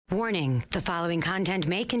Warning, the following content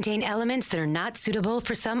may contain elements that are not suitable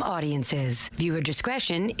for some audiences. Viewer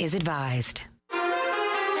discretion is advised. Live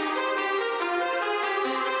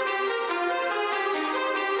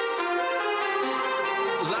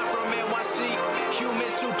from NYC, human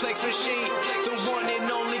suplex machine, the one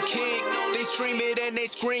and only king. They stream it and they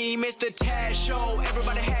scream, it's the Taz Show.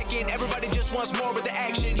 Everybody hacking, everybody just wants more with the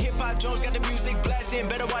action. Hip Hop Jones got the music blasting,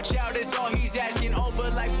 better watch out, that's all he's asking. Over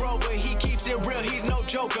like Rover, he keeps it real, he's no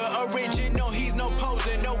joker. Original, he's no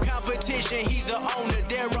poser, no competition, he's the owner.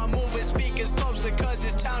 There I'm moving speakers closer, cause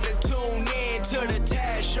it's time to tune in to the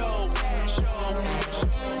Taz Show.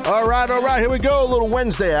 All right, here we go. A little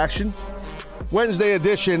Wednesday action. Wednesday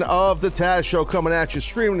edition of the Taz Show coming at you,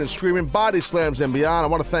 streaming and screaming, body slams and beyond. I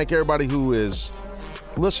want to thank everybody who is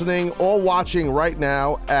listening or watching right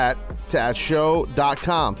now at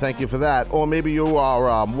TazShow.com. Thank you for that. Or maybe you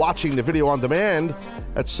are watching the video on demand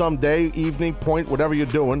at some day, evening, point, whatever you're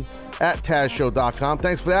doing, at TazShow.com.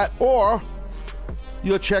 Thanks for that. Or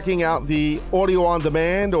you're checking out the audio on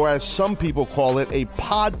demand, or as some people call it, a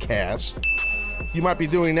podcast. You might be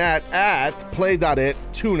doing that at Play.it,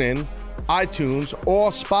 TuneIn, iTunes,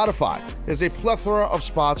 or Spotify. There's a plethora of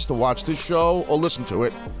spots to watch this show or listen to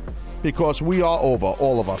it because we are over,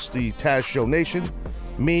 all of us, the Taz Show Nation.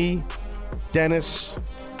 Me, Dennis,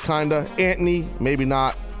 kinda, Anthony, maybe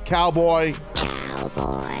not, Cowboy,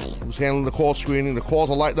 who's handling the call screening. The calls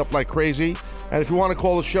are lighting up like crazy. And if you want to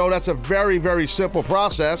call the show, that's a very, very simple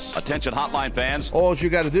process. Attention hotline fans. All you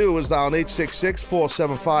got to do is dial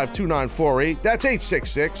 866-475-2948. That's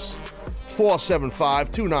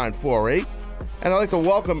 866-475-2948. And I'd like to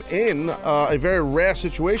welcome in a very rare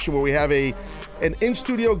situation where we have an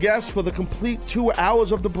in-studio guest for the complete 2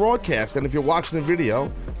 hours of the broadcast. And if you're watching the video,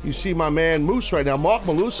 you see my man Moose right now, Mark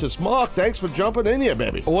Malusis. Mark, thanks for jumping in here,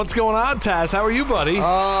 baby. What's going on, Taz? How are you, buddy?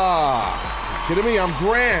 Kidding me? I'm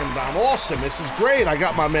grand. I'm awesome. This is great. I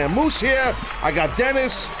got my man Moose here. I got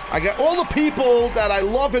Dennis. I got all the people that I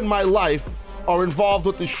love in my life are involved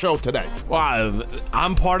with the show today. Wow,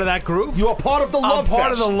 I'm part of that group? You are part of the Love Fest. I'm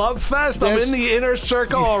part of the Love Fest? I'm in the inner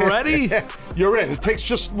circle already? You're in. It takes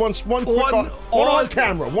just one on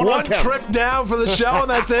camera. One trip down for the show and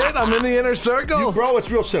that's it? I'm in the inner circle? Bro,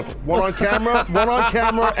 it's real simple. One on camera,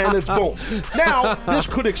 and it's boom. Now, this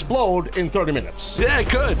could explode in 30 minutes. Yeah, it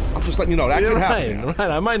could. I'm just letting you know. That could happen.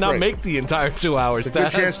 Right. I might not make the entire 2 hours.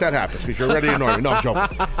 There's a good chance that happens because you're already annoying me. No, I'm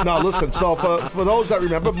joking. No, listen. So for those that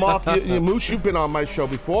remember, Mark, Moose, you've been on my show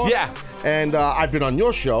before. Yeah. And I've been on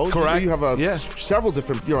your show. Correct. You have several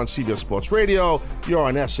different. You're on CBS Sports Radio. You're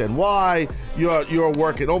on SNY. You're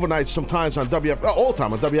working overnight sometimes on all the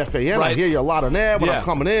time on WFAN. Right. I hear you a lot on air when I'm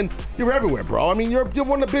coming in. You're everywhere, bro. I mean, you're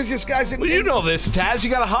one of the busiest guys in. Well, you know this, Taz.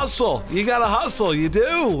 You got to hustle. You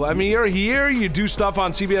do. I mean, you're here. You do stuff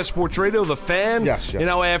on CBS Sports Radio, The Fan. Yes. You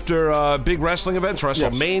know, after big wrestling events,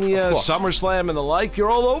 WrestleMania, SummerSlam, and the like.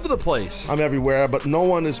 You're all over the place. I'm everywhere, but no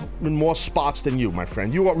one is in more spots than you, my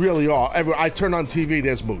friend. You really are. I turn on TV,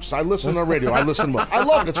 there's Moose. I listen on the radio, I listen. I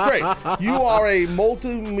love it. It's great. You are a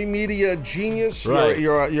multimedia genius. Right.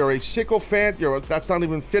 You're a sycophant. That's not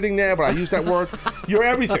even fitting there, but I use that word. You're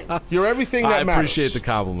everything. You're everything that matters. I appreciate the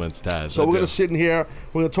compliments, Taz. So we're going to sit in here.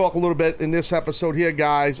 We're going to talk a little bit in this episode here,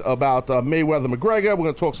 guys, about Mayweather-McGregor. We're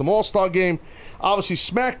going to talk some All-Star Game. Obviously,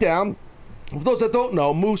 SmackDown. For those that don't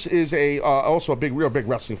know, Moose is also a real big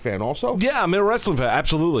wrestling fan also. Yeah, I'm a wrestling fan,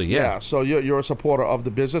 absolutely, yeah. So you're a supporter of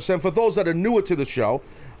the business. And for those that are newer to the show,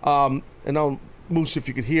 Moose, if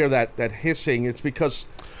you could hear that hissing, it's because...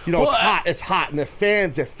 it's hot, and the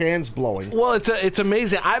fans blowing. Well, it's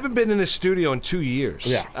amazing. I haven't been in the studio in 2 years.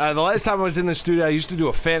 Yeah. The last time I was in the studio, I used to do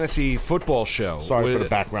a fantasy football show. Sorry for the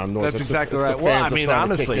background noise. That's exactly right. Well, I mean,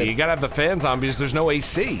 honestly, you got to have the fans on because there's no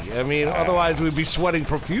AC. I mean, otherwise we'd be sweating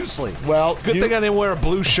profusely. Well, good thing I didn't wear a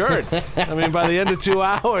blue shirt. I mean, by the end of 2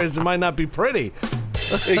 hours, it might not be pretty.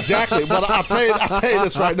 Exactly. But I'll tell you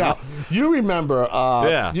this right now. You remember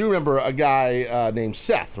a guy named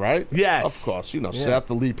Seth, right? Yes. Of course. Seth,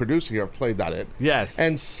 the lead producer here of Play.it. Yes.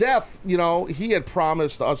 And Seth, he had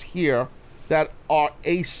promised us here that our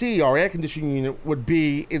AC, our air conditioning unit, would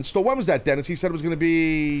be installed. When was that, Dennis? He said it was going to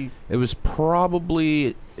be... It was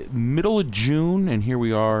probably middle of June, and here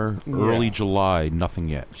we are, early July, nothing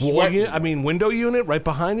yet. Window unit right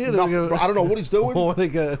behind you? I don't know what he's doing.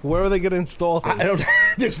 Where are they going to install this?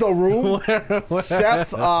 There's no room.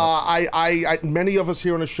 Seth, many of us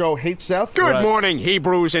here on the show hate Seth. Good morning,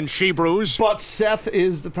 Hebrews and Shebrews. But Seth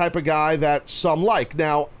is the type of guy that some like.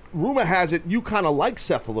 Now, rumor has it you kind of like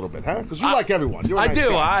Seth a little bit, huh? Because you like everyone. You're a nice do.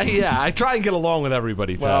 guy. I try and get along with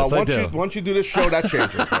everybody, Well, Taz. once you do this show, that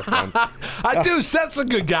changes, my friend. I do. Seth's a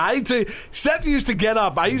good guy. Seth used to get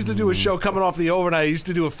up. I used to do a show coming off the overnight. I used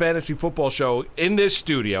to do a fantasy football show in this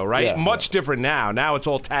studio, right? Yeah. Much different now. Now it's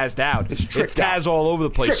all Tazzed out. It's tricked Taz out. all over the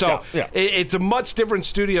place. Tricked So out, yeah. it's a much different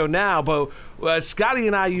studio now, but Scotty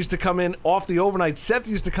and I used to come in off the overnight. Seth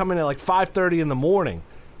used to come in at like 5:30 in the morning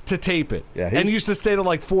to tape it. Yeah, and used to stay till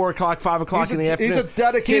like 4 o'clock, 5 o'clock in the afternoon. He's a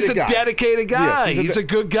dedicated guy. He's a dedicated guy. Yes, he's a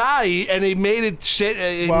good guy, and he made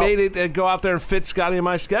it go out there and fit Scotty in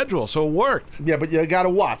my schedule, so it worked. Yeah, but you got to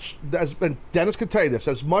watch. And Dennis can tell you this.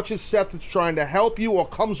 As much as Seth is trying to help you or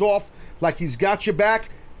comes off like he's got your back,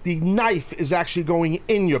 the knife is actually going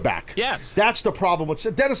in your back. Yes. That's the problem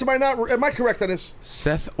with Dennis. Am I correct on this?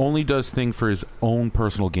 Seth only does things for his own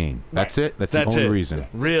personal gain. That's it. That's the only reason.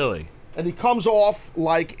 Really. And he comes off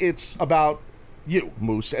like it's about you,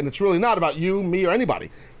 Moose, and it's really not about you, me, or anybody.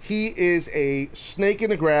 He is a snake in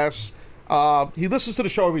the grass. He listens to the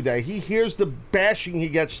show every day. He hears the bashing he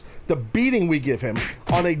gets, the beating we give him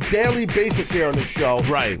on a daily basis here on the show.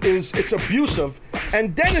 Right. It's abusive.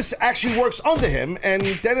 And Dennis actually works under him,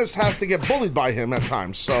 and Dennis has to get bullied by him at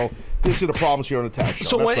times. So these are the problems here on the Taz Show.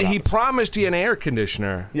 So That's when what he happens. promised you an air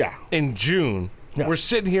conditioner in June, Yes. we're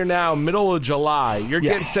sitting here now, middle of July. You're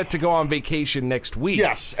Yeah. getting set to go on vacation next week.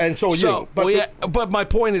 Yes, and so are you. But my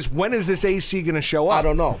point is, when is this AC going to show up? I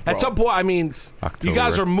don't know, bro. At some point, I mean, you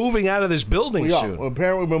guys are moving out of this building We are. soon. Well,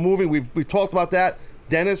 apparently, we're moving. We talked about that.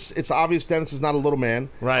 Dennis, it's obvious Dennis is not a little man.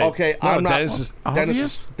 Right. Okay, No, I'm not. Dennis is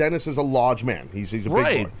obvious? Dennis is a large man. He's a big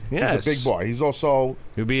Right, boy. yes. He's a big boy. He's also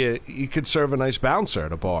You could serve a nice bouncer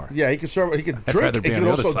at a bar. he could serve. He could rather drink. be He on could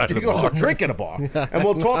the other also side of he the could also bar. drink at a bar. And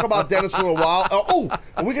we'll talk about Dennis in a little while.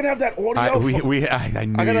 And we can have that audio. I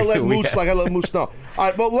I gotta let Moose. I gotta let Moose know. All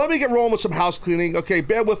right, but let me get rolling with some house cleaning. Okay,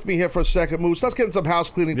 bear with me here for a second, Moose. Let's get into some house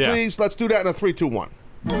cleaning, Yeah. please. Let's do that in a 3, 2, 1.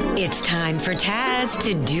 It's time for Taz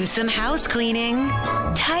to do some house cleaning,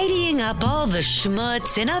 tidying up all the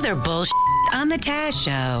schmutz and other bullshit on the Taz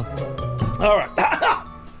Show. All right.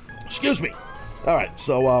 Excuse me. All right.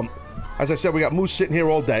 So, as I said, we got Moose sitting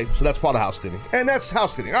here all day, so that's part of house cleaning. And that's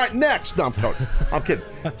house cleaning. All right, next. No, I'm kidding.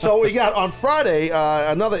 So we got on Friday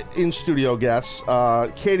another in-studio guest,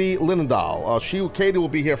 Katie Linendahl. Katie will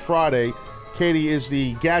be here Friday. Katie is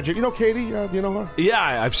the gadget. You know Katie? Do you know her?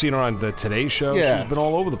 Yeah, I've seen her on the Today Show. Yeah. She's been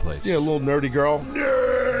all over the place. Yeah, a little nerdy girl.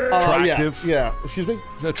 Attractive. Yeah. Excuse me?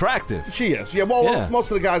 Attractive. She is. Yeah, well, Yeah.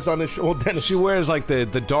 most of the guys on this show, well, Dennis. She wears like the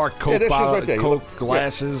dark Coke, this is right there. Coke Yeah.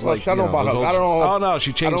 glasses. Well, Like, I don't know about her. those I don't know. Oh no,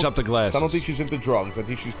 she I changed don't- up the glasses. I don't think she's into drugs. I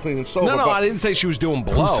think she's clean and sober. No, but- I didn't say she was doing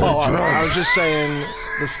blow. I was just saying.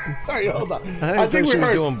 This, Hey, hold on. I didn't say she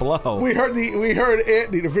was doing blow. We heard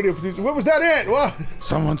Anthony, the video producer. What was that, Ant? What?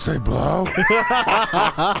 Someone say blow. What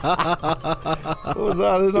was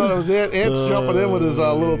that? I didn't know it was Ant. Ant's jumping in with his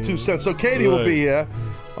little 2 cents. So Katie will be here.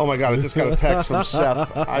 Oh my God! I just got a text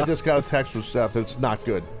from Seth. It's not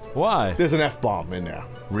good. Why? There's an F-bomb in there.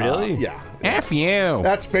 Really? Yeah. F you.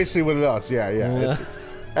 That's basically what it is. Yeah. It's,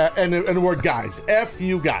 and the word guys. F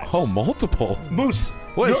you guys. Oh, multiple. Moose.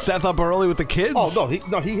 What you're- is Seth up early with the kids? Oh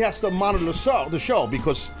no, he has to monitor the show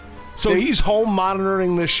because. So he's home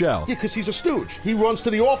monitoring this show. Yeah, because he's a stooge. He runs to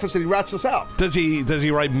the office and he rats us out. Does he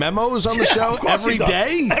write memos on the Yeah, show of course he every does.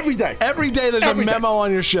 day? Every day. Every day there's Every a day. memo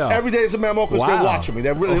on your show. Every day is a memo because they're Wow. watching me.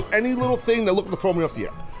 They're really, any little thing, they're looking to throw me off the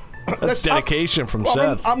air. That's dedication from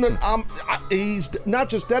Seth. He's not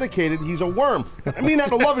just dedicated, he's a worm. I mean that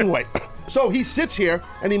in a loving way. So he sits here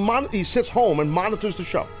and he sits home and monitors the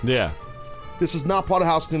show. Yeah. This is not part of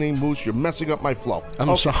house cleaning, Moose. You're messing up my flow. I'm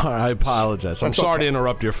Okay. sorry. I apologize. I'm That's sorry okay. to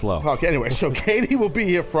interrupt your flow. Okay, anyway, so Katie will be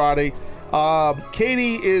here Friday.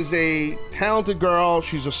 Katie is a talented girl.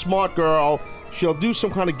 She's a smart girl. She'll do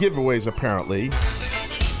some kind of giveaways, apparently.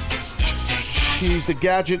 She's the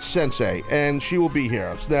gadget sensei, and she will be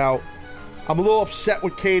here. Now, I'm a little upset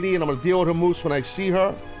with Katie, and I'm going to deal with her, Moose, when I see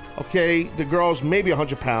her. Okay, the girl's maybe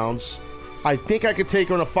 100 pounds. I think I could take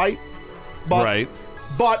her in a fight. But, Right.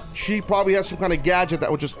 But she probably has some kind of gadget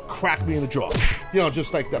that would just crack me in the jaw. You know,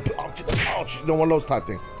 just like that. You know, one of those type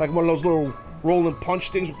things. Like one of those little rolling punch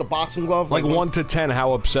things with the boxing glove. Like 1 to 10,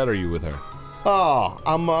 how upset are you with her? Oh,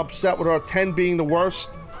 I'm upset with her. 10 being the worst.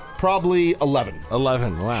 Probably 11.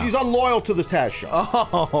 11. Wow. She's unloyal to the Taz Show.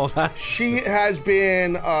 Oh, that's... She has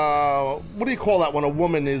been, what do you call that when a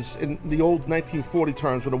woman is, in the old 1940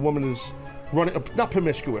 terms, when a woman is running, not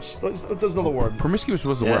promiscuous. There's another word. Promiscuous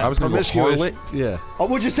was the Yeah, word. I was going to go promiscuous. harlot. Yeah. Oh,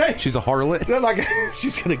 what'd you say? She's a harlot. They're like,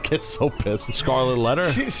 she's going to get so pissed. Scarlet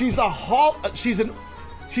Letter? She's a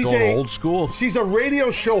she's Going old school. She's a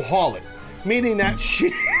radio show harlot. meaning that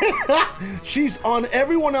she's on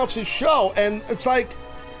everyone else's show, and it's like,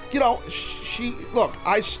 you know,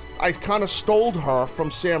 I kind of stole her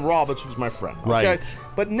from Sam Roberts, who's my friend. Okay? Right.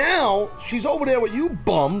 But now she's over there with you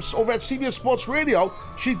bums over at CBS Sports Radio.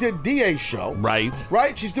 She did DA's show. Right.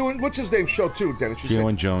 Right? She's doing, what's his name show too, Dennis? Gio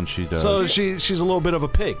and Jones, she does. So she's a little bit of a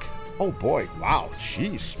pig. Oh boy! Wow!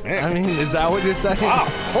 Jeez, man. I mean, is that what you're saying? Wow!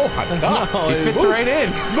 Oh my God! He fits right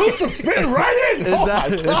in. Moose is fitting right in. Is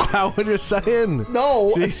that what you're saying?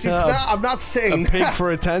 No, she's not. I'm not saying A pig that. for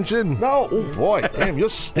attention? No. Oh boy! Damn, you're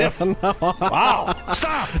stiff. Wow!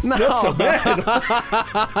 Stop! No. Listen, man.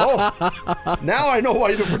 Oh, now I know why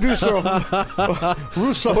you're the producer of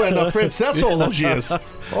Russo and Francesco all those years.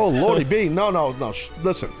 Oh Lordy B! No.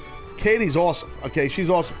 Listen, Katie's awesome. Okay, she's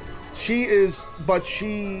awesome. She is, but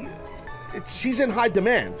she's in high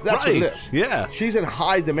demand. That's what it Right, is. yeah. She's in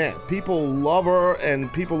high demand. People love her, and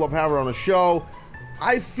people love having her on the show.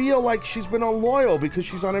 I feel like she's been unloyal because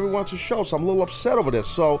she's on everyone's show, so I'm a little upset over this.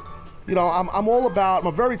 So, you know, I'm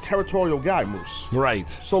a very territorial guy, Moose. Right.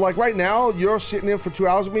 So, like right now, you're sitting in for 2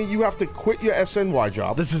 hours with me. You have to quit your SNY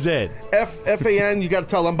job. This is it. FAN, you got to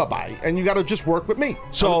tell them bye-bye, and you got to just work with me.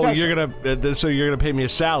 So you're gonna pay me a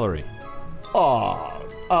salary?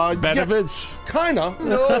 Benefits? Yeah, kinda.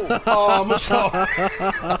 No. So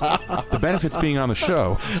The benefits being on the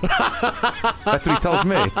show. That's what he tells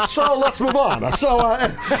me. So let's move on. So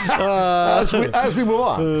as we move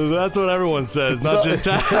on, That's what everyone says, not just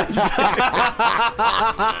Taz.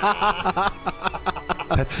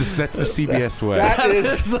 That's the CBS way. that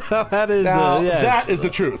is Yes. that is the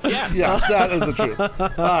truth. Yes, that is the truth. All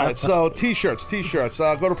right. So t-shirts.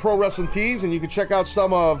 Go to Pro Wrestling Tees, and you can check out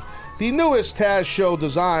some of the newest Taz Show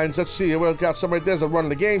designs. Let's see. We've got some right there. There's a Running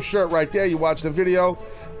the Game shirt right there. You watch the video.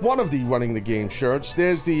 One of the Running the Game shirts.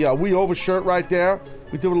 There's the We Over shirt right there.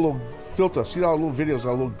 We did a little filter. See how little videos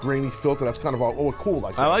got a little grainy filter? That's kind of cool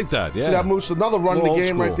like that. I like that, yeah. See that, Moose? Another Running the Old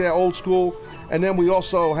Game school. right there, old school. And then we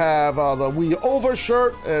also have the We Over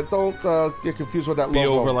shirt. Don't get confused with that Be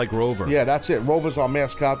logo. over like Rover. Yeah, that's it. Rover's our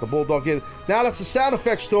mascot, the Bulldog. Now that's the Sound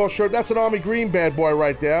Effects Store shirt. That's an Army Green bad boy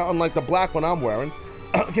right there, unlike the black one I'm wearing.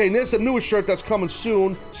 Okay, and there's the newest shirt that's coming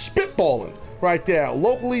soon, Spitballing, right there.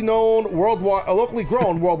 Locally known, locally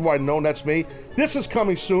grown, worldwide known, that's me. This is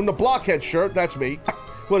coming soon, the Blockhead shirt, that's me,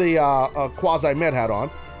 with a quasi-med hat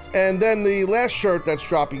on. And then the last shirt that's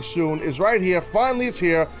dropping soon is right here. Finally, it's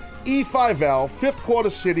here. E5L, Fifth Quarter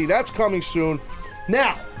City, that's coming soon.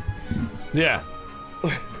 Now, Yeah.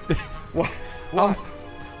 what?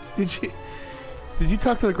 Did you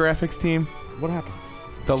talk to the graphics team? What happened?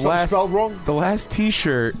 The Something spelled wrong? The last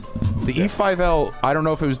T-shirt, the E5L. I don't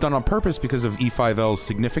know if it was done on purpose because of E5L's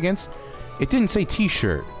significance. It didn't say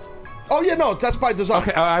T-shirt. Oh yeah, no, that's by design.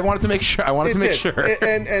 Okay, I wanted to make sure. It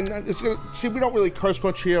did. And it's gonna see. We don't really curse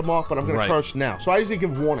much here, Mark, but I'm gonna Right. curse now. So I usually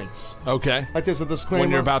give warnings. Okay. Like there's a disclaimer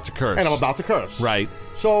When you're about to curse. and I'm about to curse. Right.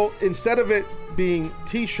 So instead of it being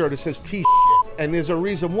T-shirt, it says T. And there's a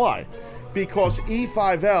reason why. Because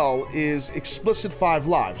E5L is explicit 5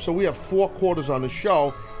 live. So we have 4 quarters on the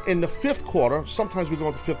show. In the 5th quarter, sometimes we go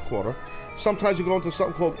into 5th quarter. Sometimes we go into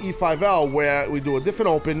something called E5L where we do a different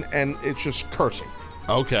open and it's just cursing.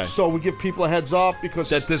 Okay. So we give people a heads up because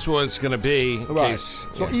That this was going to be in right. case.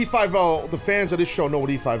 So yeah. E5L, the fans of this show know what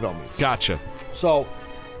E5L means. Gotcha. So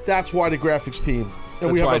that's why the graphics team. And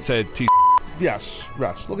That's we have why a, I said T. yes.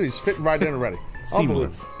 Look at he's fitting right in already.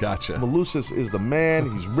 Seamless. Gotcha. Malusis is the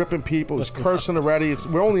man. He's ripping people. He's cursing already.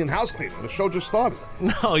 We're only in house cleaning. The show just started.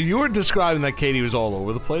 No, you were describing that Katie was all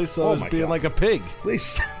over the place. So I was my being God. like a pig.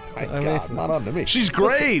 Please. My I God, mean, not under me. She's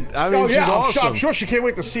great. I mean, oh, she's yeah, awesome. I'm sure she can't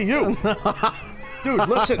wait to see you. Dude,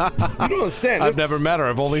 listen. You don't understand. I've This never is- met her.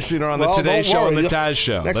 I've only seen her on the Well, Today don't Show and the worry. Taz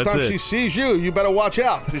Show. Next That's time it. she sees you, you better watch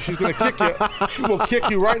out because she's going to kick you. She will kick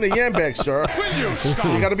you right in the yam bag, sir.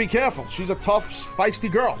 You got to be careful. She's a tough,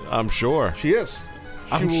 feisty girl. I'm sure. She is.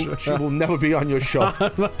 I'm She will never be on your show.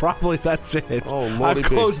 Probably that's it. Oh, Lordy I've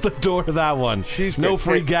B. closed the door to that one. She's no great.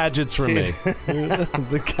 free Hey, gadgets for me.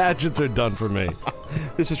 The gadgets are done for me.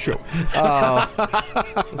 This is true. There's a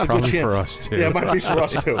good Probably chance. for us, too. Yeah, it might be for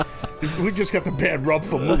us too. We just got the bad rub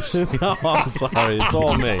for Moose. No, I'm sorry. It's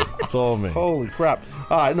all me. It's all me. Holy crap.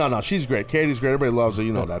 All right, no, she's great. Katie's great. Everybody loves her.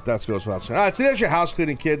 You know that. That goes without saying. All right, so there's your house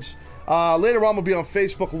cleaning, kids. Later on, we'll be on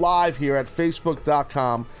Facebook Live here at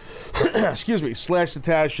facebook.com. Excuse me, / the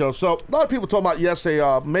Taz Show. So a lot of people talking about yesterday,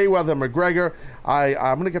 Mayweather and McGregor.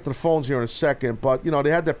 I'm going to get to the phones here in a second, but they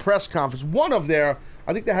had their press conference.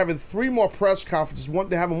 I think they're having 3 more press conferences.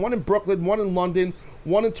 They're having one in Brooklyn, one in London,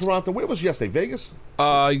 one in Toronto. Where was yesterday? Vegas?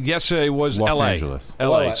 Yesterday was Los LA. Angeles. LA.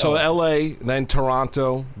 LA. So LA, then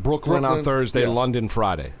Toronto, Brooklyn on Brooklyn, Thursday, yeah. London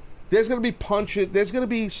Friday. there's going to be punches. There's going to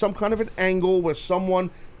be some kind of an angle where someone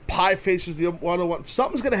pie faces the other one.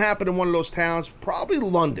 Something's going to happen in one of those towns, probably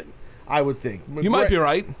London, I would think. You might be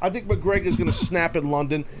right. I think McGregor's going to snap in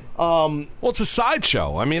London. Well, it's a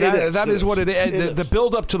sideshow. I mean, that is what it is. The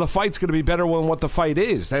build-up to the fight's going to be better than what the fight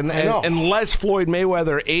is. And unless Floyd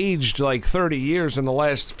Mayweather aged like 30 years in the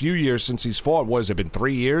last few years since he's fought, what has it been,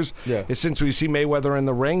 3 years? Yeah. It's since we see Mayweather in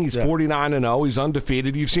the ring. He's 49-0. He's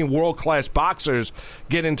undefeated. You've seen world-class boxers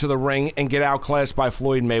get into the ring and get outclassed by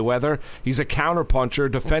Floyd Mayweather. He's a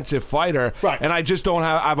counterpuncher, defensive fighter. Right. And I just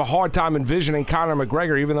I have a hard time envisioning Conor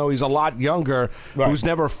McGregor, even though he's a lot younger, who's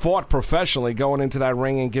never fought professionally, going into that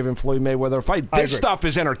ring and giving Floyd Mayweather a fight. This stuff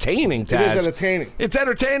is entertaining, Taz. It is entertaining. It's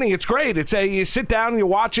entertaining. It's great. You sit down and you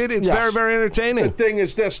watch it. It's very, very entertaining. The thing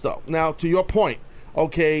is this, though. Now, to your point,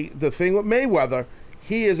 okay, the thing with Mayweather,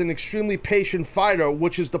 he is an extremely patient fighter,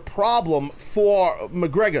 which is the problem for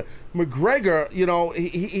McGregor. McGregor,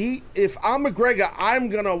 he if I'm McGregor, I'm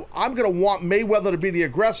gonna want Mayweather to be the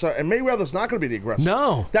aggressor, and Mayweather's not gonna be the aggressor.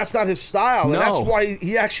 No, that's not his style, no. And that's why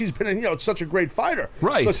he actually's been, such a great fighter,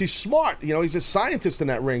 right? Because he's smart. He's a scientist in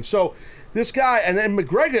that ring. So this guy, and then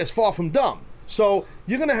McGregor is far from dumb. So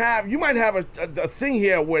you might have a thing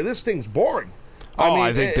here where this thing's boring.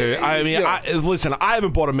 Listen, I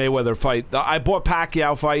haven't bought a Mayweather fight. I bought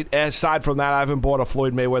Pacquiao fight. Aside from that, I haven't bought a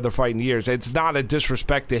Floyd Mayweather fight in years. It's not a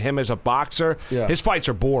disrespect to him as a boxer. Yeah. His fights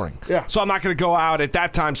are boring. Yeah. So I'm not going to go out at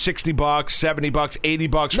that time $60, $70,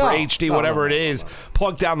 $80 for HD, whatever it is,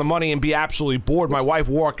 plug down the money and be absolutely bored. My wife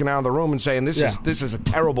walking out of the room and saying, this is a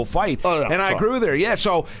terrible fight. And I agree with her. Yeah,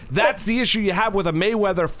 so that's the issue you have with a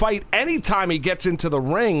Mayweather fight. Anytime he gets into the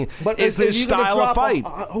ring, is this style of fight.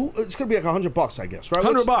 It's going to be like $100, I guess, right?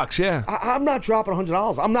 $100, yeah. I'm not dropping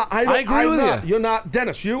 $100. I'm not. I agree with you. You're not,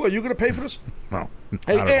 Dennis. Are you going to pay for this? No.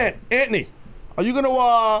 Hey, Anthony, are you going to?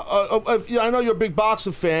 I know you're a big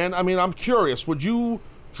boxing fan. I mean, I'm curious. Would you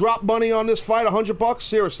drop money on this fight? $100?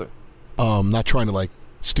 Seriously? Not trying to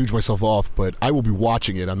stooge myself off, but I will be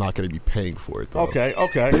watching it. I'm not going to be paying for it, though. Okay.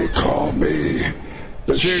 They call me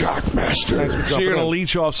the Shockmaster. So you're going to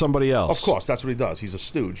leech off somebody else? Of course, that's what he does. He's a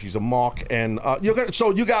stooge. He's a mark. And so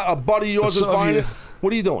you got a buddy of yours is buying it?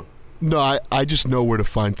 What are you doing? No, I just know where to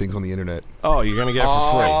find things on the internet. Oh, you're going to get it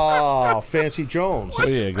for free. Oh, Fancy Jones. What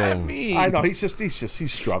does that mean? I know.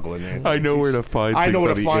 He's struggling, man. I know where to find things on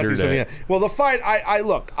the internet. Well, the fight,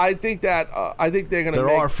 I think that, I think they're going to There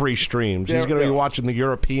are free streams. He's going to be watching the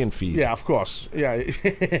European feed. Yeah, of course. Yeah. I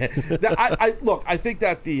think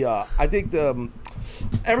that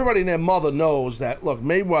everybody and their mother knows that, look,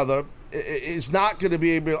 Mayweather is not going to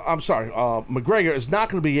be able. McGregor is not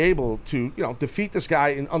going to be able to, defeat this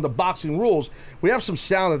guy under boxing rules. We have some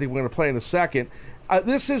sound I think we're going to play in a second.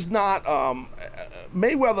 This is not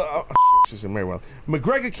Mayweather. Mayweather.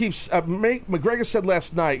 McGregor keeps. McGregor said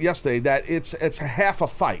yesterday, that it's a half a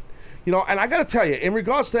fight. And I got to tell you, in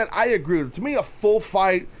regards to that, I agree. To me, a full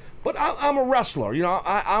fight. But I'm a wrestler.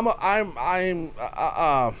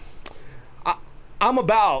 I'm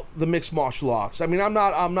about the mixed martial arts. I mean, I'm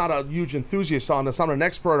not a huge enthusiast on this. I'm an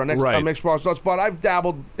expert on mixed martial arts, but I've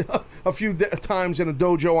dabbled a few times in a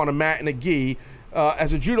dojo on a mat and a gi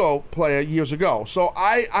as a judo player years ago. So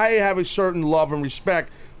I have a certain love and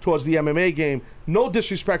respect towards the MMA game. No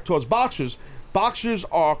disrespect towards boxers. Boxers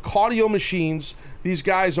are cardio machines. These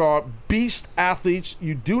guys are beast athletes.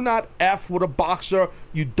 You do not F with a boxer.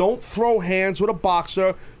 You don't throw hands with a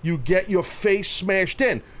boxer. You get your face smashed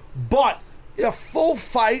in. But a full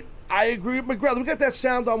fight, I agree with McGregor. We got that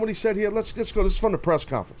sound on what he said here. Let's go. This is from the press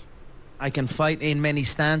conference. I can fight in many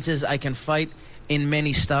stances. I can fight in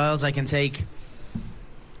many styles. I can take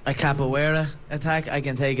a capoeira attack. I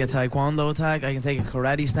can take a taekwondo attack. I can take a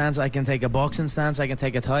karate stance. I can take a boxing stance. I can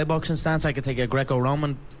take a Thai boxing stance. I can take a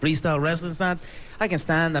Greco-Roman freestyle wrestling stance. I can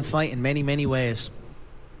stand and fight in many, many ways.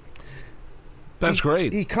 That's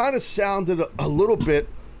great. He kind of sounded a little bit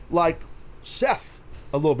like Seth.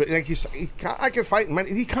 A little bit. Like I can fight in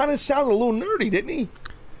many. He kind of sounded a little nerdy, didn't he?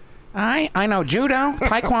 I know judo,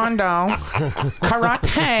 taekwondo,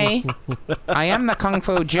 karate. I am the kung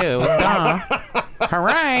fu Jew. Duh.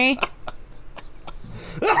 Hooray!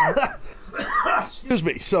 Excuse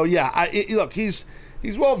me. So yeah, look, he's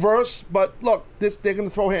well versed, but look, they're going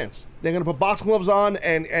to throw hands. They're going to put boxing gloves on,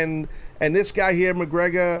 and this guy here,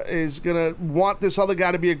 McGregor, is going to want this other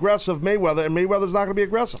guy to be aggressive, Mayweather, and Mayweather's not going to be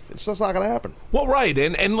aggressive. It's just not going to happen. Well, right,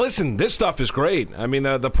 and listen, this stuff is great. I mean,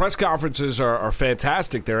 the press conferences are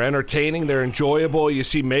fantastic. They're entertaining. They're enjoyable. You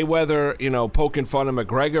see Mayweather, poking fun at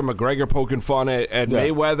McGregor poking fun at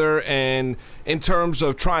Mayweather, and in terms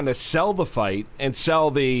of trying to sell the fight and sell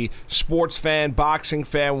the sports fan, boxing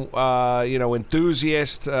fan,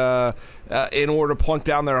 enthusiast, in order to plunk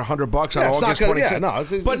down their $100 on August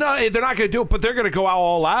 26th. But no, they're not going to do it. But they're going to go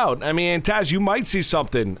all out. I mean, Taz, you might see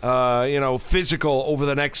something, physical over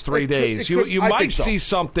the next 3 days. You might see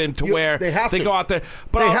something to where they go out there.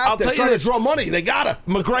 But I'll tell you this: to draw money. They gotta.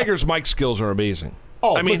 McGregor's mic skills are amazing.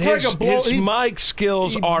 Oh, I mean, his mic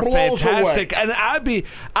skills are fantastic, and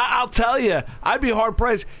I'll tell you, I'd be hard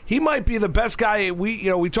pressed. He might be the best guy.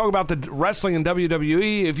 We talk about the wrestling in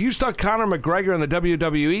WWE. If you stuck Conor McGregor in the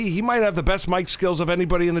WWE, he might have the best mic skills of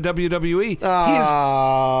anybody in the WWE.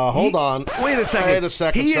 Hold on. Wait a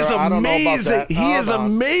second. He is amazing. He is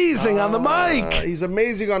amazing on the mic. He's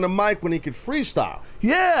amazing on the mic when he can freestyle.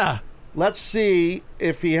 Yeah. Let's see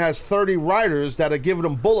if he has 30 writers that are giving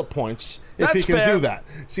him bullet points if he can do that.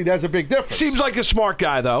 See, there's a big difference. Seems like a smart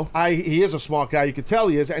guy, though. He is a smart guy. You can tell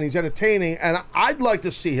he is, and he's entertaining. And I'd like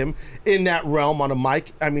to see him in that realm on a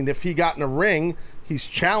mic. I mean, if he got in a ring, he's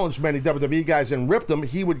challenged many WWE guys and ripped them,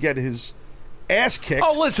 he would get his ass kicked.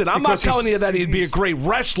 Oh, listen, I'm not telling you that he'd be a great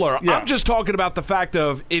wrestler. Yeah. I'm just talking about the fact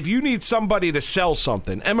of if you need somebody to sell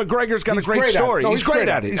something, and McGregor's got a great story. He's great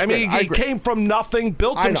at it. I mean, he came from nothing,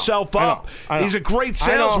 built himself up. He's a great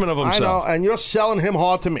salesman of himself. I know, and you're selling him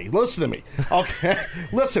hard to me. Listen to me. Okay?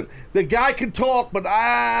 Listen, the guy can talk, but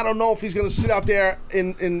I don't know if he's going to sit out there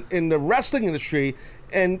in the wrestling industry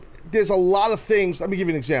and there's a lot of things. Let me give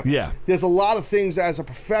you an example. Yeah. There's a lot of things as a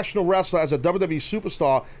professional wrestler, as a WWE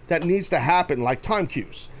superstar, that needs to happen, like time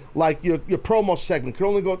cues, like your promo segment can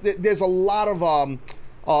only go. There's a lot of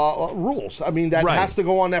rules. I mean, that has to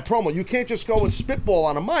go on that promo. You can't just go and spitball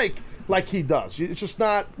on a mic like he does. It's just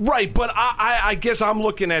not right. But I guess I'm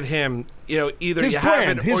looking at him. Either his you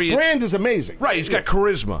brand, have it or his brand is amazing. Right, he's got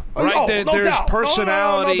charisma. Right, no there's doubt.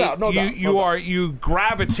 personality. No doubt. You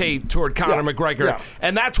gravitate toward Conor McGregor,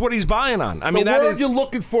 and that's what he's buying on. I mean, the word you're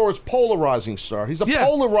looking for is polarizing, sir. He's a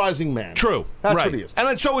polarizing man. True, that's right. what he is.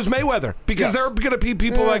 And so is Mayweather, because there are going to be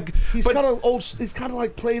people like he's kind of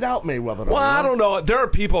like played out Mayweather. Well, I don't know. There are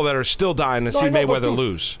people that are still dying to see Mayweather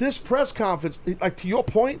lose. This press conference, like to your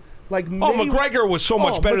point. McGregor was so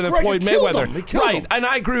much better than Floyd Mayweather. Right, and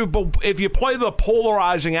I agree, but if you play the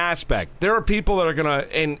polarizing aspect, there are people that are going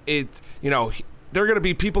to, and there are going to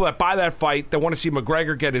be people that buy that fight that want to see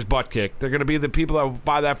McGregor get his butt kicked. They're going to be the people that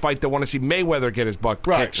buy that fight that want to see Mayweather get his butt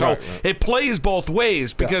kicked. So it plays both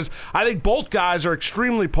ways because I think both guys are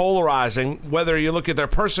extremely polarizing, whether you look at their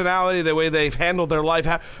personality, the way they've handled their life,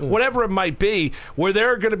 whatever it might be, where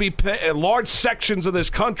there are going to be large sections of this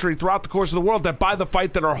country throughout the course of the world that buy the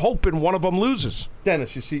fight that are hoping one of them loses.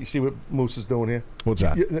 Dennis, you see what Moose is doing here? What's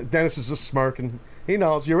that? Dennis is just smirking. He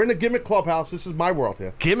knows. You're in the gimmick clubhouse. This is my world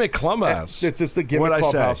here. Gimmick clubhouse? It's just the gimmick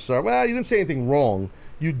clubhouse, sir. Well, you didn't say anything wrong.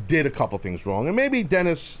 You did a couple things wrong. And maybe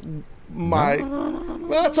Dennis might...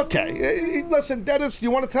 Well, that's okay. Listen, Dennis, do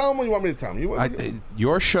you want to tell him or you want me to tell him?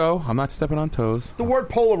 Your show. I'm not stepping on toes. The word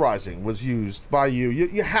polarizing was used by you.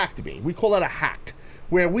 You hacked me. We call that a hack.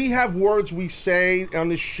 Where we have words we say on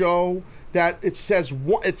the show that it's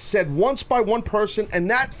said once by one person, and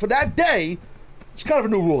that for that day, it's kind of a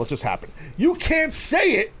new rule that just happened. You can't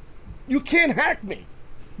say it. You can't hack me.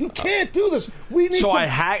 You can't do this. We need. So I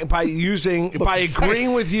hack by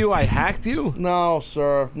agreeing with you. I hacked you. No,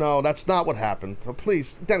 sir. No, that's not what happened. So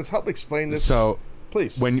please, Dennis, help me explain this. So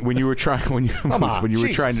please, when you were trying were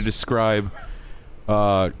trying to describe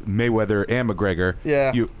Mayweather and McGregor,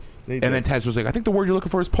 and then Taz was like, I think the word you're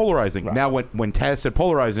looking for is polarizing. Right. Now, when Taz said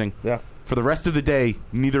polarizing, for the rest of the day,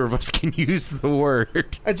 neither of us can use the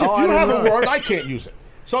word. And if you have a word, I can't use it.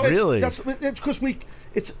 So really? It's because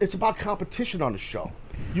it's about competition on the show.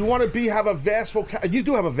 You want to have a vast vocabulary. You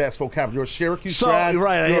do have a vast vocabulary. You're a Syracuse grad. You're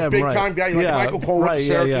a big-time guy. You're like Michael Cole went to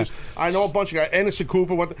Syracuse. I know a bunch of guys. Anderson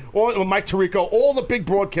Cooper or Mike Tirico. All the big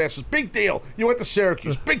broadcasters. Big deal. You went to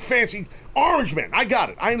Syracuse. Big fancy Orange Man. I got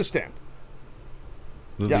it. I understand.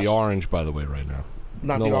 The orange, by the way, right now.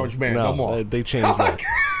 Not the Orange Man. No more. They changed that.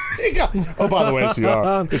 Oh, by the way, it's the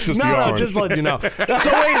orange. It's just the orange. No, just letting you know. So wait.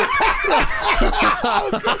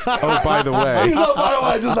 Oh, by the way.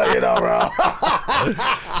 Just let you know, bro.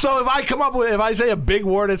 So if I say a big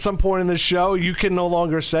word at some point in the show, you can no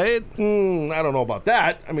longer say it? I don't know about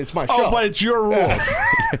that. I mean, it's my show. Oh, but it's your rules.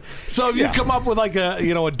 So if you come up with like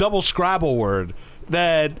a double Scrabble word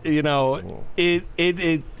that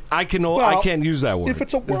I can't use that word. If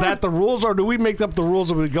it's a word, is that the rules, or do we make up the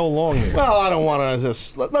rules as we go along here? Well, I don't want to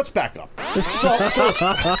just. Let's back up.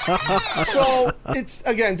 So it's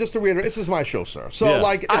again, just to reiterate, this is my show, sir. So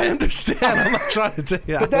I understand. I'm not trying to tell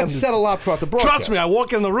you. But that's said a lot throughout the broadcast. Trust me, I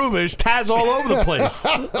walk in the room, there's Taz all over the place.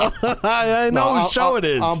 I know whose show it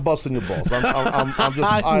is. I'm busting your balls. I'm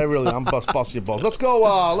busting your balls. Let's go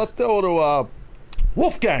to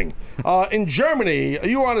Wolfgang in Germany.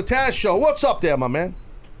 You are on the Taz Show. What's up there, my man?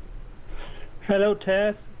 Hello,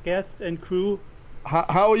 Taz, guests, and crew.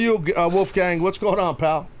 How are you, Wolfgang? What's going on,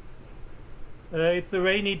 pal? It's a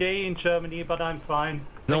rainy day in Germany, but I'm fine.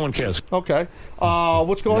 No one cares. Okay.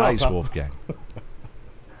 What's going on, Nice, pal? Wolfgang.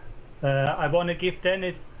 I want to give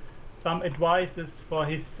Dennis some advices for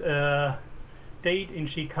his date in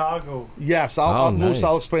Chicago. Yes, Moose,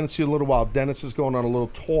 I'll explain it to you in a little while. Dennis is going on a little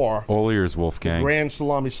tour. All ears, Wolfgang. Grand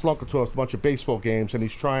Salami Slunker tour, a bunch of baseball games, and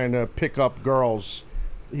he's trying to pick up girls.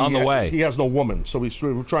 On the way. He has no woman, so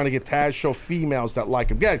we're trying to get Taz Show females that like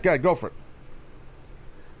him. Go for it.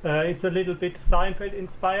 It's a little bit Seinfeld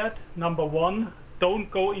inspired. Number 1, don't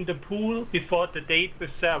go in the pool before the date with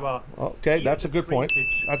Sarah. Okay, that's a good point.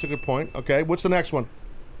 That's a good point. Okay, what's the next one?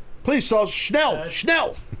 Please, so Schnell.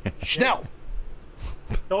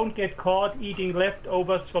 Don't get caught eating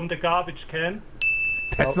leftovers from the garbage can.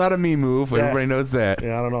 That's not a me move. Everybody knows that.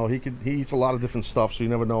 Yeah, I don't know. He eats a lot of different stuff, so you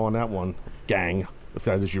never know on that one. Gang, if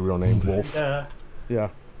that is your real name, Wolf. Yeah.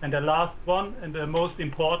 And the last one, and the most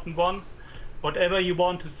important one, whatever you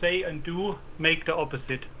want to say and do, make the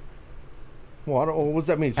opposite. Well, what does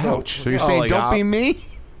that mean? Ouch. So you're saying don't be me?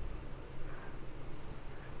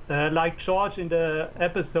 Like George in the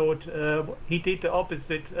episode, he did the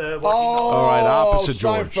opposite. All right, opposite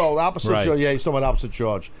George. Seinfeld, opposite George. Yeah, he's somewhat opposite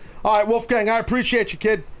George. All right, Wolfgang, I appreciate you,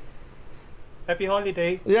 kid. Happy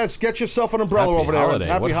holiday. Yes, get yourself an umbrella over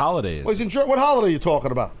there. What holiday is it? What holiday are you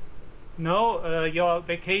talking about? No, your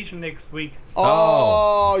vacation next week.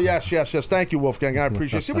 Oh, yes. Thank you, Wolfgang. I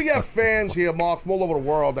appreciate it. See, we have fans here, Mark, from all over the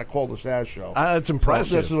world that call the Taz Show. That's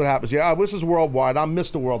impressive. So this is what happens. Yeah, this is worldwide. I'm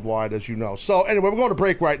Mr. Worldwide, as you know. So, anyway, we're going to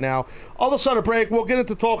break right now. Other side of break, we'll get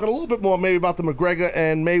into talking a little bit more maybe about the McGregor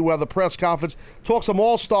and Mayweather press conference, talk some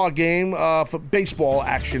all-star game for baseball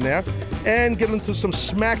action there, and get into some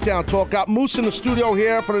SmackDown talk. Got Moose in the studio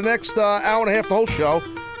here for the next hour and a half, the whole show.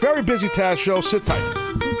 Very busy Taz Show. Sit tight.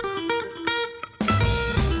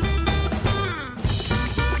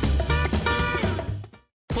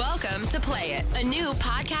 To Play It, a new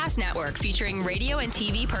podcast network featuring radio and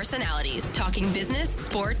TV personalities talking business,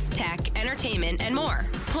 sports, tech, entertainment, and more.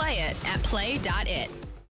 Play it at play.it.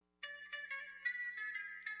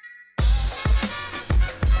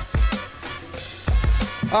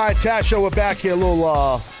 All right, Taz Show, we're back here. A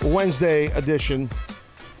little Wednesday edition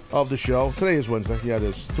of the show. Today is Wednesday. Yeah, it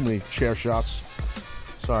is. Too many chair shots.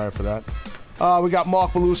 Sorry for that. We got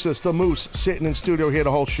Mark Malusis, the Moose, sitting in studio here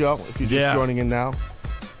the whole show, if you're just joining in now.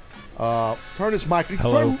 Turn his mic.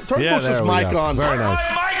 Turn Moose's mic on. Very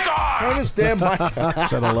nice. Turn his damn mic on. I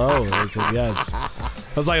said hello. I said yes. I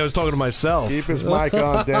was like I was talking to myself. Keep his mic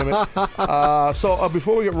on, damn it. So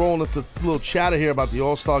before we get rolling into a little chatter here about the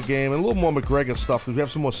All-Star Game and a little more McGregor stuff, because we have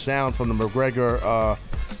some more sound from the McGregor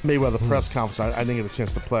Mayweather press conference I didn't get a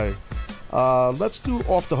chance to play. Let's do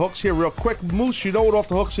Off the Hooks here real quick. Moose, you know what Off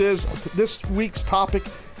the Hooks is. This week's topic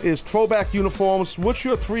is throwback uniforms. What's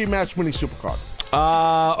your 3-match mini supercard?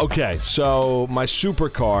 Okay, so my super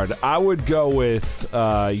card, I would go with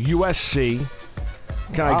USC.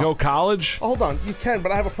 Can I go college? Hold on, you can,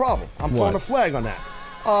 but I have a problem. I'm throwing a flag on that.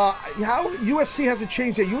 How USC hasn't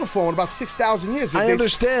changed their uniform in about 6,000 years. I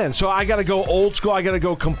understand. So I got to go old school. I got to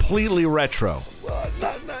go completely retro.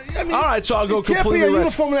 I mean, all right, so I'll go completely retro. Can't be a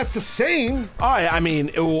uniform that's the same. All right, I mean,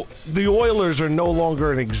 the Oilers are no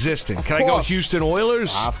longer in existence. Can I go Houston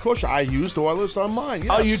Oilers? Of course, I used Oilers on mine.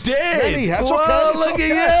 Yes. Oh, you did? Many have. Well, look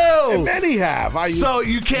at you. Many have. So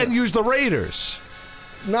you can't use the Raiders.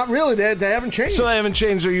 Not really. They haven't changed. So they haven't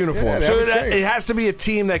changed their uniform. Yeah, so it has to be a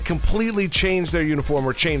team that completely changed their uniform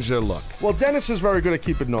or changed their look. Well, Dennis is very good at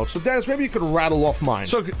keeping notes. So, Dennis, maybe you could rattle off mine.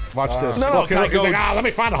 So watch this. No, he's like, let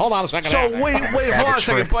me find it. Hold on a second. So wait, hold on a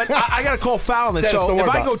second. But I got to call foul on this. Dennis, so if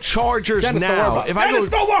I go Chargers now,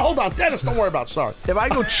 hold on. Dennis, don't worry about it. Sorry. If I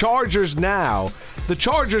go Chargers now, the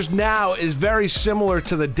Chargers now is very similar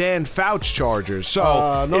to the Dan Fouch Chargers.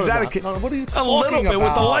 So no, is that what are you talking a little bit about?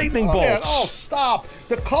 with the lightning bolts? Man, stop.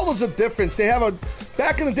 The colors are different. They have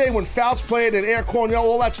back in the day when Fouts played and Air Cornell,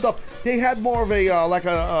 all that stuff, they had more of a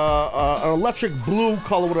an electric blue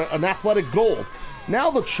color with an athletic gold.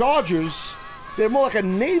 Now the Chargers, they're more like a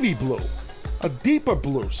navy blue, a deeper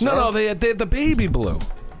blue. Sir. No, they have the baby blue.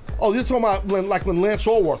 Oh, you're talking about when Lance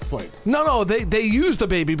Allworth played? No, they use the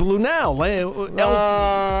baby blue now.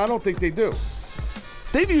 I don't think they do.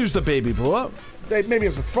 They've used the baby blue. maybe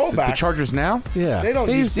it's a throwback. The Chargers now? Yeah. They don't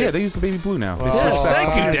use they use the baby blue now. Yes,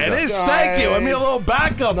 thank you, Dennis. Thank you. I mean, a little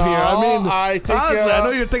backup here. I mean, honestly, I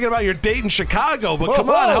know you're thinking about your date in Chicago, but come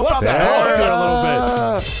on, help out the cause here a little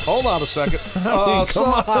bit. Hold on a second.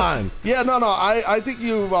 Come on. Yeah, no. I think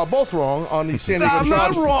you are both wrong on the San Diego Chargers.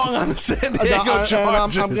 I'm not wrong on the San Diego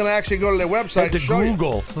Chargers. I'm going to actually go to their website and show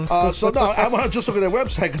Google. I want to just look at their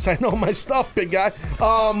website because I know my stuff, big guy.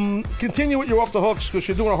 Continue with your off the hooks because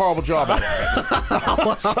you're doing a horrible job at it.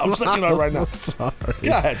 I'm looking at it right now. Sorry. Go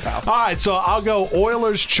ahead, pal. All right, so I'll go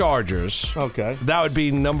Oilers Chargers. Okay. That would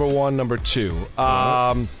be number 1, number 2.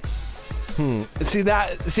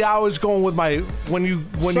 See, I was going with my when you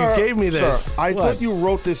gave me this. Sir, I thought you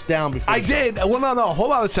wrote this down before. I did. Well, no.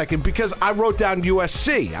 Hold on a second, because I wrote down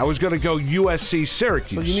USC. I was going to go USC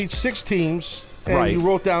Syracuse. So you need 6 teams, and right. you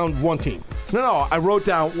wrote down 1 team. No, I wrote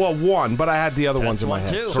down 1, but I had the other ones in my head.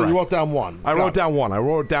 Too. So you wrote down 1. I wrote down 1. I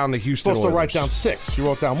wrote down the Houston Supposed Oilers. to write down 6. You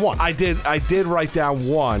wrote down 1. I did write down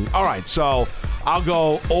 1. All right, so I'll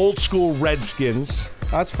go old school Redskins.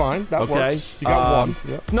 That's fine. That works. You got 1.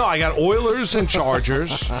 Yep. No, I got Oilers and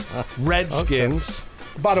Chargers, Redskins,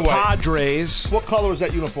 By the way, Padres. What color is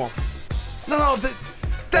that uniform? No,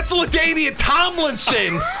 that's LaDainian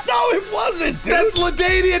Tomlinson. No, it wasn't, dude. That's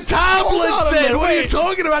LaDainian Tomlinson. What are you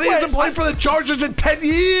talking about? He hasn't played for the Chargers in 10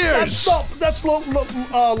 years. That's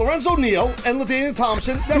Lorenzo Neal and LaDainian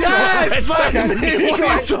Thompson. That's yes! Right. What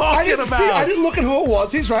are you talking about? I didn't look at who it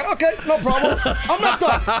was. He's right. Okay, no problem. I'm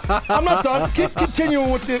not done.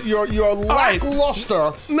 Continuing with your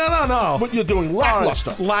lackluster. No. What you're doing,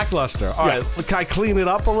 lackluster. Lackluster. All right. Can I clean it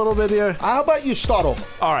up a little bit here? How about you start over?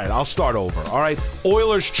 All right, I'll start over. All right.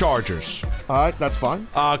 Oilers, Chargers. All right, that's fine.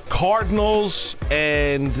 Cardinals,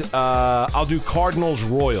 and I'll do Cardinals,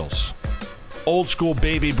 Royals. Old school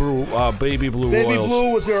baby blue Royals. Baby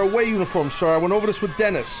blue was their away uniform, sir. I went over this with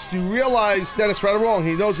Dennis. You realize, Dennis, right or wrong,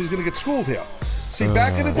 he knows he's going to get schooled here. See,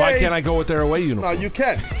 back in the day... Why can't I go with their away uniform? No, you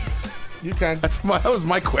can. You can. That was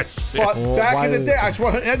my question. But back in the day, I just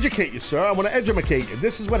want to educate you, sir. I want to educate you.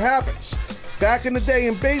 This is what happens. Back in the day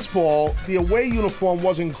in baseball, the away uniform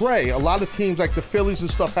wasn't gray. A lot of teams, like the Phillies and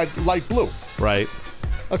stuff, had light blue. Right.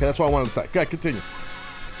 Okay, that's what I wanted to say. Go ahead, continue.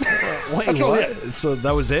 Wait, what? So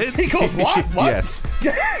that was it? He goes, what? Yes.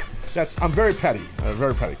 Yeah. I'm very petty.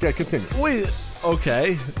 Very petty. Go ahead, continue. Wait.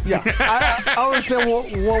 Okay. Yeah. I don't understand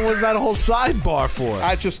what was that whole sidebar for?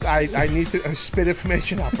 I need to spit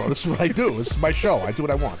information out, bro. This is what I do. This is my show. I do what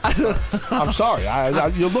I want. I'm sorry.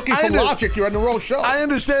 You're looking for logic. You're on the wrong show. I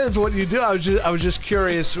understand it's what you do. I was just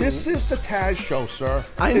curious. This is the Taz show, sir.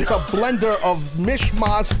 It's a blender of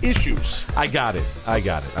mishmash issues. I got it. I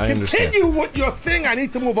understand. Continue with your thing. I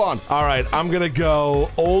need to move on. All right. I'm going to go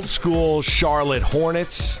old school Charlotte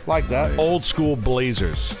Hornets. Like that. Nice. Old school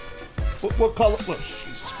Blazers. What color? Oh,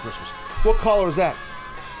 Jesus Christmas. What color is that?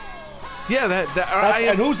 Yeah,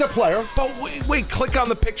 and who's the player? But wait, click on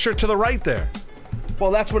the picture to the right there.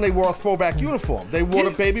 Well, that's when they wore a throwback uniform. They wore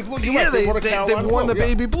the baby blue. You're right. They wore the Carolina they've worn blue. the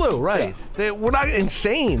baby blue, right. Yeah. We're not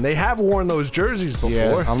insane. They have worn those jerseys before.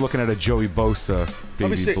 Yeah, I'm looking at a Joey Bosa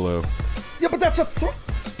baby blue. Yeah, but that's a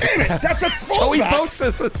damn it, that's a throwback. Joey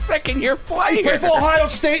Bosa's a second-year player. He played for Ohio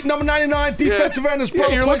State, number 99, defensive end. His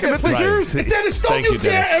brother plays at the jersey. Dennis, don't you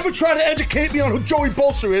dare ever try to educate me on who Joey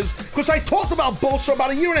Bosa is, because I talked about Bosa about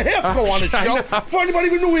a year and a half ago on this show before anybody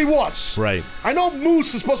even knew who he was. Right. I know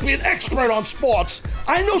Moose is supposed to be an expert on sports.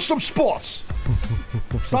 I know some sports.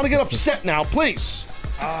 Starting to get upset now, please.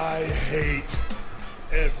 I hate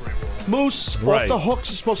everyone. Moose, off the hooks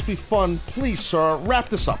is supposed to be fun. Please, sir, wrap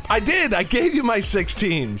this up. I did. I gave you my 6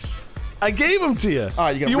 teams. I gave them to you.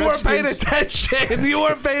 You weren't paying attention. You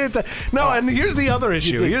weren't paying attention. No, and here's the other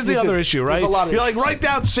issue. Here's the other issue, right? You're like, write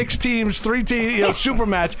down 6 teams, 3 teams, super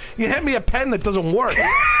match. You hand me a pen that doesn't work.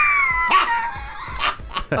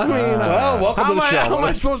 I mean, welcome to the show. How am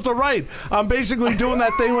I supposed to write? I'm basically doing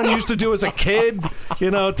that thing one you used to do as a kid,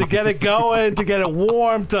 to get it going, to get it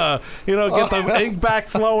warm, to, get the ink back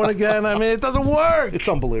flowing again. I mean, it doesn't work. It's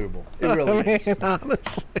unbelievable. It really is.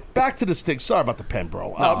 Honestly. Back to this thing. Sorry about the pen,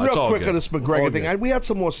 bro. Real quick on this McGregor thing. We had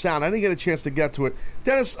some more sound. I didn't get a chance to get to it.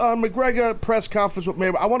 Dennis, McGregor press conference with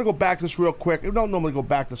Mayweather. I want to go back to this real quick. We don't normally go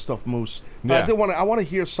back to stuff, Moose. But I want to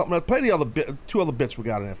hear something. Play the other 2 other bits we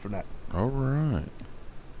got in there from that. All right.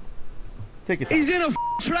 Take it down. He's in a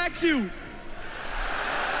tracksuit.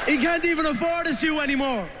 He can't even afford a suit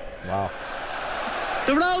anymore. Wow.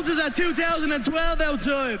 The Rhodes is at 2012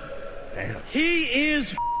 outside. Damn. He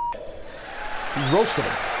is. He roasted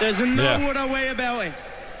him. There's no other way about it.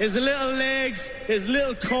 His little legs, his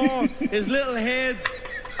little core, his little head.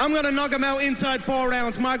 I'm going to knock him out inside 4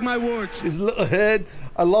 rounds. Mark my words. His little head.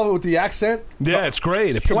 I love it with the accent. Yeah, it's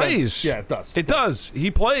great. It plays. Yeah, it does. It does. He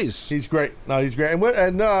plays. He's great. No, he's great.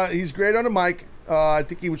 And he's great on the mic. I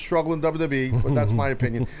think he would struggle in WWE, but that's my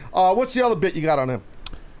opinion. What's the other bit you got on him?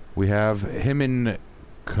 We have him and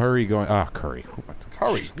Curry going. Curry.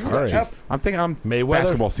 Curry. I'm thinking Mayweather.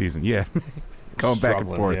 Basketball season. Yeah. Going back and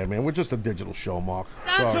forth. Yeah, man. We're just a digital show, Mark.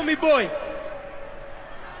 Dance for me, boy.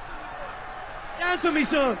 Dance for me,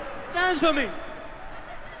 son. Dance for me.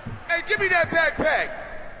 Hey, give me that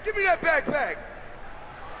backpack. Give me that backpack.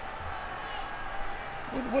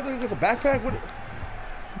 What the backpack? What?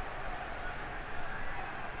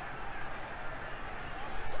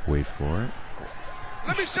 Wait for it.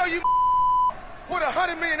 Let me show you what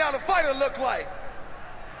 $100 million fighter look like.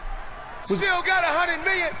 Still got $100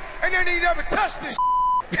 million, and then he never touched this.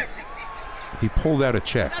 He pulled out a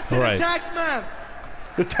check. That's the tax man.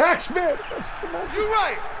 The tax man. You're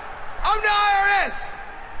right. I'm the IRS,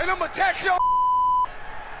 and I'm gonna tax your.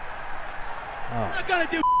 I'm not gonna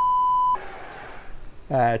do.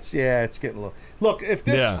 It's getting a little. Look, if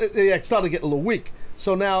this, it's starting to get a little weak.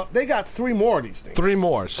 So now they got 3 more of these things. 3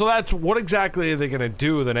 more. So that's what exactly are they going to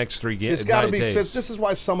do the next 3 days? It's got to be. This is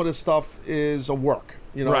why some of this stuff is a work.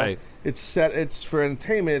 You know, right? It's set. It's for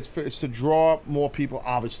entertainment. It's to draw more people,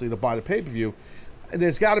 obviously, to buy the pay-per-view. And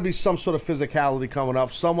there's got to be some sort of physicality coming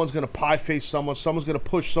up. Someone's going to pie face someone. Someone's going to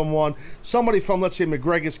push someone. Somebody from, let's say,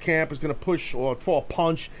 McGregor's camp is going to push or throw a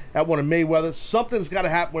punch at one of Mayweather's. Something's got to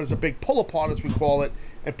happen when there's a big pull-apart, as we call it,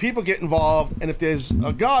 and people get involved. And if there's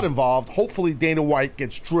a god involved, hopefully Dana White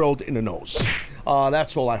gets drilled in the nose.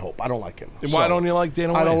 That's all I hope. I don't like him. Why don't you like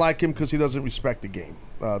Dana White? I don't like him because he doesn't respect the game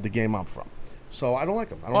I'm from. So I don't like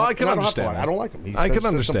him. I can understand. I don't like him. I can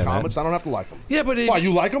understand some comments. I don't have to like him. Yeah, but why,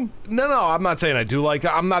 you like him? No, I'm not saying I do like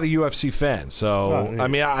him. I'm not a UFC fan, so I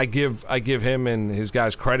mean, I give him and his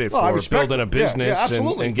guys credit for building a business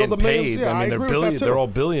and getting paid. I mean, they're all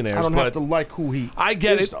billionaires. I don't have to like who he. I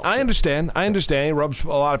get it. I understand. He rubs a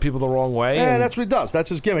lot of people the wrong way. Yeah, that's what he does.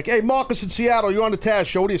 That's his gimmick. Hey, Marcus in Seattle, you're on the Taz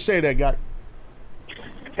show. What do you say there, guy?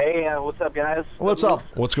 Hey, what's up, guys? What's up?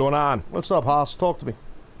 What's going on? What's up, Haas? Talk to me.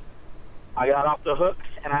 I got off the hook,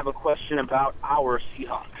 and I have a question about our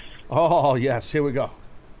Seahawks. Oh, yes. Here we go.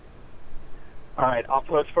 All right, off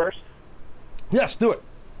the hooks first? Yes, do it.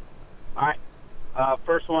 All right.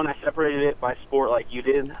 First one, I separated it by sport like you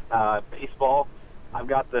did. Baseball, I've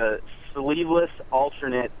got the sleeveless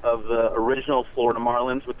alternate of the original Florida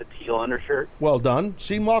Marlins with the teal undershirt. Well done.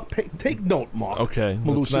 See, Mark, take note, Mark. Okay,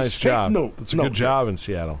 that's a nice job. That's a good job in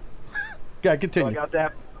Seattle. Yeah, continue. So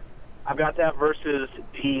I've got that versus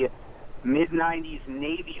the mid-'90s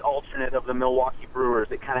Navy alternate of the Milwaukee Brewers.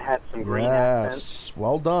 It kind of had some green accents. Yes,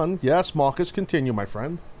 well done. Yes, Marcus, continue, my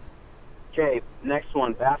friend. Okay, next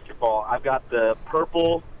one, basketball. I've got the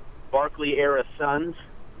purple Barkley-era Suns.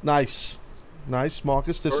 Nice,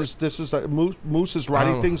 Marcus. This is Moose is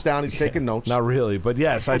writing things down. He's taking notes. Not really, but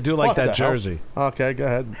yes, I do like that jersey. Okay, go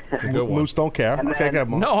ahead. It's a good one. Moose don't care. Okay, go ahead,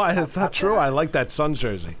 Moose. No, it's not true. I like that Suns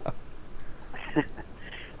jersey.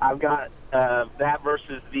 I've got that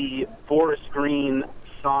versus the forest green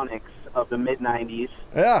Sonics of the mid-'90s.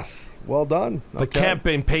 Yes, well done. The Kemp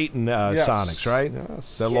and Payton Sonics, right?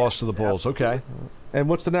 Yes. That lost to the Bulls. Okay. And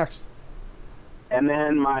what's the next? And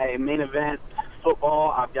then my main event,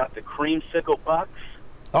 football, I've got the Creamsicle Bucks.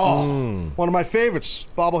 Oh, one of my favorites,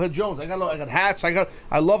 Bobblehead Jones. I got hats.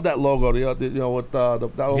 I love that logo. With the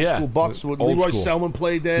old school Bucks. With Leroy Selman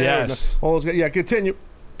played there. Yes. All those guys. Yeah, continue.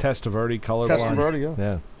 Testaverde color. Testaverde,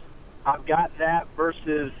 yeah. I've got that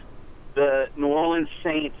versus the New Orleans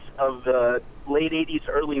Saints of the late 80s,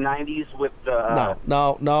 early 90s with the...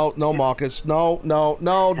 No, Marcus. No.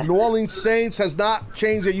 New Orleans Saints has not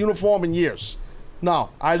changed their uniform in years. No,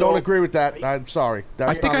 I don't agree with that. I'm sorry.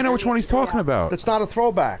 I think I know which one he's talking about. It's not a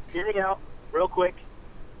throwback. Hear me out, real quick.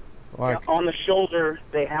 On the shoulder,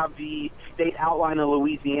 they have the state outline of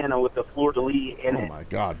Louisiana with the fleur-de-lis in it. Oh, my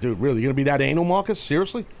God, dude. Really? You're going to be that anal, Marcus?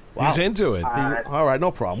 Seriously? Wow. He's into it. All right,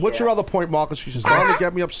 no problem. What's your other point, Marcus? You're starting to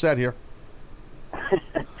get me upset here.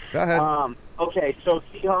 Go ahead. Okay, so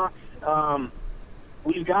Seahawks,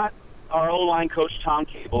 we've got our O-line coach, Tom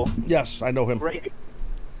Cable. Yes, I know him.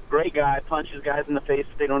 Great guy, punches guys in the face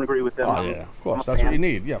if they don't agree with them. Oh, yeah, of course. That's what you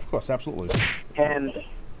need. Yeah, of course, absolutely. And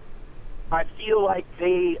I feel like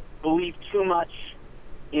they believe too much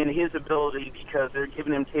in his ability because they're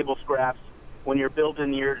giving him table scraps when you're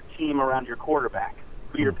building your team around your quarterback,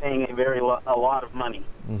 who you're paying a lot of money.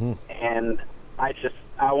 Mm-hmm. And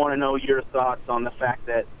I want to know your thoughts on the fact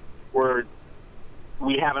that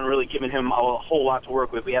we haven't really given him a whole lot to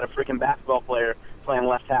work with. We had a freaking basketball player playing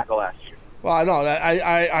left tackle last year. Well, I know.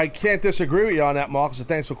 I can't disagree with you on that, Marcus. So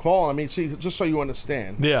thanks for calling. I mean, see, just so you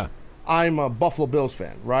understand. Yeah. I'm a Buffalo Bills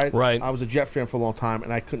fan, right? Right. I was a Jet fan for a long time,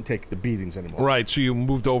 and I couldn't take the beatings anymore. Right, so you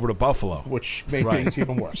moved over to Buffalo. Which made things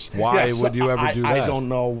even worse. Why would you ever do that? I don't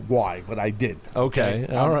know why, but I did. Okay,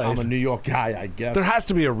 all right. I'm a New York guy, I guess. There has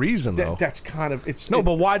to be a reason, though. That's kind of...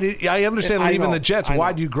 but why did... I understand leaving the Jets.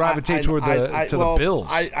 Why do you gravitate toward the Bills?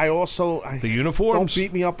 I also... The uniforms? Don't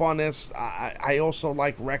beat me up on this. I also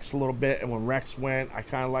like Rex a little bit, and when Rex went, I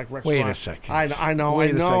kind of like Rex. Wait a second. I know.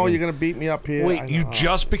 You're going to beat me up here. Wait, you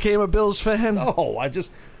just became a Bills fan? No, I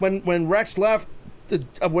just when Rex left,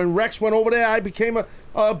 when Rex went over there, I became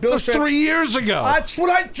a Bills fan. 3 years ago. That's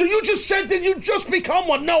what So you just said that you just become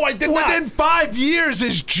one? No, I did not. Within 5 years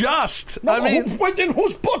is just. No, in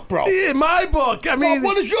whose book, bro? In my book. I mean,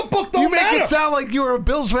 what is your book? Don't you make matter. it sound like you were a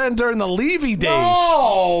Bills fan during the Levy days.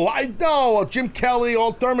 No, I know Jim Kelly,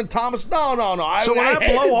 old Thurman Thomas. No. So when that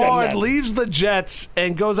blowhard leaves the Jets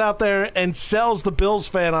and goes out there and sells the Bills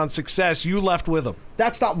fan on success, you left with him.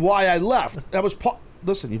 That's not why I left. That was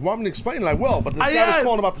Listen, you want me to explain it, I will. But this guy was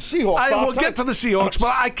calling about the Seahawks. I will get to the Seahawks,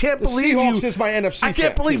 but I can't believe the Seahawks is my NFC. I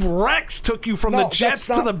can't believe Rex took you from the Jets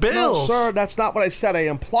to the Bills. No, sir, that's not what I said. I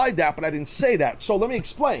implied that, but I didn't say that. So let me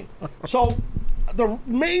explain. So the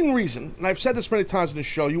main reason, and I've said this many times in the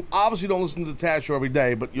show, you obviously don't listen to the Taz Show every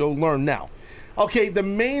day, but you'll learn now. Okay, the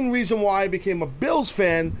main reason why I became a Bills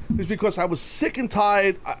fan is because I was sick and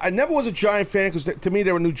tired. I never was a Giant fan because to me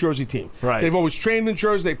they're a New Jersey team. Right. They've always trained in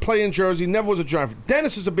Jersey. They play in Jersey. Never was a Giant fan.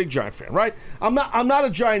 Dennis is a big Giant fan, right? I'm not a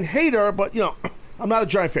Giant hater, but I'm not a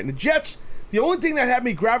Giant fan. The Jets. The only thing that had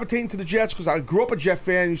me gravitating to the Jets, because I grew up a Jet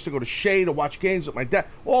fan, used to go to Shea to watch games with my dad.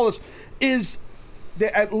 All this is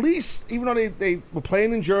that at least, even though they were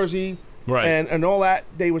playing in Jersey, right, and all that,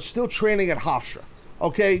 they were still training at Hofstra.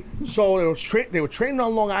 Okay, so they were training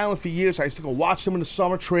on Long Island for years. I used to go watch them in the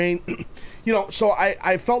summer train. So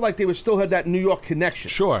I felt like they still had that New York connection.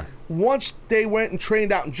 Sure. Once they went and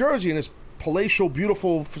trained out in Jersey in this palatial,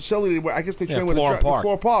 beautiful facility where I guess they trained with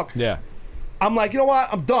Flora Park. Yeah. I'm like, you know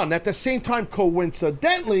what? I'm done. At the same time,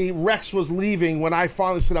 coincidentally, Rex was leaving when I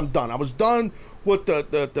finally said I'm done. I was done with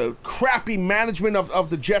the crappy management of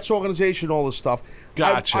the Jets organization, all this stuff.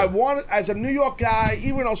 Gotcha. I wanted, as a New York guy,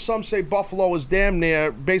 even though some say Buffalo is damn near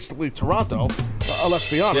basically Toronto, let's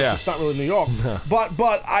be honest, it's not really New York. But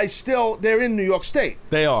they're in New York State.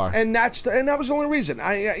 They are, and that was the only reason.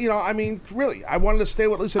 Really, I wanted to stay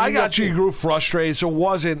with at least. I got you. You grew frustrated, so it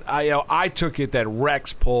wasn't. I took it that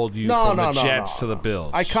Rex pulled you from the Jets to the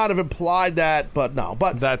Bills. I kind of implied that, but no.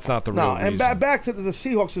 But that's not the real reason. And back to the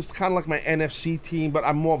Seahawks is kind of like my NFC team, but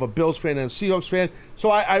I'm more of a Bills fan than a Seahawks fan. So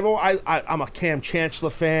I'm a Cam Chancellor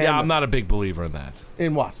fan. Yeah, I'm not a big believer in that.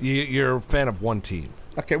 In what? You're a fan of one team.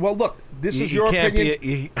 Okay, well, look, this is your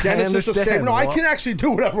opinion. Dennis is the same. No, I can actually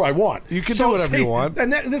do whatever I want. You can do whatever you want.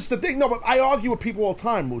 And this is the thing. No, but I argue with people all the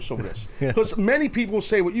time, Moose, over this. Because many people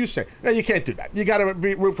say what you say. No, you can't do that. You got to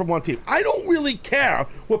root for one team. I don't really care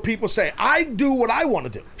what people say. I do what I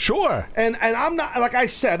want to do. Sure. And I'm not, like I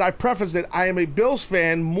said, I preface it, I am a Bills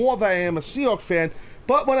fan more than I am a Seahawks fan.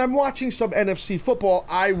 But when I'm watching some NFC football,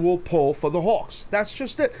 I will pull for the Hawks. That's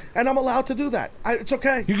just it. And I'm allowed to do that. It's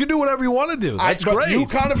okay. You can do whatever you want to do. That's great. You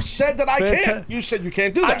kind of said that I can't. You said you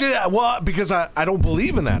can't do that. Because I don't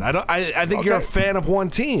believe in that. I think you're a fan of one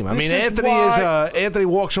team. I mean, Anthony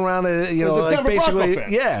walks around, like basically,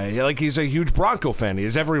 like he's a huge Bronco fan. He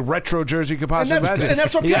has every retro jersey you could possibly imagine. And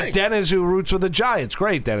that's okay. You got Dennis who roots for the Giants.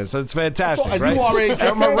 Great, Dennis. That's fantastic, right? You are a Jet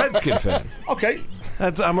I'm a Redskin fan. Okay.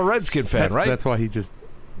 I'm a Redskin fan, right? That's why he just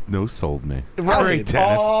no-sold me. Right,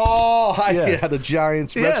 Dennis. Oh, the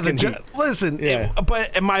Giants. Listen,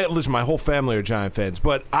 my whole family are Giant fans,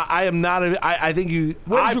 but I am not. I think you.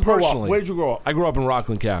 Where did you grow up? Where did you grow up? I grew up in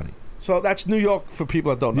Rockland County. So that's New York for people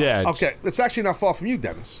that don't know. Yeah. Okay. It's actually not far from you,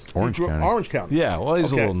 Dennis. Orange County. Yeah, well,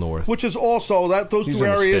 he's a little north. Which is also, those two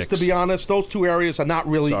areas, to be honest, those two areas are not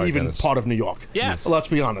really part of New York. Yes. Let's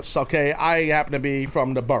be honest, okay? I happen to be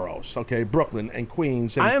from the boroughs, okay? Brooklyn and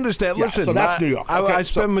Queens. And, I understand. Listen. So that's New York. Okay? I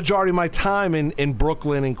spend majority of my time in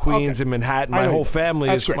Brooklyn and Queens and Manhattan. My whole family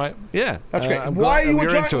is great. That's great. Why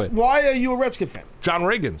are you a Redskin fan? John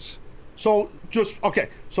Riggins. So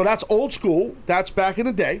so that's old school. That's back in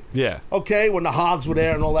the day. Yeah. Okay, when the Hogs were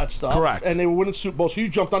there and all that stuff. Correct. And they were winning Super Bowl, so you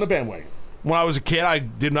jumped on the bandwagon. When I was a kid, I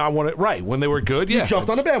did not want it. Right. When they were good, you jumped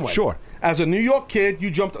on the bandwagon. Sure. As a New York kid,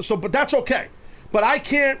 you jumped. But that's okay. But I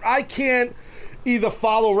can't either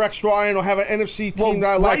follow Rex Ryan or have an NFC team that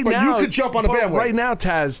I like. But you could jump on the bandwagon. Right now,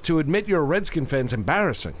 Taz, to admit you're a Redskin fan is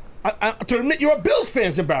embarrassing. To admit you're a Bills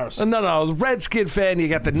fan's embarrassing. No, the Redskin fan. You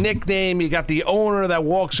got the nickname. You got the owner that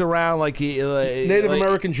walks around like Native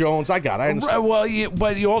American Jones. I understand. Well,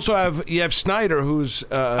 but you also have Snyder, who's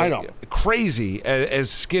I know. crazy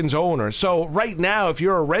as Skins owner. So right now, if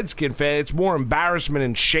you're a Redskin fan, it's more embarrassment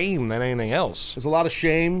and shame than anything else. There's a lot of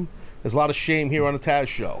shame. There's a lot of shame here on the Taz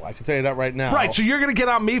Show. I can tell you that right now. Right, so you're going to get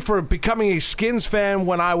on me for becoming a Skins fan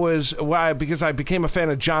because I became a fan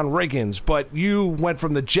of John Riggins, but you went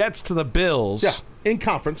from the Jets to the Bills. Yeah, in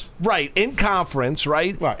conference. Right, in conference,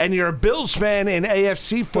 right? And you're a Bills fan in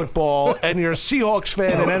AFC football, and you're a Seahawks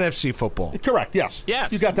fan in NFC football. Correct, yes.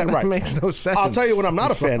 Yes. You got that right. That makes no sense. I'll tell you what I'm not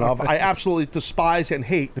a fan of. I absolutely despise and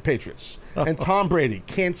hate the Patriots. And Tom Brady.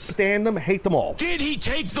 Can't stand them, hate them all. Did he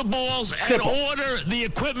take the balls Simple. and order the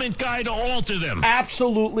equipment guy to alter them?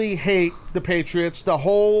 Absolutely hate the Patriots. The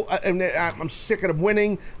whole, I'm sick of them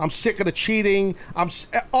winning. I'm sick of the cheating. I'm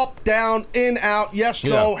up, down, in, out, yes,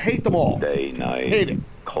 no. Hate them all. Day, night. Hate it.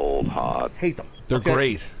 Cold, hot. Hate them. They're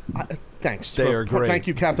great. Thanks. They are great. Thank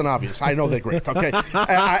you, Captain Obvious. I know they're great. Okay,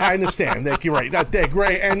 I understand. They're great. They're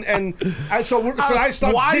great. And so should I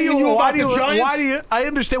start singing you about the Giants? I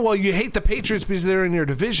understand. Well, you hate the Patriots because they're in your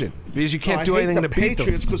division. Because you can't do anything to beat them. I hate the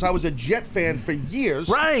Patriots because I was a Jet fan for years.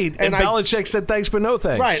 Right. And Belichick said thanks but no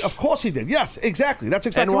thanks. Right. Of course he did. Yes, exactly. That's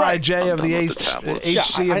exactly right. NYJ of the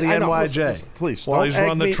HC of the NYJ. Listen, please. While he's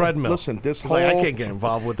on the treadmill. Listen, I can't get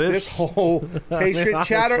involved with this. This whole Patriot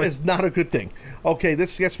chatter is not a good thing. Okay,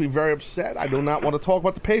 this gets me very upset. I do not want to talk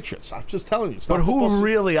about the Patriots. I'm just telling you. But who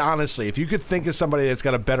really, honestly, if you could think of somebody that's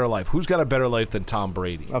got a better life, who's got a better life than Tom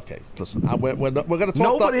Brady? Okay, listen, we're going to talk.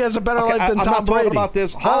 Nobody has a better life than Tom Brady. I'm not talking about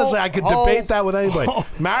this. Honestly, I could debate that with anybody.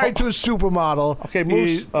 Married to a supermodel. Okay,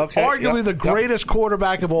 Moose. Arguably the greatest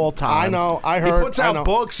quarterback of all time. I know. I heard. He puts out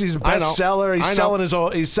books. He's a bestseller.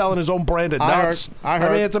 He's selling his own brand of nuts. I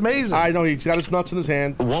heard. I mean, it's amazing. I know. He's got his nuts in his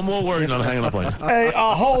hand. One more word, and I'm hanging up on you. Hey,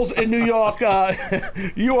 Holes in New York.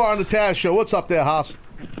 You are on the Taz Show. What's up there, Haas?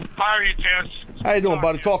 How are you, Taz? How you doing,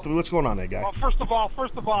 buddy? Talk to me. What's going on there, guy? Well, first of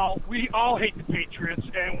all, we all hate the Patriots,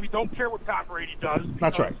 and we don't care what Tom Brady does.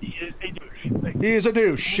 That's right. He is a douche. He is a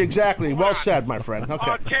douche. Exactly. Well said, my friend.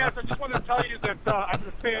 Okay. Taz, I just want to tell you that I've been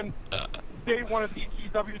a fan day one of the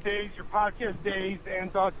ECW days, your podcast days,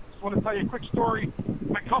 and just want to tell you a quick story.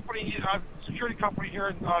 My company, security company here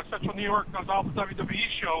in Central New York, does all the WWE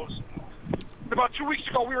shows. About 2 weeks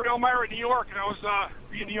ago, we were in Elmira, New York, and I was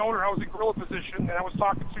being the owner. I was in gorilla position, and I was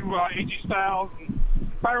talking to AJ Styles and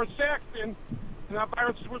Byron Saxton. And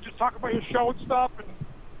Byron said, we'll just talk about your show and stuff, and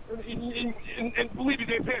believe me,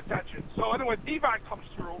 they pay attention. So anyway, Devon comes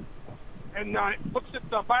through and looks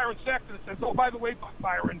at Byron Saxton and says, "Oh, by the way,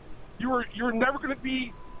 Byron, you're never going to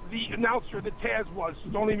be the announcer that Taz was. So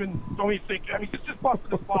don't even think." I mean, it's just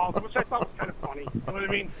busting his balls, which I thought was kind of funny. You know what I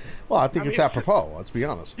mean? Well, I think it's apropos. Let's be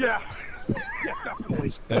honest. Yeah. Yeah,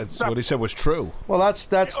 definitely. That's what he said was true. Well,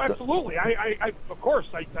 that's absolutely. I of course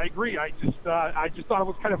I agree. I just thought it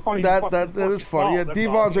was kind of funny. That is funny. Yeah,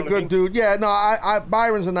 Devon's a good dude. Yeah, no,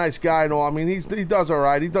 Byron's a nice guy. No, I mean he does all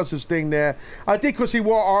right. He does his thing there. I think because he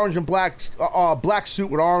wore orange and black suit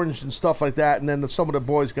with orange and stuff like that, and then some of the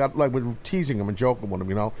boys got were teasing him and joking with him.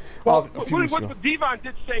 You know. Well, what Devon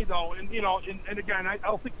did say though, and and again, I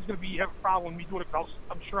don't think he's going to have a problem with me doing it.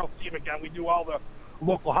 I'm sure I'll see him again. We do all the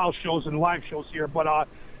local house shows and live shows here, but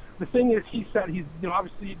the thing is, he said he's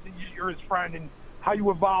obviously you're his friend, and how you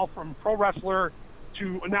evolve from pro wrestler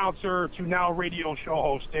to announcer to now radio show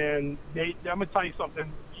host, and I'm gonna tell you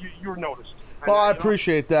something, you're noticed. Well, I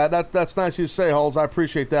appreciate that. That's nice of you to say, Holmes. I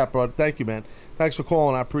appreciate that, bud. Thank you, man. Thanks for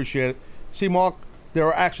calling. I appreciate it. See, Mark, there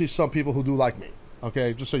are actually some people who do like me.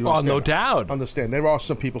 Okay, just so you understand. Oh, no doubt. Understand. There are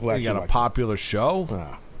some people who actually got a like popular show.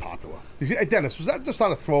 Popular. Hey, Dennis, was that just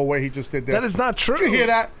not a throwaway he just did there? That is not true. Did you hear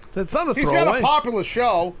that? That's not a He's throwaway. got a popular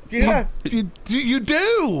show. Do you hear that? You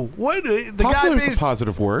do. What? The Popular guy is a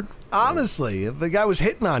positive word. Honestly, the guy was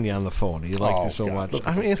hitting on you on the phone. He liked you so much. Look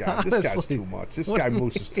at this guy. This guy's too much. This guy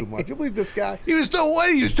Moose is too much. You believe this guy? He was no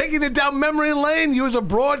way. He was taking it down memory lane. You was a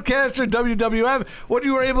broadcaster, WWF. What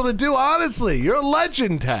you were able to do, honestly, you're a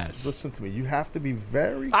legend, Taz. Listen to me. You have to be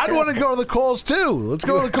very I'd want to go to the calls, too. Let's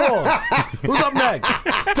go to the calls. Who's up next?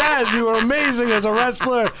 Taz, you were amazing as a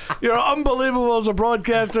wrestler. You're unbelievable as a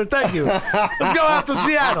broadcaster. Thank you. Let's go out to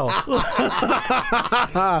Seattle.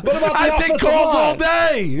 I take calls all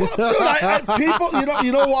day. Dude, people,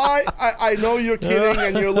 you know why? I know you're kidding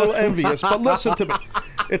and you're a little envious, but listen to me.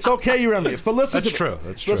 It's okay you're envious, but listen to me.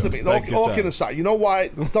 That's true. Listen to me. All kidding aside, you know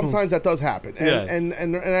why? Sometimes that does happen,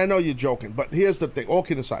 and I know you're joking, but here's the thing. All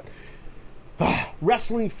kidding aside,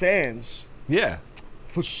 wrestling fans,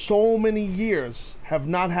 for so many years have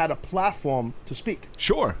not had a platform to speak.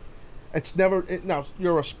 Sure. It's never now.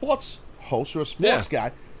 You're a sports host. You're a sports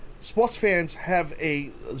guy. Sports fans have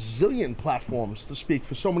a zillion platforms to speak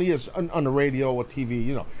for so many years on the radio or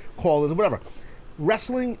TV. Call-ins, whatever.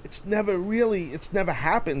 Wrestling, it's never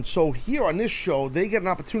happened. So here on this show, they get an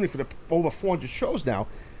opportunity for the over 400 shows now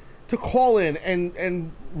to call in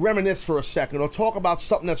and reminisce for a second, or talk about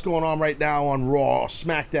something that's going on right now on Raw or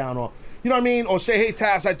SmackDown, or you know what I mean, or say, "Hey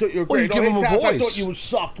Taz, I thought you were great." Or "Hey Taz, I voice. thought you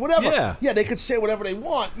sucked." Whatever. Yeah, they could say whatever they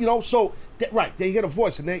want. So they get a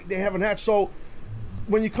voice, and they haven't had. So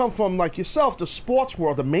when you come from like yourself, the sports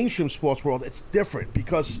world, the mainstream sports world, it's different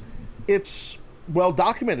because it's well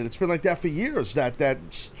documented. It's been like that for years. That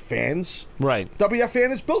fans, right?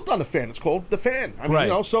 WFAN is built on the fan. It's called the fan. I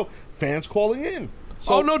mean, so fans calling in.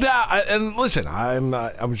 So, no doubt. And listen, I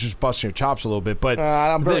was just busting your chops a little bit, but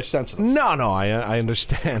I'm very sensitive. No, I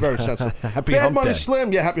understand. Very sensitive. Happy Bad Hump Money Day.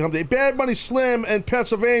 Slim, Happy Hump Day. Bad Money Slim in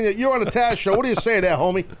Pennsylvania. You're on the Taz Show. What do you say there,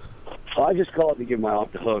 homie? Well, I just called to give my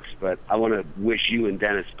off the hooks, but I want to wish you and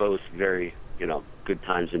Dennis both very, good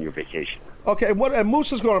times on your vacation. Okay, and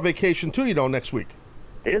Moose is going on vacation too, next week.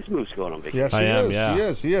 Is Moose going on vacation?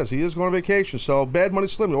 Yes, he is. He is going on vacation. So, Bad Money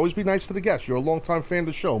Slim, always be nice to the guests. You're a longtime fan of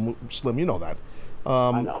the show, Slim. You know that.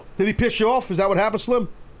 I know. Did he piss you off? Is that what happened, Slim?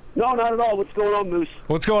 No, not at all. What's going on, Moose?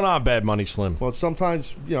 What's going on, Bad Money Slim? Well,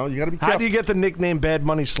 sometimes, you got to be careful. How do you get the nickname Bad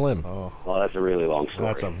Money Slim? Oh, well, that's a really long story.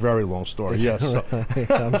 That's a very long story, yes.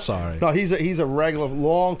 I'm sorry. No, he's a regular,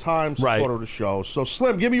 long-time supporter of the show. So,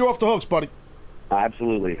 Slim, give me your off the hooks, buddy.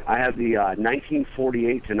 Absolutely. I have the 1948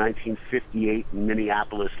 to 1958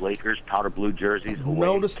 Minneapolis Lakers powder blue jerseys.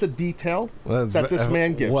 Notice the detail that this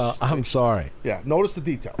man gives. Well, I'm sorry. Yeah, notice the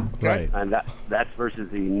detail. Okay? Right. And that's versus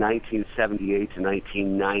the 1978 to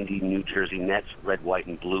 1990 New Jersey Nets red, white,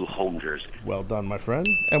 and blue home jersey. Well done, my friend.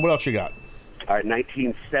 And what else you got? All right,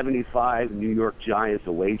 1975 New York Giants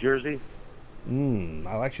away jersey.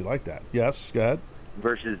 I actually like that. Yes, go ahead.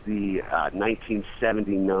 Versus the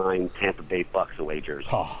 1979 Tampa Bay Bucks away jersey.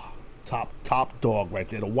 Oh, top dog right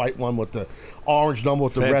there. The white one with the orange number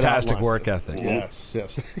with the red outline. Fantastic work ethic. Yes.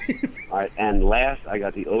 All right, and last, I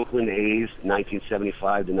got the Oakland A's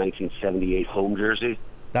 1975 to 1978 home jersey.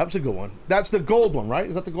 That was a good one. That's the gold one, right?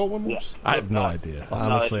 Is that the gold one, Moose? I have no idea.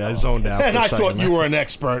 Honestly, I zoned out. And for a I second. thought you were an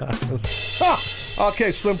expert.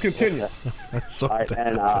 Okay, Slim, continue. All right,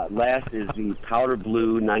 and last is the powder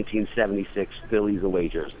blue 1976 Phillies away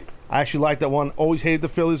jersey. I actually like that one. Always hated the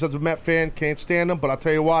Phillies as a Met fan. Can't stand them. But I'll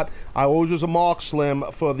tell you what, I always was a mark, Slim,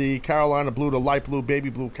 for the Carolina blue, the light blue, baby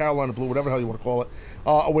blue, Carolina blue, whatever the hell you want to call it,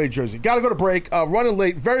 away jersey. Got to go to break. Running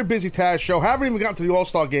late. Very busy Taz show. Haven't even gotten to the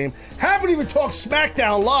All-Star game. Haven't even talked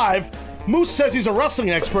SmackDown Live. Moose says he's a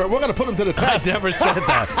wrestling expert. We're going to put him to the test. I never said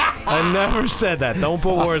that. I never said that. Don't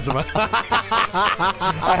put words in my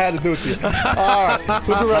I had to do it to you. All right.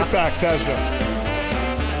 We'll be right back. Taz show.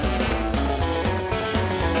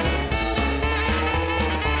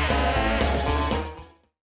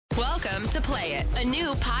 Welcome to Play It, a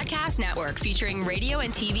new podcast network featuring radio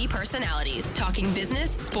and TV personalities talking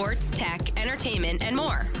business, sports, tech, entertainment, and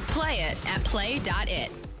more. Play it at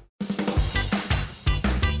play.it.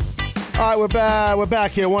 All right, we're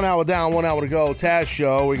back here. 1 hour down, 1 hour to go. Taz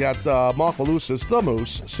show. We got Mark Malusis, the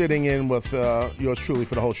Moose, sitting in with yours truly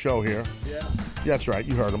for the whole show here. Yeah. That's right.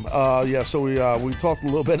 You heard him. So we talked a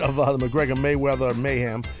little bit of the McGregor-Mayweather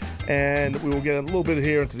mayhem, and we will get a little bit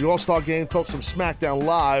here into the All-Star game, talk some SmackDown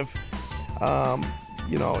Live.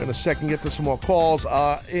 In a second, get to some more calls.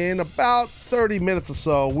 In about 30 minutes or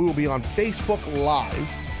so, we will be on Facebook Live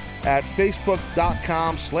at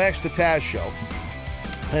facebook.com/The Taz Show.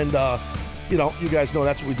 And, you guys know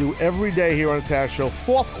that's what we do every day here on the Taz Show.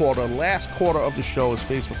 Fourth quarter, last quarter of the show is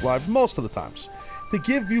Facebook Live, most of the times, to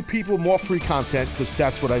give you people more free content, because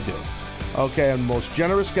that's what I do. Okay, I'm the most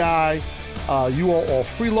generous guy. You are all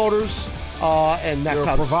freeloaders, and that's You're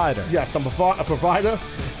how a provider. Yes, I'm a provider,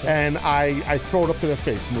 and I throw it up to their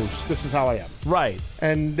face, Moose. This is how I am. Right.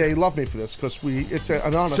 And they love me for this, because it's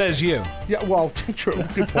an honest Says thing. you. Yeah, well, true.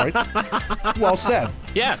 Good point. Well said.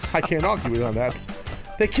 Yes. I can't argue with you on that.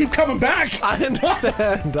 They keep coming back. I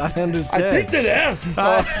understand. I think they're there.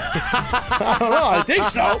 I don't know. I think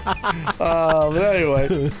so. But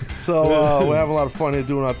anyway, so we're having a lot of fun here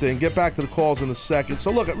doing our thing. Get back to the calls in a second.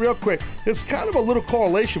 So look, real quick, there's kind of a little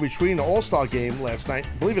correlation between the All-Star game last night,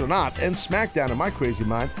 believe it or not, and SmackDown in my crazy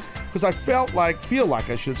mind, because I feel like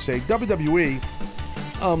WWE,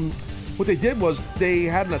 what they did was they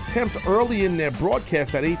had an attempt early in their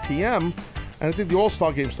broadcast at 8 p.m., and I think the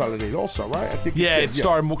All-Star game started at 8 also, right? I think it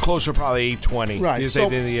started closer, probably 8:20. Right. Because they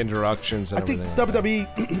did the introductions and everything. I think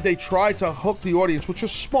WWE, they tried to hook the audience, which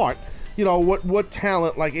is smart. What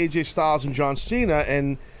talent like AJ Styles and John Cena,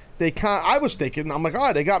 and I was thinking, I'm like, all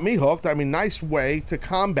right, they got me hooked. I mean, nice way to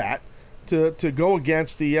combat, to go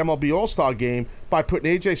against the MLB All-Star Game by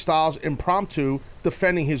putting AJ Styles impromptu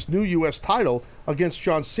defending his new U.S. title against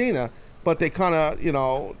John Cena. But they kind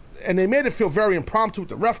of, and they made it feel very impromptu with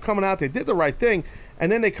the ref coming out. They did the right thing,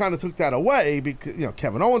 and then they kind of took that away because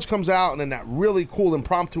Kevin Owens comes out, and then that really cool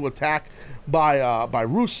impromptu attack by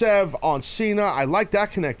Rusev on Cena. I like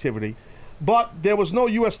that connectivity, but there was no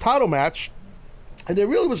U.S. title match, and there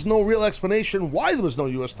really was no real explanation why there was no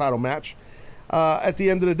U.S. title match. At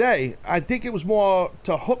the end of the day, I think it was more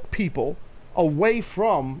to hook people away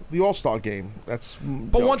from the All-Star Game.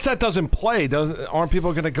 But once that doesn't play, aren't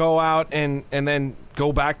people going to go out and then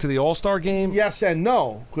go back to the All-Star Game? Yes and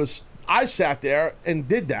no, because I sat there and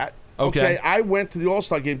did that. Okay. I went to the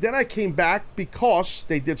All-Star Game. Then I came back because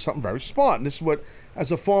they did something very smart. And this is what,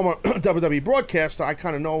 as a former WWE broadcaster, I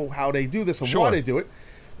kind of know how they do this and why they do it.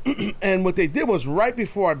 And what they did was right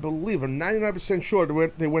before, I believe, I'm 99% sure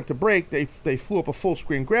they went to break, they flew up a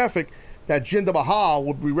full-screen graphic that Jinder Mahal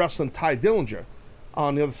would be wrestling Ty Dillinger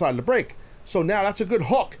on the other side of the break. So now that's a good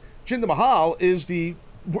hook. Jinder Mahal is the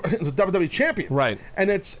WWE champion. Right. And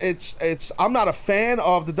it's I'm not a fan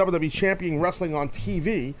of the WWE champion wrestling on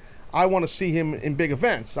TV. I want to see him in big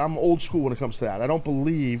events. I'm old school when it comes to that. I don't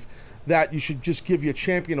believe that you should just give your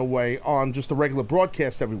champion away on just a regular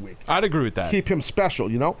broadcast every week. I'd agree with that. Keep him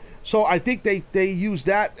special, So I think they use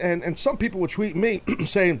that, and some people would tweet me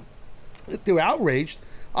saying they're outraged.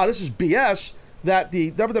 This is BS that the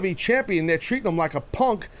WWE champion, they're treating him like a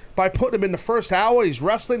punk by putting him in the first hour. He's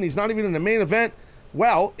wrestling. He's not even in the main event.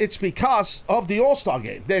 Well, it's because of the All-Star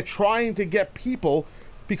Game. They're trying to get people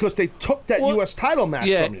because they took that U.S. title match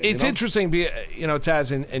from you. It's interesting,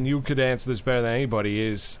 Taz, and you could answer this better than anybody,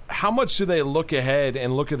 is how much do they look ahead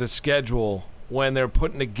and look at the schedule when they're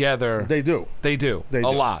putting together? They do. They do. A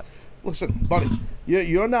lot. Listen, buddy,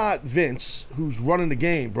 you're not Vince, who's running the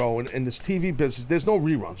game, bro, in this TV business. There's no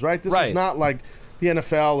reruns, right? This is not like the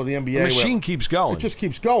NFL or the NBA. The machine keeps going. It just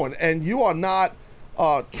keeps going. And you are not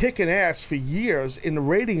kicking ass for years in the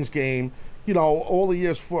ratings game, all the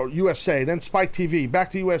years for USA, then Spike TV, back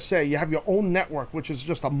to USA. You have your own network, which is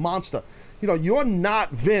just a monster. You're not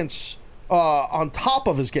Vince on top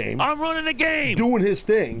of his game. I'm running the game. Doing his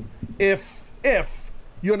thing if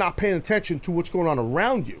you're not paying attention to what's going on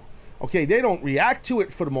around you. Okay, they don't react to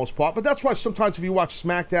it for the most part, but that's why sometimes if you watch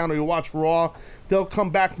SmackDown or you watch Raw, they'll come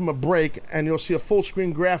back from a break and you'll see a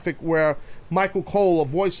full-screen graphic where Michael Cole will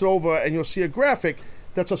voice it over, and you'll see a graphic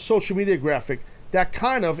that's a social media graphic that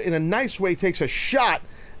kind of, in a nice way, takes a shot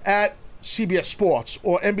at CBS Sports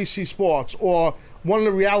or NBC Sports or one of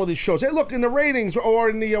the reality shows. Hey, look, in the ratings or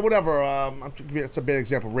in the whatever, it's a bad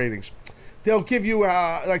example, ratings. They'll give you,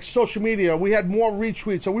 like, social media. We had more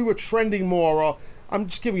retweets, or we were trending more, or I'm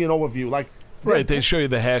just giving you an overview. Right, they show you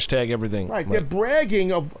the hashtag, everything. Right, they're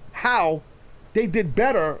bragging of how they did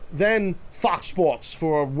better than Fox Sports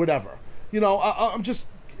for whatever. It's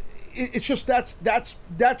just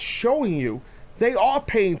that's showing you they are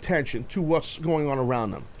paying attention to what's going on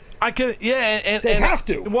around them. And they have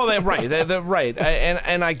to. Well, they're right. They're right,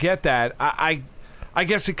 and I get that. I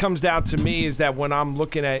guess it comes down to me is that when I'm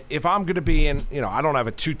looking at, if I'm going to be in, I don't have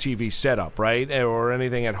a 2 TV setup, right, or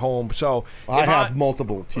anything at home. So I have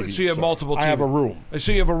multiple TVs. So you have multiple TVs. I have a room.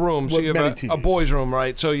 So you have a room. So you have a boys' room,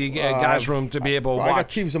 right? So you get a guy's room to be able to watch. I got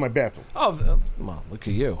TVs in my bathroom. Oh, well, look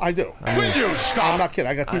at you. I do. I'm not kidding.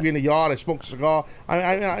 I got TV in the yard. I smoke a cigar.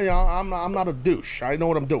 I'm not a douche. I know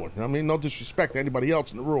what I'm doing. I mean, no disrespect to anybody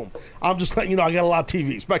else in the room. I'm just letting you know I got a lot of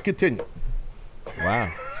TVs. But continue. Wow.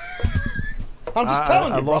 I'm just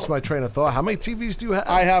telling you, I lost my train of thought. How many TVs do you have?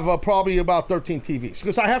 I have probably about 13 TVs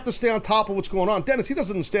because I have to stay on top of what's going on. Dennis, he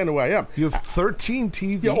doesn't understand who I am. You have 13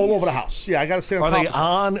 TVs? Yeah, all over the house. Yeah, I got to stay on top of it. Are they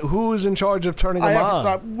on? Who is in charge of turning them on?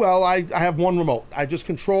 I have one remote. I just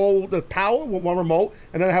control the power with one remote,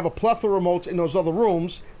 and then I have a plethora of remotes in those other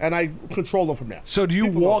rooms, and I control them from there. So do you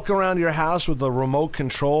walk around your house with the remote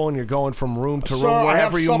control, and you're going from room to room, wherever I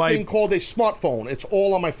have you might? something called a smartphone. It's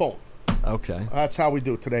all on my phone. Okay. That's how we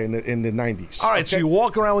do it today in the 90s. All right, so you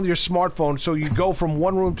walk around with your smartphone, so you go from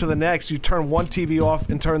one room to the next, you turn one TV off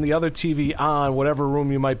and turn the other TV on, whatever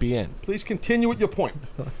room you might be in. Ple's continue with your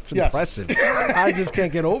point. It's impressive. I just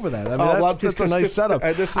can't get over that. I mean, that's a nice setup.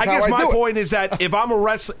 I guess my point is that if I'm a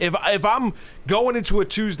wrestler, if I'm going into a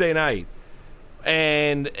Tuesday night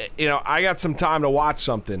and I got some time to watch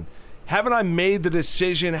something, haven't I made the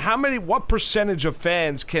decision? What percentage of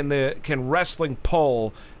fans can wrestling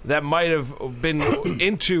pull that might have been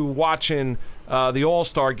into watching the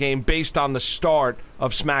All-Star game based on the start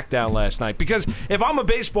of SmackDown last night. Because if I'm a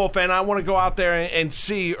baseball fan, I want to go out there and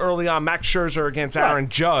see early on Max Scherzer against Aaron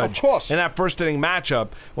Judge. Of course. In that first-inning matchup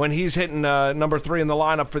when he's hitting number 3 in the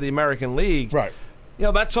lineup for the American League. Right. You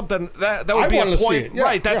know, that's something that would be a point,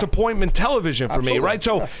 right? That's appointment television for me, right?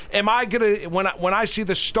 So, am I gonna when I see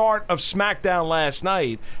the start of SmackDown last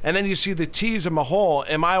night, and then you see the tease of Mahal,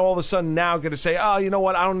 am I all of a sudden now going to say, oh, you know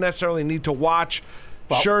what? I don't necessarily need to watch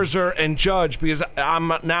Scherzer and Judge because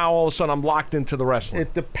I'm now all of a sudden I'm locked into the wrestling?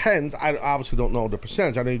 It depends. I obviously don't know the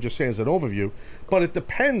percentage. I know you're just saying as an overview, but it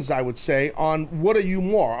depends. I would say on what are you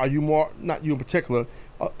more? Are you more? Not you in particular.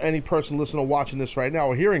 Any person listening or watching this right now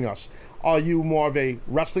or hearing us. Are you more of a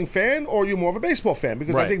wrestling fan or are you more of a baseball fan?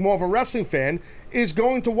 Because I think more of a wrestling fan is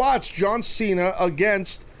going to watch John Cena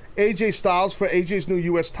against AJ Styles for AJ's new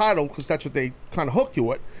U.S. title because that's what they kind of hook you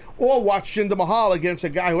with, or watch Jinder Mahal against a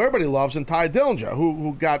guy who everybody loves in Ty Dillinger,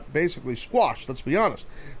 who got basically squashed, let's be honest.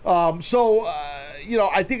 You know,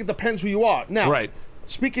 I think it depends who you are. Now,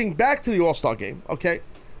 speaking back to the All-Star game, okay,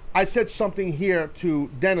 I said something here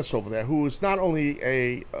to Dennis over there, who is not only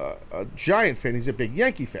a Giant fan, he's a big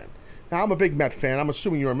Yankee fan. Now, I'm a big Met fan. I'm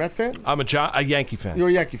assuming you're a Met fan? I'm a Yankee fan. You're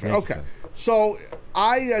a Yankee fan. Okay. So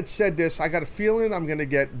I had said this. I got a feeling I'm going to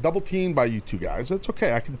get double-teamed by you two guys. That's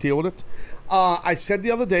okay. I can deal with it. I said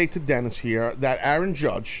the other day to Dennis here that Aaron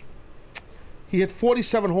Judge, he had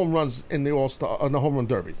 47 home runs in the All-Star, in the Home Run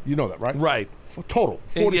Derby. You know that, right? Right. For total,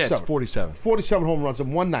 47. Yeah, it's 47. 47 home runs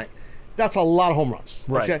in one night. That's a lot of home runs.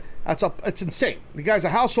 Right. Okay? It's insane. The guy's a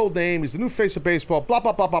household name. He's the new face of baseball. Blah,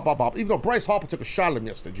 blah, blah, blah, blah, blah. Even though Bryce Harper took a shot at him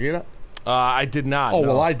yesterday. Did you hear that? I did not. Oh, no.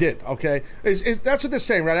 well, I did. Okay. That's what they're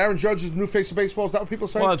saying, right? Aaron Judge is the new face of baseball. Is that what people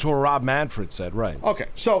say? Well, that's what Rob Manfred said, right. Okay.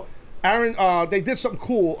 So, Aaron, they did something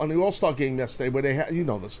cool on the All-Star game yesterday where they had, you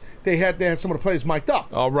know this, they had some of the players mic'd up.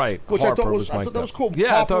 Oh, right. Which Harper I thought that was cool. Yeah,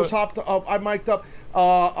 Harper was hopped up. I mic'd up.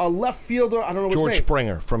 A left fielder, I don't know his name. George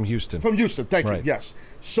Springer from Houston. From Houston, thank you, yes.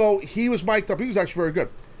 So he was mic'd up. He was actually very good.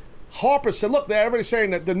 Harper said, look, everybody's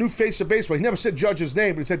saying that the new face of baseball. He never said Judge's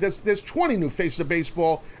name, but he said there's 20 new faces of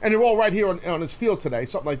baseball, and they're all right here on his field today,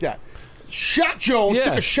 something like that. Shot Jones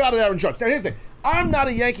took a shot at Aaron Judge. Now, here's the thing. I'm not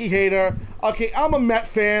a Yankee hater. Okay, I'm a Met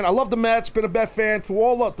fan. I love the Mets. Been a Met fan through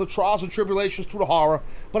all the trials and tribulations, through the horror.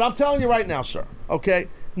 But I'm telling you right now, sir, okay,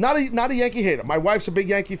 not a Yankee hater. My wife's a big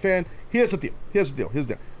Yankee fan. Here's the deal.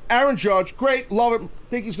 Aaron Judge, great, love him.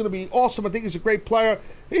 Think he's going to be awesome. I think he's a great player.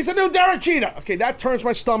 He's a new Derek Jeter. Okay, that turns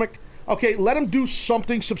my stomach. Okay, let him do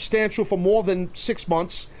something substantial for more than 6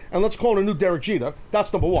 months, and let's call him a new Derek Jeter.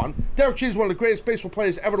 That's number one. Derek Jeter is one of the greatest baseball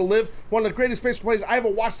players ever to live. One of the greatest baseball players I ever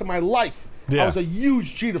watched in my life. Yeah. I was a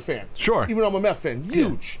huge Jeter fan. Sure. Even though I'm a Met fan.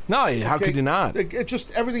 Huge. Yeah. No, how could you not? It's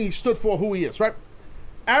just everything he stood for, who he is, right?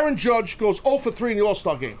 Aaron Judge goes 0 for 3 in the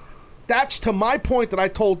All-Star game. That's to my point that I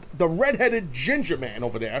told the redheaded ginger man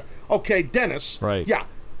over there, okay, Dennis. Right. Yeah.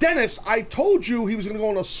 Dennis, I told you he was going to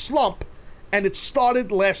go in a slump, and it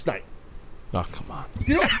started last night. Oh, come on.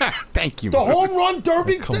 You know, thank you. The home run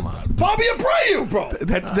derby, come on. Bobby Abreu, bro.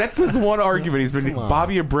 That's his one argument. He's been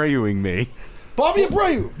Bobby Abreuing me. Bobby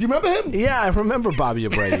Abreu. You remember him? Yeah, I remember Bobby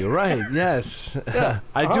Abreu. Right? Yes,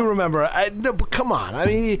 I do remember. No, but come on. I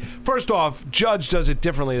mean, first off, Judge does it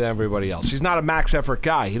differently than everybody else. He's not a max effort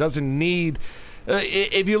guy. He doesn't need.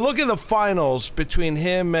 If you look at the finals between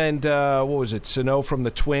him and what was it, Sano from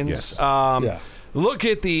the Twins? Yes. Look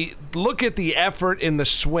at the effort in the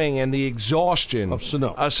swing and the exhaustion of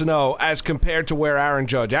Sano. As compared to where Aaron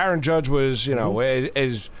Judge was, you know,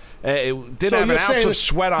 didn't have an ounce of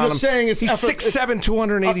sweat on him. Saying he's 6'7",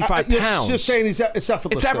 285 pounds. You're saying it's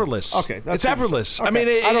effortless. It's effortless. Okay, it's effortless. Okay. I mean,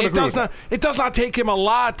 it does not take him a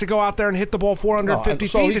lot to go out there and hit the ball 450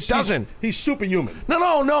 feet. It doesn't. He's superhuman.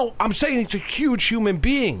 No. I'm saying he's a huge human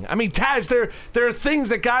being. I mean, Taz, there are things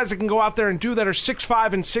that guys that can go out there and do that are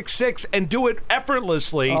 6'5" and 6'6" and do it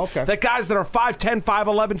effortlessly. Oh, okay. That guys that are 5'10",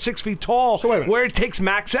 5'11", 6 feet tall, where it takes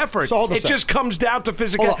max effort. It just comes down to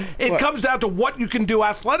physical. It comes down to what you can do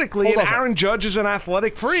athletically. And Aaron Judge is an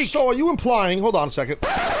athletic freak. So are you implying, hold on a second,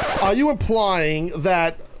 are you implying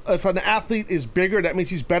that if an athlete is bigger, that means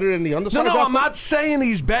he's better than the undersized athlete? I'm not saying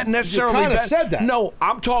he's necessarily better. You kind of said that. No,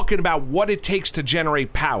 I'm talking about what it takes to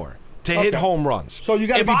generate power, to hit home runs. So you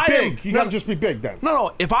got to be big. You got to just be big then.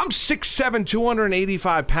 No. If I'm 6'7",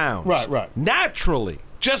 285 pounds, right. naturally,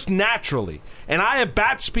 and I have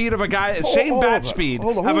bat speed of a guy, same bat speed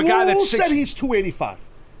of a guy that's Who said he's 285?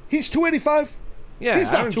 He's 285? Yeah,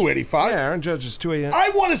 he's not 285. Yeah, Aaron Judge is 285.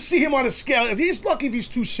 I want to see him on a scale. He's lucky if he's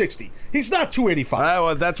 260. He's not 285.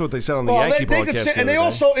 Well, that's what they said on the Yankee broadcast. And they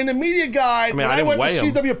also, in the media guide, when I went to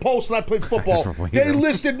him. CW Post and I played football, they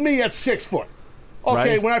listed me at 6 foot. Okay,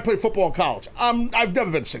 right. When I played football in college. I've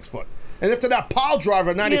never been 6 foot. And after that pile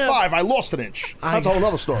driver at 95, I lost an inch. That's a whole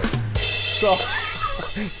other story. So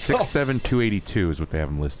 6'7", 282 is what they have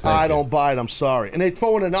him listed. I don't buy it. I'm sorry. And they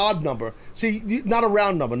throw in an odd number. See, not a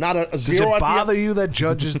round number, not a zero. Does it bother you that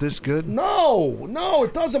Judge is this good? No,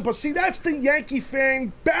 it doesn't. But see, that's the Yankee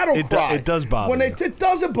fan battle cry. It does bother me. It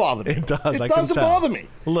doesn't bother me. It does. It doesn't bother me.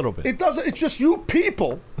 A little bit. It doesn't. It's just you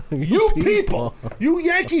people. You people. You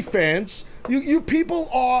Yankee fans. You people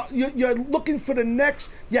are. You're looking for the next.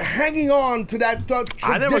 You're hanging on to that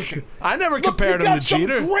tradition. I never compared him to Jeter. You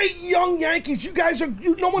got some great young Yankees. You guys are.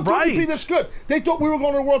 No one thought you'd be this good. They thought we were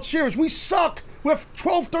going to the World Series. We suck. We're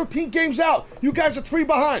 12, 13 games out. You guys are 3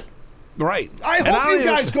 behind. Right. I hope you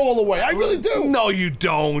guys go all the way. I really do. No, you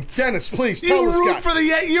don't. Dennis, please tell this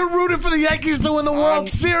guy. You're rooting for the Yankees to win the World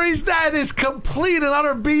Series? That is complete and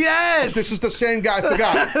utter BS. This is the same guy. I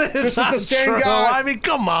forgot. This is the same guy. I mean,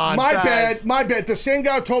 come on. My bad. The same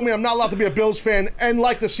guy told me I'm not allowed to be a Bills fan and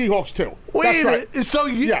like the Seahawks too. Wait, that's right. So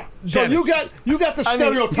you got the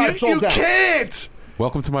stereotypes all down. You can't.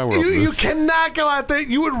 Welcome to my world. You cannot go out there.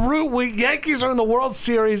 You would root. Yankees are in the World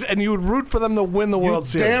Series, and you would root for them to win the World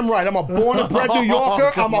Series. Damn right. I'm a born and bred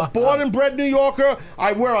New Yorker.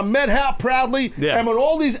 I wear a Met hat proudly. Yeah. And when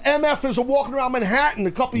all these MFers are walking around Manhattan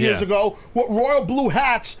a couple years ago with royal blue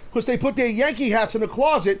hats, because they put their Yankee hats in the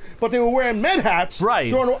closet, but they were wearing Met hats.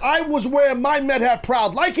 Right. I was wearing my Met hat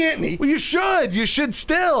proud, like Anthony. Well, you should. You should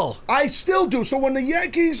still. I still do. So when the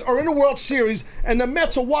Yankees are in the World Series and the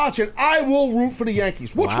Mets are watching, I will root for the Yankees.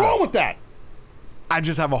 What's wrong with that? I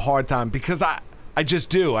just have a hard time because I just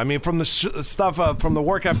do. I mean, from the stuff, from the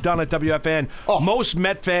work I've done at WFN, most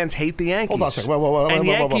Met fans hate the Yankees. Hold on a second. And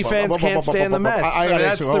Yankee fans can't stand the Mets. So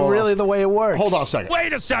that's really the way it works. Hold on a second.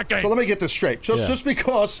 Wait a second. So let me get this straight. Just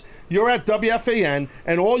because you're at WFAN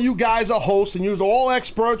and all you guys are hosts and you're all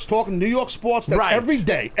experts talking New York sports every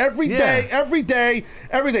day, everything.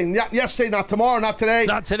 Yesterday, not tomorrow, not today.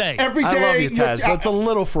 Not today. Every day. I love you, Taz, but it's a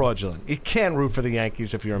little fraudulent. You can't root for the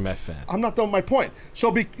Yankees if you're a Met fan. I'm not done with my point.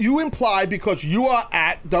 So you imply because you are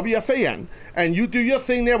at WFAN and you do your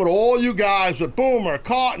thing there with all you guys with Boomer,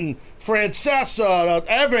 Carton, Francesa,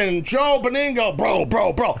 Evan, Joe Beningo,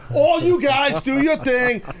 bro. All you guys do your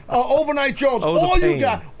thing. Overnight Jones. All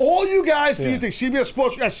you guys do your thing. CBS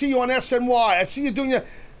Sports. I see you on SNY. I see you doing your.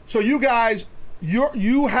 So you guys,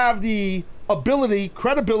 you have the ability,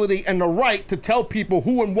 credibility, and the right to tell people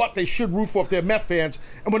who and what they should root for if they're Met fans.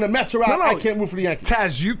 And when the Mets are out, I can't root for the Yankees.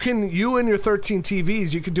 Taz, you and your 13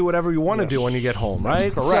 TVs, you can do whatever you want to do when you get home,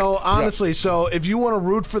 right? Correct. So honestly, so if you want to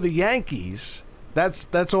root for the Yankees,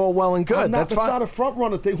 that's all well and good. That's fine. It's not a front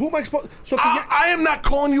runner thing. Who am I supposed? So I am not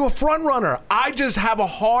calling you a front runner. I just have a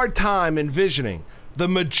hard time envisioning the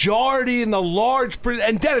majority and the large,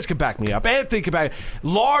 and Dennis can back me up, Anthony can back me up,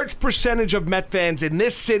 large percentage of Met fans in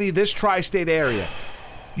this city, this tri-state area.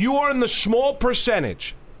 You are in the small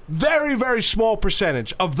percentage, very, very small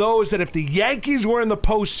percentage of those that if the Yankees were in the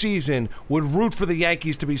postseason would root for the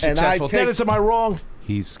Yankees to be successful. Dennis, am I wrong?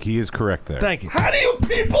 He is correct there. Thank you. How do you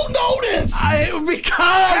people know this? Because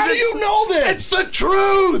how do you know this? It's the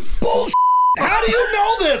truth. Bullshit. How do you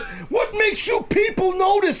know this? What makes you people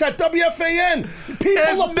know this at WFAN? People it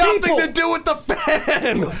has nothing to do with the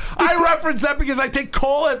fan. I reference that because I take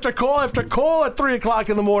call after call after call at 3 o'clock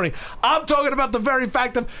in the morning. I'm talking about the very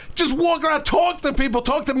fact of just walk around, talk to people,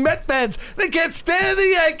 talk to Met fans. They can't stand the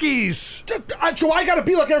Yankees. So I got to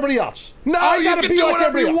be like everybody else. No, you can do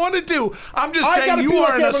whatever you want to do. I'm just saying you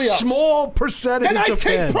are in a small percentage of fans.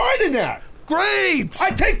 And I take pride in that. Great. I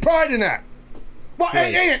take pride in that. Well,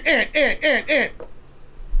 Ant.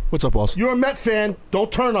 What's up, boss? You're a Met fan.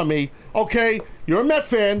 Don't turn on me, okay? You're a Met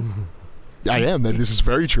fan. I am. This is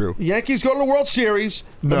very true. Yankees go to the World Series.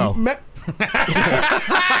 No. I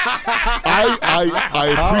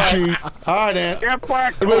appreciate. All right, Ant.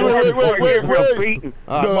 Wait.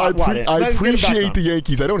 No, I appreciate the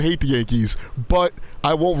Yankees. I don't hate the Yankees, but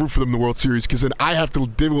I won't root for them in the World Series because then I have to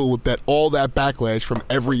deal with all that backlash from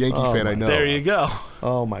every Yankee fan I know. There you go.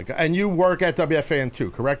 Oh my God! And you work at WFAN too,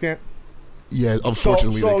 correct, Ant? Yeah,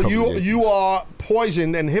 unfortunately. So you are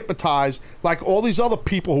poisoned and hypnotized like all these other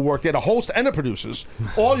people who work there, the host and the producers.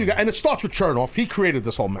 All you got, and it starts with Chernoff. He created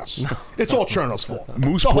this whole mess. It's all Chernoff's fault.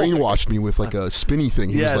 Moose brainwashed me with like a spinny thing.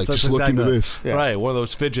 He was like, just look into this. Yeah. Right, one of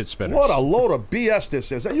those fidget spinners. What a load of BS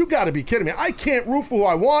this is. You got to be kidding me. I can't root for who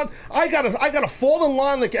I want. I gotta fall in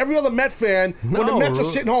line like every other Met fan when the Mets are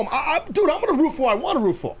sitting home. Dude, I'm going to root for who I want to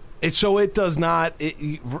root for. So it does not.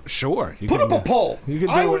 Sure. Put up a poll. We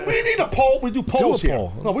need a poll. We do polls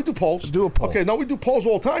here. No, we do polls. Do a poll. Okay, no, we do polls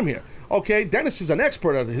all the time here. Okay, Dennis is an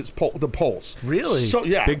expert at the polls. Really? So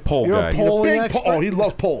yeah, big poll You're guy. A polling expert? He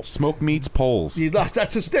loves polls. Smoke meets polls.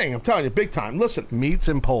 That's his thing. I'm telling you, big time. Listen, meats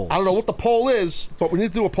and polls. I don't know what the poll is, but we need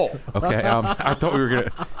to do a poll. Okay, I thought we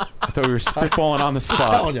were spitballing on the spot.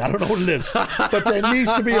 I'm telling you, I don't know what it is, but there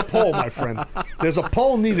needs to be a poll, my friend. There's a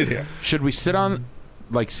poll needed here. Should we sit on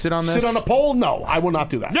this? Sit on a pole? No, I will not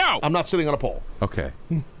do that. No! I'm not sitting on a pole. Okay.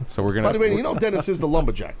 So we're going to... By the way, you know Dennis is the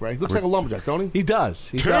lumberjack, right? He looks like a lumberjack, don't he? He does.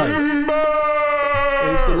 He does.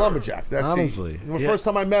 He's the lumberjack. That's honestly. The first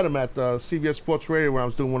time I met him at CBS Sports Radio when I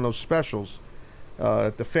was doing one of those specials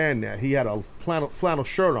at the Fan there, he had a flannel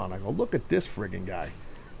shirt on. I go, look at this friggin' guy.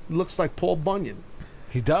 He looks like Paul Bunyan.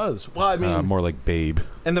 He does. Well, I mean... more like Babe.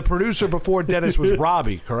 And the producer before Dennis was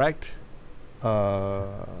Robbie, correct?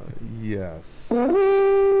 Yes.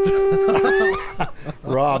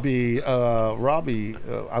 Robbie,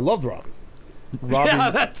 I loved Robbie.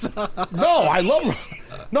 Yeah, that's... No, I love...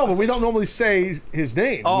 No, but we don't normally say his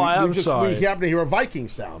name. Oh, I'm sorry. We happen to hear a Viking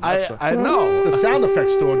sound. I know. The sound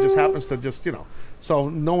effects store just happens to just, so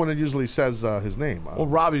no one usually says his name. Well,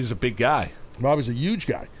 Robbie's a big guy. Robbie's a huge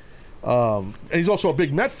guy. And he's also a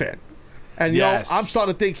big Met fan. And, yes. I'm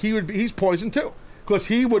starting to think he's poisoned, too. Because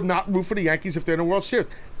he would not root for the Yankees if they're in the World Series.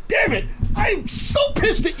 Damn it! I'm so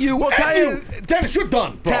pissed at you. Dennis, you're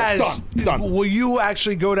done, bro. Taz, done. Will you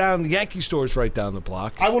actually go down the Yankee stores right down the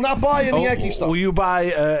block? I will not buy any Yankee stuff. Will you buy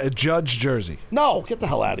a Judge jersey? No, get the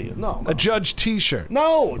hell out of here. No. A Judge T-shirt?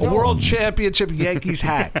 No. A World Championship Yankees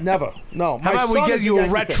hat? Never. No. How about we get you a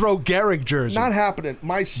retro Gehrig jersey? Not happening.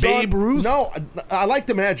 My son. Babe Ruth? No, I like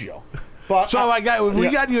DiMaggio. But so we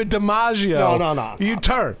got you a DiMaggio. No. You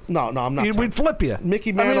turn. No, I'm not. We'd flip you.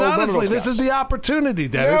 Mickey Mantle. Honestly, this is the opportunity,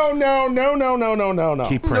 Dennis. No.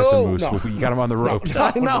 Keep pressing, Moose. You got him on the ropes.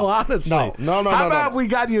 I know, honestly. No. How about we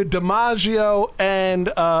got you a DiMaggio and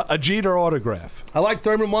a Jeter autograph? I like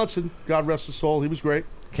Thurman Munson. God rest his soul. He was great.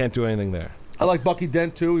 Can't do anything there. I like Bucky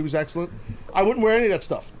Dent, too. He was excellent. I wouldn't wear any of that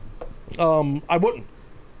stuff. I wouldn't.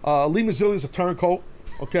 Lee Mazzilli's a turncoat,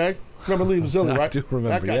 okay? Remember Lee Mazzilli, right? I do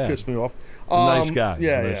remember, that guy pissed me off. Nice guy.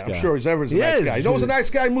 I'm sure he's a nice guy. You know who's a nice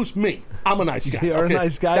guy? Moose, me. I'm a nice guy. You're a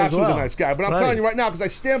nice guy That's as well. Who's a nice guy. But I'm telling you right now, because I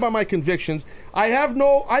stand by my convictions, I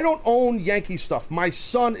don't own Yankee stuff. My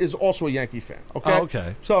son is also a Yankee fan, okay? Oh,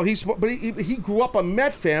 okay. So he grew up a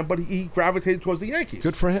Met fan, but he gravitated towards the Yankees.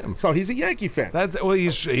 Good for him. So he's a Yankee fan.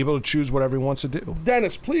 He's able to choose whatever he wants to do.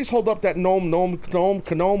 Dennis, please hold up that gnome,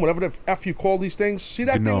 whatever the F you call these things. See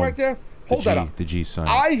that thing right there? Hold that up. The G sign.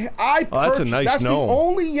 That's a nice That's gnome. the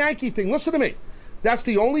only Yankee thing. Listen to me. That's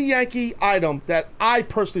the only Yankee item that I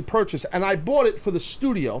personally purchased, and I bought it for the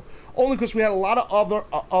studio only because we had a lot of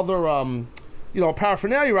other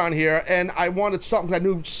paraphernalia around here, and I wanted something. I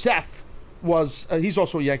knew Seth was. He's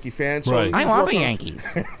also a Yankee fan. So right. I love the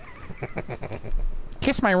Yankees.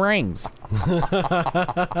 Kiss my rings.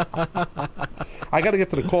 I got to get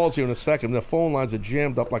to the calls here in a second. The phone lines are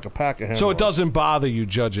jammed up like a pack of hemorrhoids. So it doesn't bother you,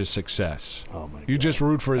 Judge's success. Oh my God. You just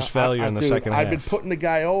root for his failure in the second half. I've been putting the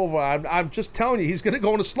guy over. I'm just telling you, he's going to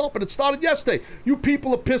go in a slump, and it started yesterday. You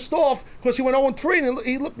people are pissed off because he went 0-3, and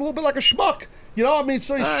he looked a little bit like a schmuck. You know what I mean?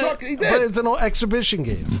 So he struck. He did. But it's an exhibition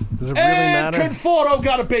game. Does it really matter? And Conforto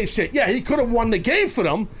got a base hit. Yeah, he could have won the game for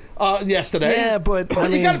them yesterday. Yeah, but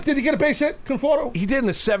did he get a base hit, Conforto? He did in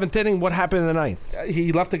the seventh inning. What happened in the ninth?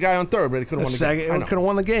 He left the guy on third, but he could have won the game. Could have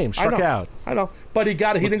won the game. Struck out. I know, but he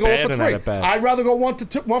got it. He didn't go 0 for 3. I'd rather go 1 for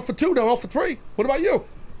 2 than 0 for 3. What about you?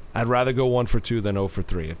 I'd rather go 1 for 2 than 0 for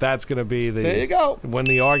 3. If that's going to be the there you go. Win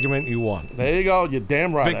the argument, you won. There you go. You're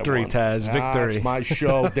damn right. Victory, Taz. Victory. It's my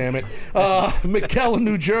show. Damn it. McKellen,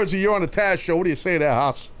 New Jersey. You're on the Taz show. What do you say there,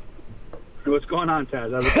 Haas? What's going on,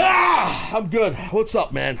 Taz? I'm good. What's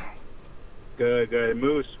up, man? Good.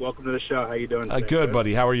 Moose, welcome to the show. How you doing today? Good,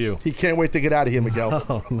 buddy. How are you? He can't wait to get out of here, Miguel.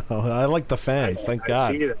 Oh, no. I like the fans. Thank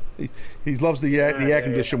God. He loves the air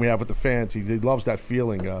conditioning we have with the fans. He loves that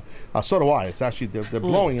feeling. So do I. It's actually, they're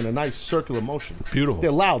blowing in a nice circular motion. Beautiful.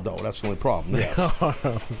 They're loud, though. That's the only problem. Yes.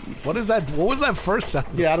 What is that? What was that first sound?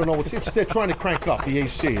 Yeah, I don't know. They're trying to crank up the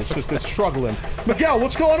AC. It's just they're struggling. Miguel,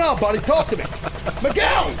 what's going on, buddy? Talk to me.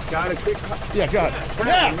 Miguel! Got a quick... Yeah, go ahead.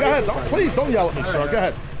 Yeah, go ahead. Please don't yell at me, sir. Go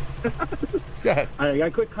ahead. Go ahead. I got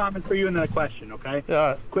a quick comment for you and then a question, okay?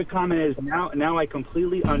 Yeah. Quick comment is now I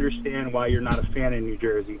completely understand why you're not a fan in New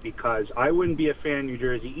Jersey, because I wouldn't be a fan in New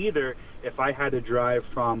Jersey either if I had to drive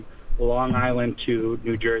from Long Island to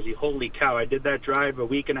New Jersey. Holy cow, I did that drive a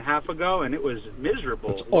week and a half ago, and it was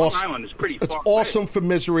miserable. Long Island is pretty far It's awesome for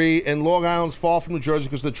misery, and Long Island's far from New Jersey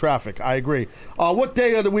because of the traffic. I agree. What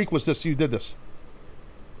day of the week was this you did this?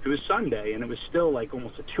 It was Sunday, and it was still like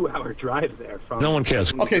almost a 2-hour drive there. From No one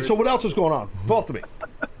cares. Okay, so what else is going on? Talk to me.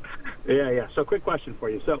 Yeah. So, quick question for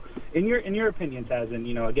you. So, in your opinion, Taz, and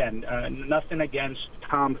again, nothing against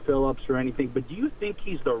Tom Phillips or anything, but do you think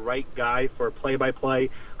he's the right guy for play-by-play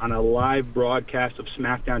on a live broadcast of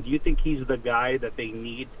SmackDown? Do you think he's the guy that they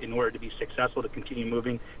need in order to be successful, to continue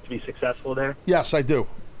moving, to be successful there? Yes, I do.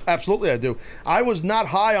 Absolutely, I do. I was not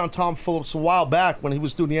high on Tom Phillips a while back when he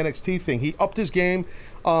was doing the NXT thing. He upped his game.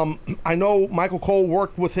 I know Michael Cole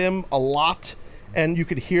worked with him a lot, and you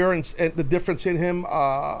could hear the difference in him.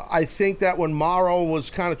 I think that when Morrow was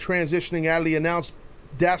kind of transitioning out of the announce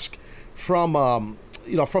desk from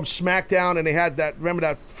SmackDown, and they had that. Remember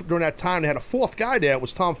that during that time they had a fourth guy there. It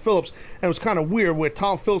was Tom Phillips, and it was kind of weird where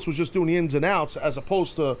Tom Phillips was just doing the ins and outs as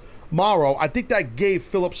opposed to Morrow. I think that gave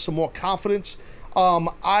Phillips some more confidence.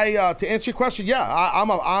 To answer your question, yeah,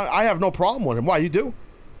 I have no problem with him. Why, you do?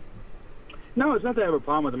 No, it's not that I have a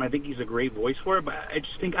problem with him. I think he's a great voice for it, but I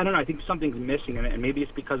just think, I don't know, I think something's missing in it, and maybe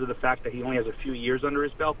it's because of the fact that he only has a few years under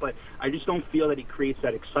his belt, but I just don't feel that he creates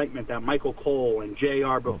that excitement that Michael Cole and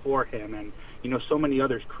JR before him and, so many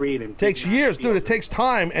others create. It takes years, dude. It takes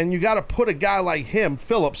time, and you got to put a guy like him,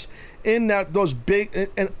 Phillips, in those big,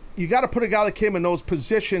 and you got to put a guy like him in those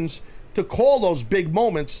positions to call those big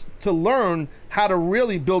moments, to learn how to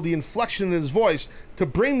really build the inflection in his voice, to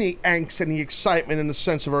bring the angst and the excitement and the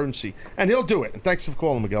sense of urgency. And he'll do it. And thanks for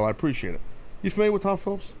calling, Miguel. I appreciate it. You familiar with Tom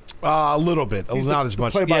Phillips? A little bit. He's not as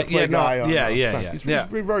much. Play-by-play guy. He's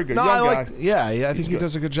very good. No, Young guy. I think he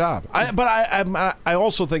does a good job. I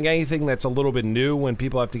also think anything that's a little bit new, when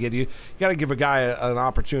people have to get you got to give a guy an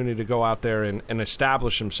opportunity to go out there and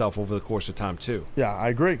establish himself over the course of time too. Yeah, I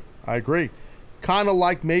agree. Kind of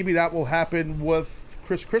like maybe that will happen with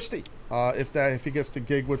Chris Christie if he gets to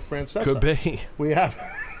gig with Francesa. Could be.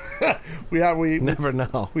 We never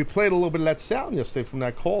know. We played a little bit of that sound yesterday from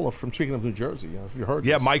that caller from speaking of New Jersey. If you heard,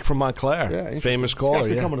 Mike from Montclair, famous caller. This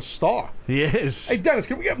guy's becoming a star. He is. Hey Dennis,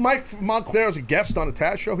 can we get Mike from Montclair as a guest on the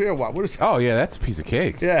Taz show here? What is? Oh yeah, that's a piece of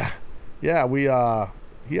cake. Yeah. We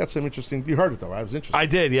he had some interesting. You heard it though, right? It was interesting. I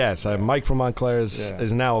did, yes. Mike from Montclair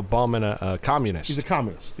is now a bum and a communist. He's a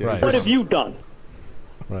communist. Yeah, right. What have you done?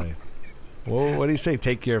 Right. Well, what do you say?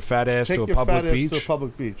 Take your fat ass to a public beach? Take your fat ass to a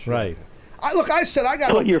public beach. Right. I said I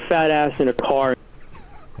got put your fat ass in a car.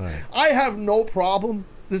 Right. I have no problem.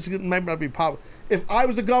 This might not be popular. If I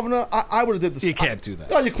was the governor, I would have did this. You can't do that.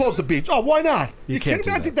 No, you close the beach. Oh, why not? You can't do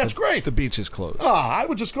that. I think that's great. The beach is closed. I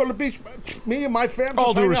would just go to the beach. Me and my family.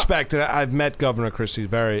 All due respect, I've met Governor Christie.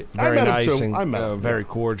 Very nice and very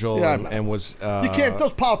cordial, and was. You can't.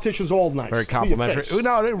 Those politicians all nice. Very complimentary.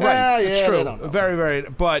 No, right. It's true. Very, very.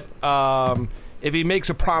 But if he makes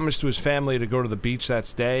a promise to his family to go to the beach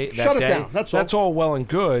that day, shut it down. That's all well and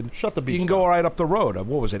good. Shut the beach. You can go right up the road.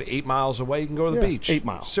 What was it? 8 miles away. You can go to the beach. 8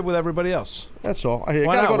 miles. Sit with everybody else. That's all. Why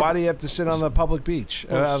not? Why do you have to sit on the public beach?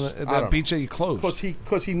 The beach that you closed.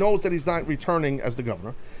 Because he knows that he's not returning as the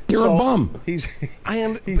governor. You're a bum. But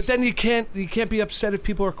then you can't be upset if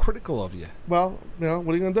people are critical of you. Well, what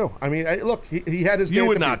are you going to do? I mean, look, he had his. You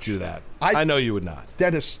would not do that. I know you would not.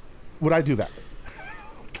 Dennis, would I do that?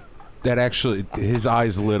 That actually, his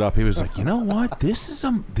eyes lit up. He was like, you know what? This is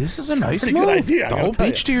a nice move. Good idea. Don't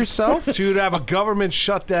beach to yourself. So you'd have a government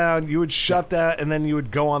shutdown. You would shut that, and then you would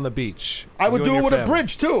go on the beach. I would do it with a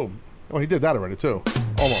bridge too. Well, he did that already too.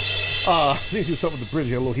 Almost. He did something with the bridge.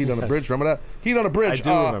 He had a little heat on the bridge. Remember that? Heat on the bridge. I do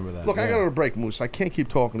remember that. Look, I got to go to break, Moose. I can't keep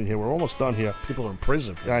talking to you here. We're almost done here. People are in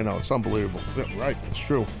prison for that. I know. It's unbelievable. Right. It's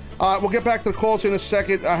true. We'll get back to the calls in a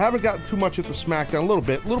second. I haven't gotten too much into SmackDown. A little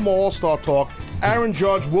bit. A little more All-Star talk. Aaron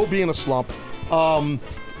Judge will be in a slump.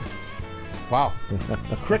 Wow.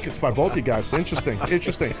 Crickets by both you guys. Interesting.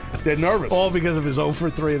 They're nervous. All because of his 0 for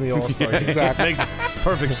 3 in the All-Star. Exactly. Makes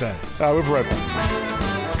perfect sense. We'll be right back.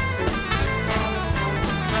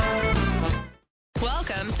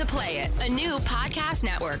 Welcome to Play It, a new podcast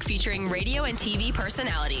network featuring radio and TV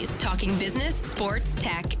personalities talking business, sports,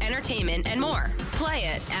 tech, entertainment, and more. Play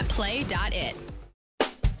it at play.it.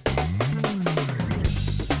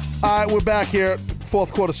 All right, we're back here,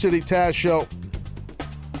 Fourth Quarter City Taz Show.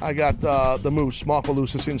 I got the Moose, Mark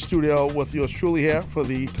Malusis, in studio with yours truly here for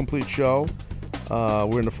the complete show.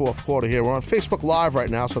 We're in the fourth quarter here. We're on Facebook Live right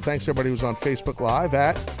now, so thanks everybody who's on Facebook Live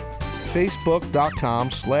at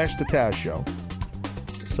facebook.com/The Taz Show.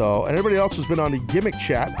 So, and everybody else who's been on the gimmick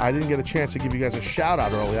chat, I didn't get a chance to give you guys a shout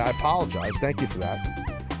out earlier. I apologize. Thank you for that.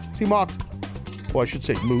 See, Mark, well, I should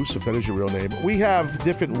say Moose, if that is your real name. We have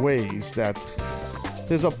different ways that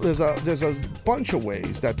there's a bunch of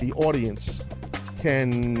ways that the audience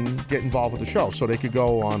can get involved with the show. So they could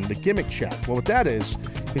go on the gimmick chat. Well, what that is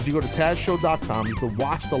you go to TazShow.com. You can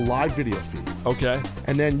watch the live video feed. Okay.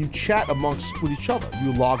 And then you chat with each other.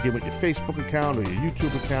 You log in with your Facebook account or your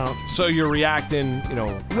YouTube account. So you're reacting,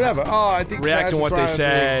 whatever. Oh, I think reacting Taz what they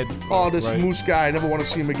said. Oh, this Moose guy, I never want to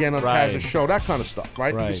see him again on Taz's show. That kind of stuff,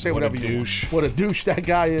 right? You can say whatever you want. What a douche that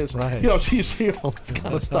guy is. Right. So you see all this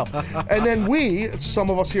kind of stuff. And then some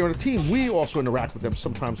of us here on the team, we also interact with them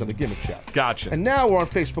sometimes on the gimmick chat. Gotcha. And now we're on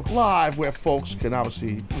Facebook Live, where folks can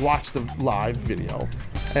obviously watch the live video.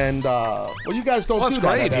 And you guys don't do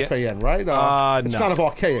that at FAN, right? It's kind of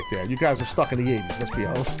archaic there. You guys are stuck in the 80s. Let's be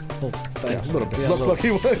honest. Thanks. A little bit.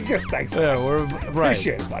 Thanks. Yeah, we're right.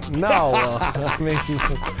 Appreciate it, buddy. No, I mean,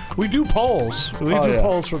 we do polls. We do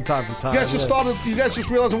polls from time to time. You guys just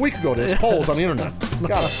realized a week ago there's polls on the internet.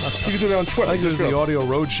 Got it. You can do that on Twitter. I think there's the Audio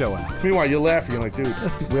Roadshow app. Meanwhile, you're laughing. You're like, dude,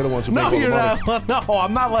 we're the ones who make all the money. No,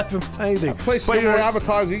 I'm not laughing at anything. That place is more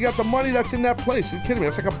advertising. You got the money that's in that place. You're kidding me?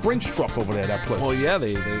 It's like a Brinks truck over there, that place. Well, yeah,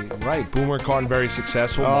 they right. Boomer Carton, very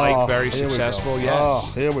successful. Mike, very successful. Yes.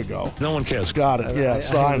 Oh, here we go. No one cares. Got it. Yeah,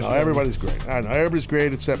 so I know. Everybody's great. I know. Everybody's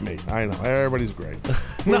great except me. I know. Everybody's great.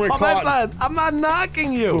 No, that's not. I'm not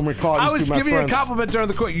knocking you. Boomer Carton. I was giving you a compliment during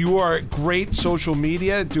the quote. You are great social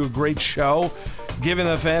media. Do a great show. Giving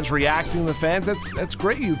the fans, reacting to the fans, that's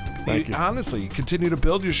great. You honestly, you continue to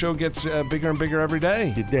build. Your show gets bigger and bigger every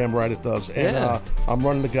day. You're damn right it does. And I'm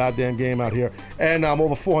running the goddamn game out here. And I'm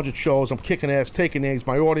over 400 shows. I'm kicking ass, taking names.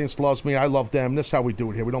 My audience loves me. I love them. This is how we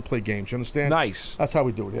do it here. We don't play games. You understand? Nice. That's how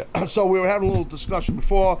we do it here. So we were having a little discussion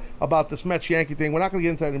before about this Mets-Yankee thing. We're not going to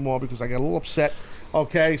get into it anymore because I got a little upset.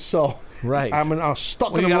 Okay, so... Right. I'm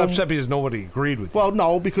stuck in a room. You got upset because nobody agreed with you. Well,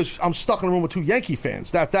 no, because I'm stuck in a room with two Yankee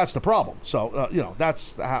fans. That's the problem. So,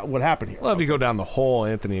 that's what happened here. Well, if you go down the hole,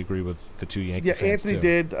 Anthony agreed with the two Yankee fans. Yeah, Anthony too.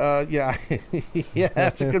 did. Yeah,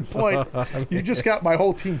 that's a good point. You just got my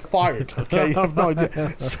whole team fired. Okay, you have no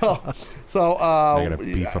idea. So I got to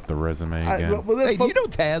beef up the resume again. Hey, you know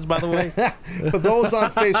Taz, by the way. For those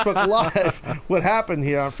on Facebook Live, what happened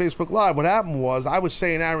here on Facebook Live, what happened was I was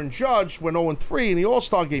saying Aaron Judge went 0-3 in the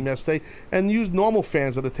All-Star game yesterday. And you normal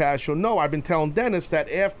fans of the Taz show know I've been telling Dennis that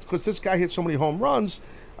because this guy hit so many home runs,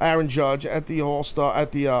 Aaron Judge, at the All-Star,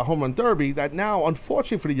 at the Home Run Derby, that now,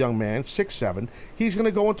 unfortunately for the young man, 6'7", he's going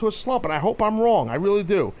to go into a slump. And I hope I'm wrong. I really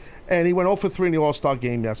do. And he went 0-3 in the All-Star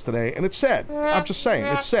game yesterday, and it's sad. I'm just saying,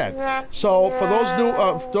 it's sad. So for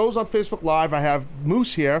those on Facebook Live, I have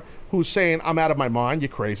Moose here who's saying I'm out of my mind. You're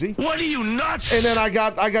crazy. What are you nuts? And then I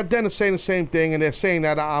got Dennis saying the same thing, and they're saying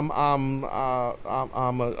that I'm a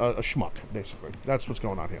schmuck. Basically, that's what's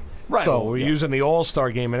going on here. Right. So we're using the All-Star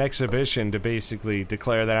game, an exhibition, to basically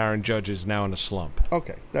declare that Aaron Judge is now in a slump.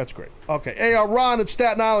 Okay, that's great. Okay, hey, Ron at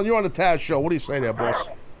Staten Island, you're on the Taz show. What do you say there, boss?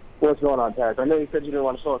 What's going on, Taz? I know you said you didn't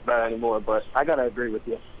want to talk about it anymore, but I got to agree with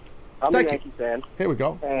you. I'm a Yankee fan. Here we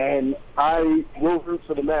go. And I will root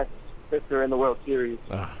for the Mets if they're in the World Series.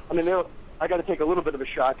 I mean, I got to take a little bit of a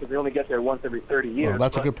shot because they only get there once every 30 years. Oh,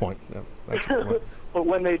 that's a good point. Yeah, that's a good point. But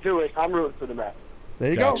when they do it, I'm rooting for the Mets.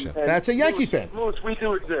 There you go. That's a Yankee fan. Louis, we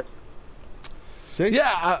do exist. See?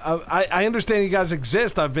 Yeah, I understand you guys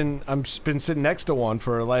exist. I've been sitting next to one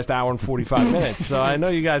for the last hour and 45 minutes, so I know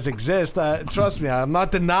you guys exist. Trust me, I'm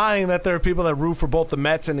not denying that there are people that root for both the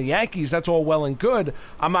Mets and the Yankees. That's all well and good.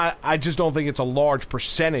 I just don't think it's a large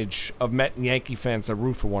percentage of Met and Yankee fans that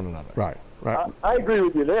root for one another. Right. I agree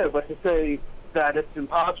with you there, but to say that it's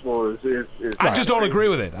impossible is I just don't agree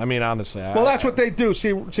with it. I mean, honestly. Well, that's what they do.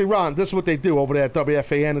 See, Ron, this is what they do over there at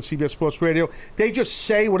WFAN and CBS Sports Radio. They just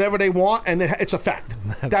say whatever they want, and it's a fact.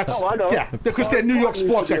 That's I know. Yeah, because they're New York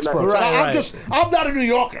sports experts. I'm not a New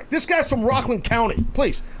Yorker. This guy's from Rockland County.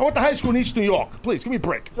 Please, I went to high school in East New York. Please, give me a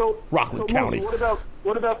break. Rockland County.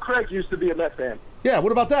 What about Craig used to be a Mets fan? Yeah,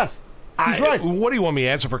 what about that? He's right. What do you want me to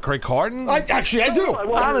answer for Craig Carton? I do.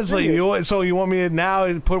 Honestly, you want me to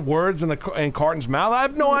now put words in Carton's mouth? I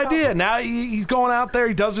have no idea. Now he's going out there.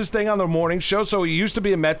 He does his thing on the morning show. So he used to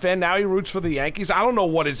be a Met fan. Now he roots for the Yankees. I don't know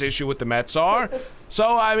what his issue with the Mets are.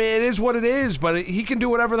 So, I mean, it is what it is, but he can do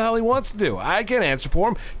whatever the hell he wants to do. I can't answer for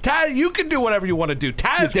him. Taz, you can do whatever you want to do.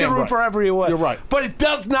 Taz can root for whatever you want. You're right. But it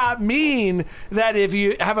does not mean that if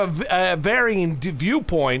you have a varying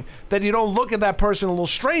viewpoint, that you don't look at that person a little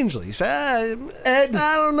strangely. You say, Ed,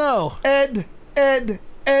 I don't know. Ed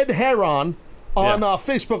Heron on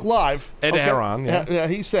Facebook Live. Ed Heron, yeah.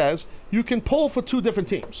 He says, you can pull for two different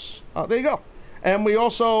teams. There you go. And we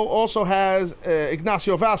also has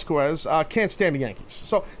Ignacio Vasquez, can't stand the Yankees.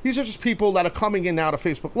 So these are just people that are coming in now to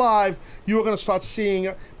Facebook Live. You are going to start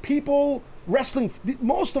seeing people wrestling.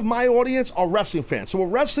 Most of my audience are wrestling fans. So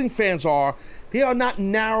what wrestling fans are, they are not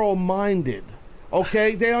narrow-minded.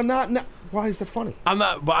 Okay? They are not... Why is that funny? I'm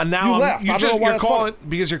not. But now You laughed. I don't know why you're that's calling funny.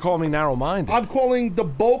 because you're calling me narrow-minded. I'm calling the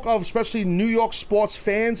bulk of especially New York sports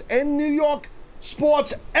fans and New York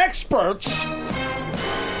sports experts.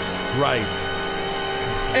 Right.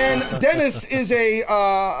 And Dennis is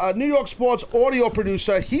a New York sports audio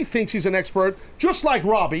producer. He thinks he's an expert, just like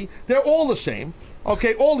Robbie. They're all the same.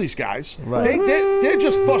 Okay, all these guys. Right. They're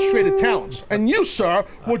just frustrated talents. And you, sir,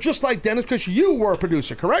 were just like Dennis because you were a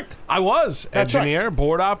producer, correct? I was. That's engineer,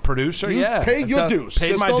 board op, producer, You yeah. paid your dues.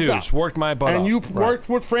 Paid There's my no dues. doubt. Worked my butt And off. you Right. worked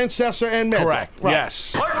with Francesa and Mendo. Correct. Right.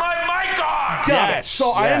 Yes. Put my mic on! Got Yes. it.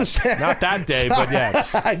 So I Yes. understand. Not that day, but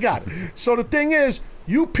yes. I got it. So the thing is,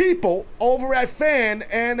 you people over at Fan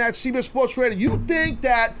and at CBS Sports Radio, you think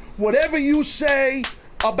that whatever you say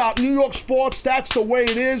about New York sports, that's the way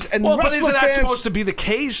it is, and Well, but wrestling isn't that fans, supposed to be the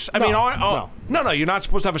case? I No, mean, no, you're not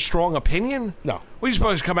supposed to have a strong opinion? No. Well, you're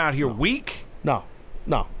supposed to come out here weak? No,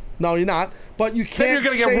 you're not. But you can't. Then you're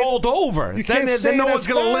going to say- get rolled over. You then can't say no that's one's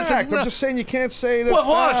going to listen. fact. No. I'm just saying you can't say that's Well,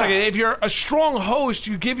 hold on a fact. second. If you're a strong host,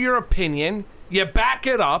 you give your opinion, you back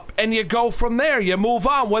it up, and you go from there. You move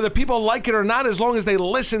on. Whether people like it or not, as long as they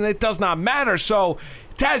listen, it does not matter. So,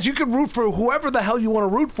 Taz, you can root for whoever the hell you want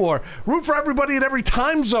to root for. Root for everybody in every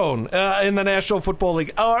time zone in the National Football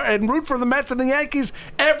League. And root for the Mets and the Yankees.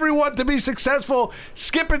 Everyone to be successful.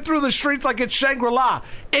 Skipping through the streets like it's Shangri-La.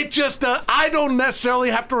 It just, I don't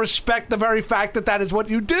necessarily have to respect the very fact that that is what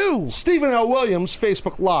you do. Stephen L. Williams,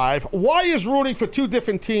 Facebook Live. Why is rooting for two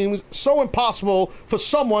different teams so impossible for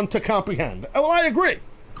someone to comprehend? Well, I agree.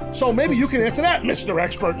 So maybe you can answer that, Mr.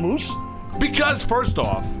 Expert Moose. Because, first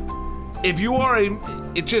off, if you are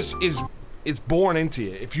it just is, it's born into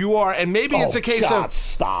you. If you are, and maybe it's a case God, of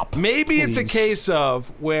stop. Maybe it's a please. case of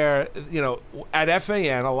where, you know, at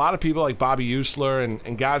FAN, a lot of people like Bobby Usler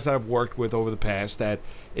and guys that I've worked with over the past, that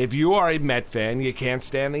if you are a Met fan, you can't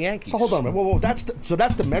stand the Yankees. So hold on a minute. Whoa, that's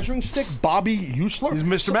the measuring stick, Bobby Usler? He's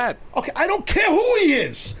Mr. Met. Okay, I don't care who he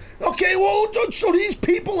is. Okay, well, so these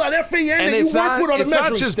people at FAN that you work with on the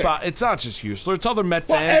measuring stick. It's not just Usler. It's other Met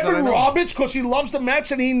Well, fans. that I Evan know. Roberts, because he loves the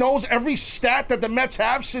Mets and he knows every stat that the Mets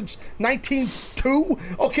have since 1902.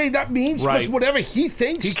 Okay, that means because Right. whatever he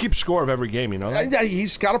thinks. He keeps score of every game, you know that?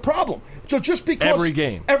 He's got a problem. So just because Every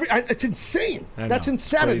game. it's insane. I know, That's it's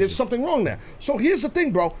insanity. crazy. There's something wrong there. So here's the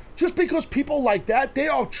thing, bro. Just because people like that, they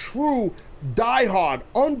are true diehard,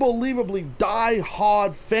 unbelievably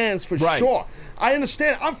diehard fans for Right. sure. I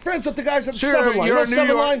understand. I'm friends with the guys at the Sure, 7 Line. you're You know a New 7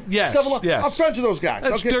 York- Line? yes, 7 Line. yes. I'm friends with those guys.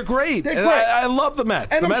 That's- Okay? They're great. They're And great. I love the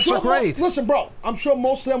Mets. And The I'm Mets sure are great. Listen, bro, I'm sure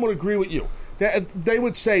most of them would agree with you. They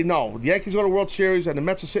would say, no, the Yankees go to World Series and the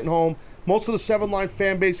Mets are sitting home. Most of the 7 Line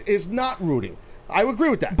fan base is not rooting. I would agree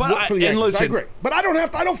with that. But For the Yankees, listen, I agree. But I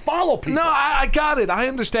don't follow people. No, I got it. I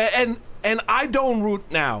understand. And I don't root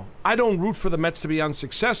now. I don't root for the Mets to be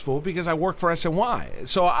unsuccessful because I work for SNY.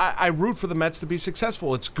 So I root for the Mets to be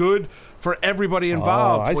successful. It's good for everybody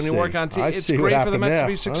involved when you work on TV. It's great for the Mets to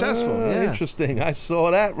be successful. Yeah. Interesting. I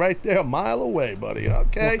saw that right there a mile away, buddy.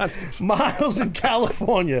 Okay. Miles in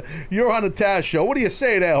California. You're on the Taz Show. What do you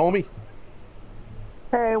say there, homie?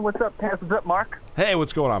 Hey, what's up, Taz? What's up, Mark? Hey,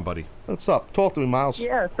 what's going on, buddy? What's up? Talk to me, Miles.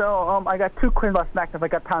 Yeah, so I got two questions about SmackDown if I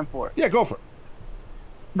got time for it. Yeah, go for it.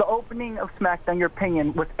 The opening of SmackDown, your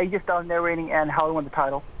opinion, with AJ Styles narrating and how he won the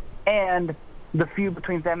title, and the feud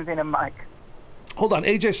between Sami Zayn and Mike. Hold on.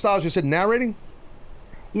 AJ Styles, you said narrating?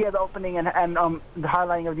 Yeah, the opening and the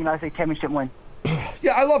highlighting of the United States Championship win.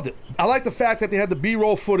 Yeah, I loved it. I like the fact that they had the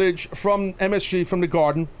B-roll footage from MSG, from the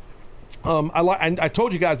Garden. And I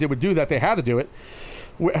told you guys they would do that. They had to do it.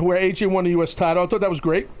 Where AJ won the U.S. title. I thought that was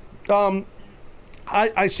great.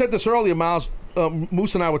 I said this earlier, Miles.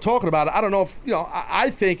 Moose and I were talking about it. I don't know if, I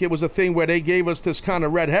think it was a thing where they gave us this kind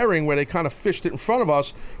of red herring where they kind of fished it in front of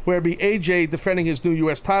us, where it'd be AJ defending his new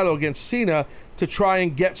U.S. title against Cena to try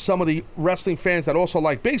and get some of the wrestling fans that also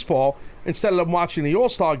like baseball, instead of them watching the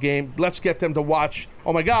All-Star game, let's get them to watch,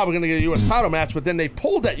 oh my God, we're going to get a U.S. title match, but then they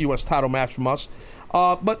pulled that U.S. title match from us.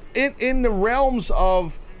 But in the realms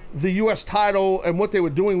of the U.S. title and what they were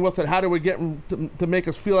doing with it, how they were getting to make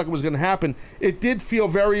us feel like it was going to happen, it did feel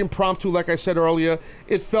very impromptu, like I said earlier.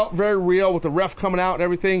 It felt very real with the ref coming out and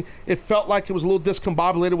everything. It felt like it was a little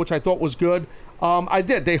discombobulated, which I thought was good. I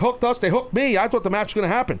did. They hooked us. They hooked me. I thought the match was going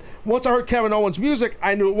to happen. Once I heard Kevin Owens' music,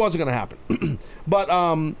 I knew it wasn't going to happen. But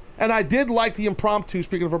and I did like the impromptu,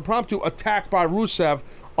 speaking of impromptu, attack by Rusev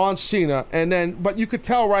on Cena. But you could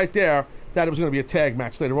tell right there that it was going to be a tag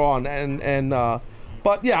match later on.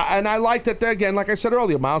 But yeah, and I like that, again, like I said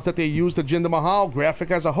earlier, Miles, that they used the Jinder Mahal graphic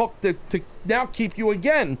as a hook to now keep you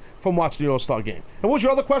again from watching the All-Star game. And what was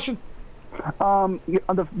your other question?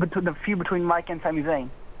 The feud between Mike and Sami Zayn.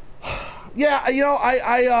 Yeah,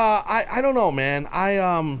 I don't know, man.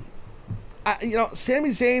 Sami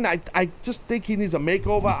Zayn, I just think he needs a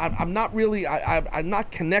makeover. I'm not really, I'm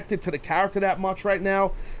not connected to the character that much right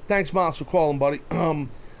now. Thanks, Miles, for calling, buddy.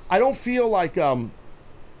 I don't feel like, I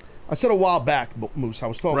said a while back, Moose, I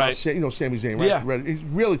was talking about, Sami Zayn, right? Yeah. Right? He's a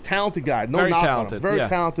really talented guy. No Very knock talented, on him. Very yeah.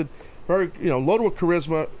 talented, very, loaded with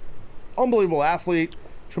charisma, unbelievable athlete,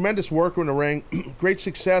 tremendous worker in the ring, great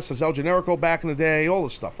success as El Generico back in the day, all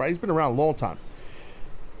this stuff, right? He's been around a long time.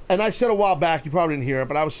 And I said a while back, you probably didn't hear it,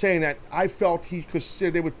 but I was saying that I felt because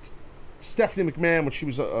they would, Stephanie McMahon, when she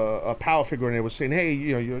was a power figure, and they was saying, hey,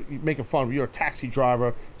 you're making fun of me, you're a taxi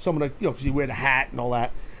driver, someone, because you wear the hat and all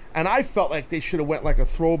that. And I felt like they should have went like a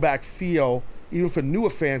throwback feel, even for newer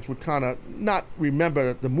fans would kind of not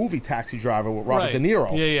remember the movie Taxi Driver with Robert De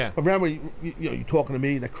Niro. Yeah. But remember, you talking to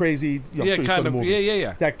me, that crazy, I'm sure you saw kind the of. movie.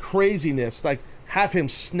 Yeah. That craziness, like have him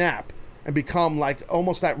snap and become like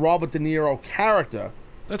almost that Robert De Niro character.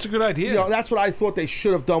 That's a good idea. That's what I thought they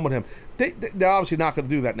should have done with him. They're obviously not going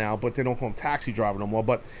to do that now, but they don't call him Taxi Driver no more.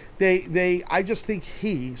 But I just think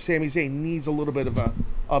Sami Zayn, needs a little bit of a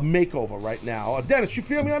makeover right now. Dennis, you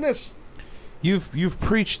feel me on this? You've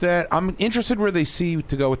preached that. I'm interested where they see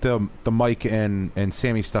to go with the Mike and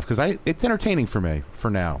Sammy stuff, because it's entertaining for me for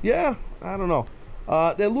now. Yeah, I don't know.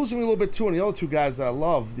 They're losing me a little bit too, and the other two guys that I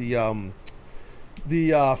love,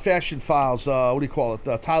 the Fashion Files, what do you call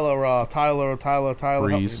it? Tyler,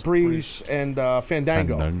 Breeze, and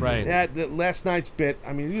Fandango. Right. That last night's bit,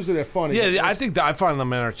 I mean, usually they're funny. Yeah, I think I find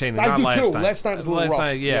them entertaining. I not do last too. Night. Last night was a little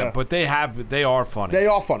rough. Yeah, but they are funny. They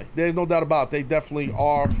are funny. There's no doubt about it. They definitely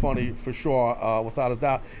are funny for sure, without a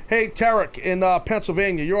doubt. Hey, Tarek in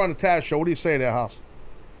Pennsylvania, you're on the Taz Show. What do you say there, House?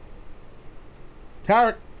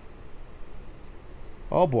 Tarek?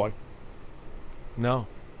 Oh, boy. No,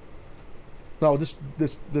 this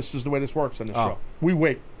is the way this works on this show. We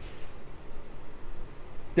wait.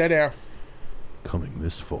 Dead air. Coming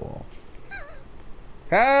this fall.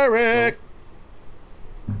 Tarek!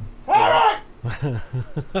 Tarek!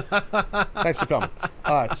 Thanks for coming.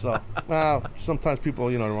 All right, so sometimes people,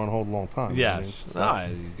 they want to hold a long time. Yes. You know,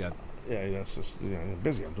 you got. Yeah, it's just you're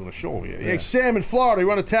busy. I'm doing a show here. Hey, Sam in Florida, you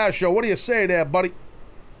run a Taz Show. What do you say there, buddy?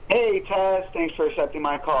 Hey, Taz. Thanks for accepting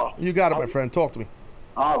my call. You got it, my friend. Talk to me.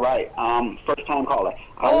 All right. First time caller.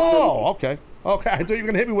 Okay. I thought you were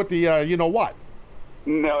going to hit me with the, you know what?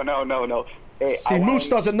 No. Hey, See, Moose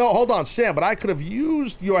doesn't know. Hold on, Sam, but I could have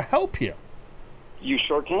used your help here. You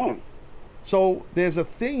sure can. So there's a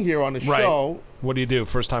thing here on the show. What do you do?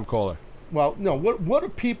 First time caller. Well, no. What do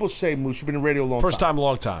people say, Moose? You've been in radio a long time. First time,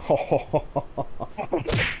 long time.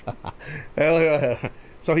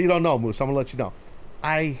 So you don't know, Moose. I'm going to let you know.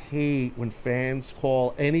 I hate when fans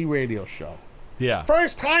call any radio show. Yeah.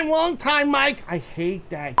 First time, long time, Mike. I hate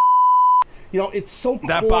that. It's so corny.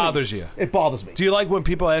 That bothers you. It bothers me. Do you like when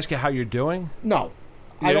people ask you how you're doing? No.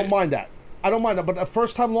 Yeah. I don't mind that. But the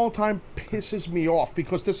first time, long time pisses me off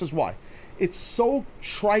because this is why. It's so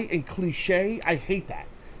trite and cliche. I hate that.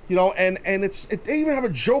 And they even have a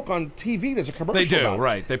joke on TV. There's a commercial. They do, about it.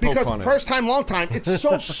 right? They poke fun because first time, long time. It's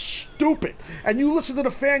so stupid. And you listen to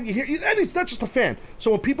the fan, you hear, and it's not just a fan.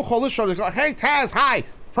 So when people call this show, they go, "Hey Taz, hi,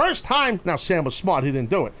 first time." Now Sam was smart; he didn't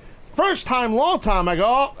do it. First time, long time. I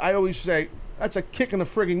go. I always say that's a kick in the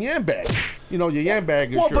friggin' yam bag. Your yam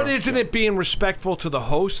bag is. Well, but isn't it being respectful to the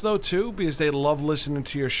host though too? Because they love listening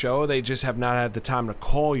to your show. They just have not had the time to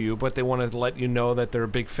call you, but they want to let you know that they're a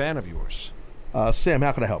big fan of yours. Sam,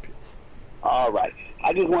 how can I help you? All right.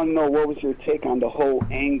 I just want to know, what was your take on the whole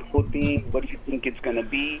Angle thing? What do you think it's going to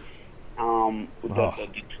be? The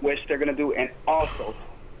twist they're going to do? And also,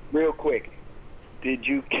 real quick, did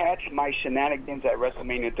you catch my shenanigans at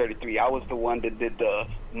WrestleMania 33? I was the one that did the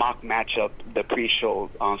mock matchup, the pre-show,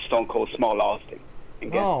 Stone Cold Small Austin.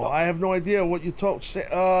 No, I have no idea what you told.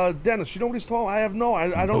 Dennis, you know what he's talking? I don't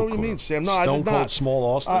know what you mean, Sam. No, I did not. Stone Cold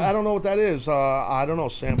Small Austin? I don't know what that is. I don't know,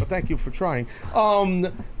 Sam, but thank you for trying.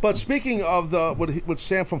 But speaking of what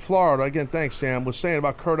Sam from Florida, again, thanks, Sam, was saying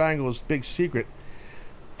about Kurt Angle's big secret.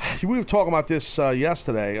 We were talking about this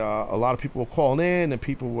yesterday. A lot of people were calling in, and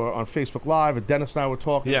people were on Facebook Live, and Dennis and I were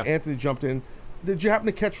talking. Yeah. Anthony jumped in. Did you happen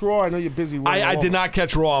to catch Raw? I know you're busy. I did not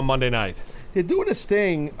catch Raw on Monday night. They're doing this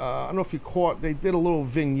thing, I don't know if you caught, they did a little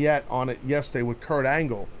vignette on it yesterday with Kurt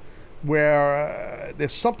Angle, where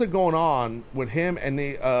there's something going on with him and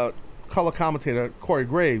the color commentator, Corey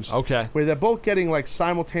Graves. Okay. Where they're both getting like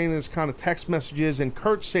simultaneous kind of text messages, and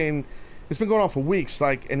Kurt's saying, it's been going on for weeks,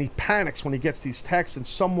 and he panics when he gets these texts, and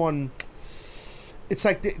someone, it's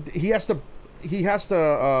like he has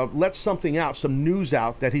to let something out, some news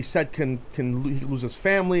out that he said he lose his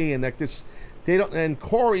family, and that this. They don't, and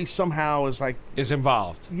Corey somehow is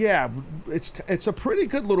involved. Yeah, it's a pretty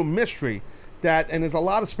good little mystery and there's a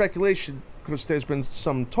lot of speculation because there's been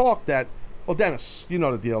some talk that, well, Dennis, you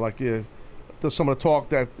know the deal. Like, there's some of the talk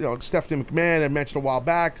that Stephanie McMahon had mentioned a while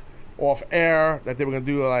back, off air, that they were going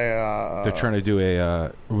to do they're trying to do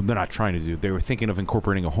they're not trying to do. They were thinking of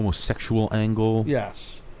incorporating a homosexual angle.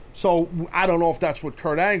 Yes. So I don't know if that's what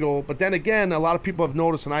Kurt Angle, but then again, a lot of people have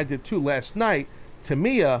noticed, and I did too last night,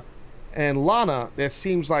 Tamia and Lana, there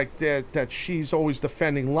seems like that she's always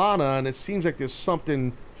defending Lana, and it seems like there's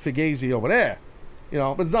something fugazi over there.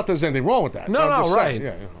 But it's not that there's anything wrong with that. No, right. Saying,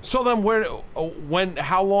 yeah. So then,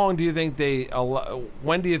 how long do you think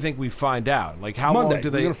when do you think we find out? Like, how Monday. long do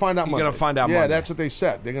they? You're going to find out Monday. You're going to find out Monday. Monday. Yeah, that's what they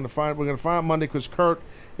said. We're going to find out Monday because Kurt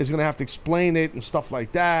is going to have to explain it and stuff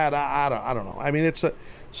like that. I don't know. I mean,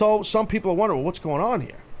 so some people are wondering, well, what's going on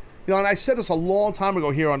here? And I said this a long time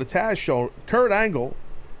ago here on the Taz show. Kurt Angle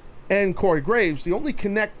and Corey Graves, the only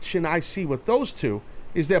connection I see with those two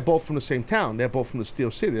is they're both from the same town. They're both from the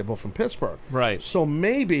Steel City. They're both from Pittsburgh. Right. So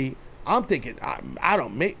maybe, I'm thinking,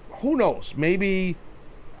 who knows? Maybe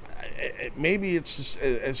it's just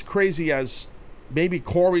as crazy as maybe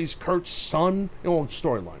Kurt's son,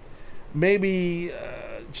 storyline. Maybe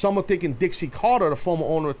someone thinking Dixie Carter, the former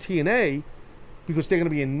owner of TNA, because they're going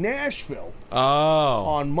to be in Nashville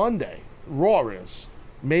on Monday. Raw is.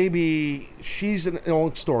 Maybe she's in her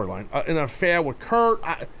own storyline. An affair with Kurt.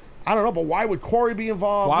 I don't know, but why would Corey be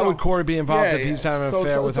involved? Why would Corey be involved if he's having an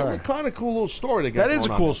affair with her? It's a kind of cool little story to get. That is a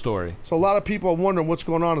cool story. So a lot of people are wondering what's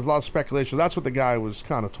going on. There's a lot of speculation. That's what the guy was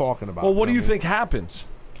kind of talking about. Well, what do you think happens?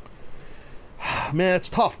 Man, it's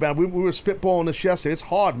tough, man. We were spitballing this yesterday. It's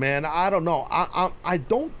hard, man. I don't know. I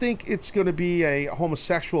don't think it's going to be a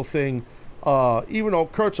homosexual thing. Even though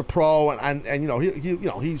Kurt's a pro and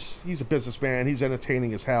he's a businessman. He's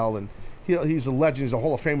entertaining as hell, and he's a legend. He's a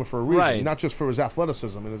Hall of Famer for a reason, right. Not just for his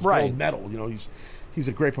athleticism and his gold medal. He's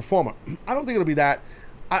a great performer. I don't think it'll be that.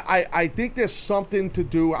 I think there's something to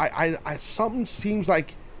do. Something seems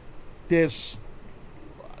like there's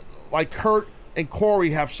like Kurt and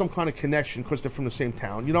Corey have some kind of connection because they're from the same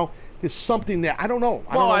town. There's something there. I don't know.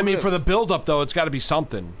 I mean, for the build-up, though, it's got to be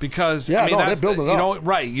something because they're building it up.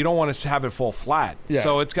 Right. You don't want to have it fall flat. Yeah,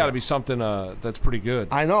 so it's got to be something that's pretty good.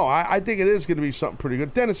 I know. I think it is going to be something pretty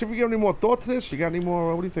good. Dennis, if you got any more thought to this, you got any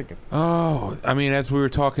more? What are you thinking? Oh, I mean, as we were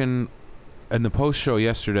talking in the post-show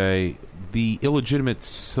yesterday, the illegitimate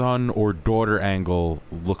son or daughter angle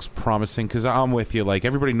looks promising because I'm with you. Like,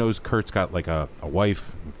 everybody knows Kurt's got like a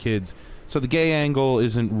wife and kids. So the gay angle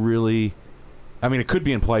isn't really... I mean, it could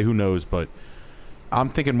be in play, who knows, but I'm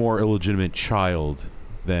thinking more illegitimate child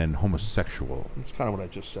than homosexual. That's kind of what I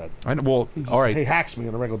just said. I know. Well, all right. He hacks me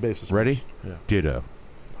on a regular basis. Ready? Yeah. Ditto.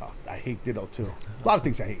 I hate ditto, too. A lot of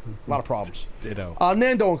things I hate. A lot of problems. Ditto.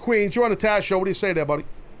 Nando in Queens, you're on the Taz Show. What do you say there, buddy?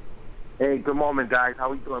 Hey, good moment, guys.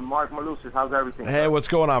 How we doing? Mark Malusis, how's everything? Hey, what's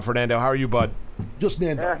going on, Fernando? How are you, bud? Just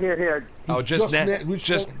Nando. Here. Just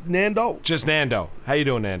Nando? Just Nando. How you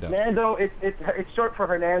doing, Nando? Nando, it's short for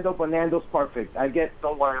Hernando, but Nando's perfect.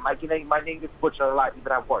 Don't worry. My name gets butchered a lot,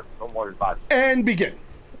 even at work. Don't worry about it. And begin.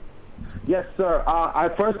 Yes, sir.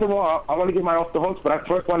 First of all, I want to give my off the hooks, but I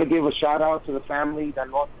first want to give a shout out to the family that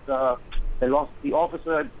lost the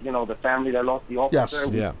officer. The family that lost the officer.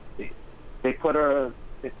 Yes. Yeah. They put her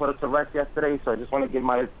to rest yesterday, so I just want to give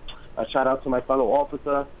a shout out to my fellow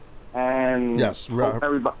officer. And yes,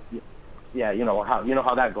 everybody. Yeah, you know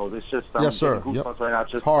how that goes. It's just yes, sir. Yep. Right now,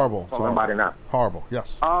 it's horrible. Somebody now. Horrible.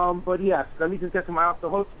 Yes. But yes, let me just get to my off the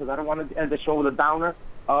hooks because I don't want to end the show with a downer.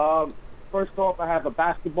 First off, I have a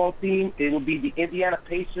basketball team. It will be the Indiana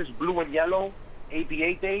Pacers, blue and yellow,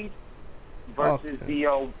 ABA days, versus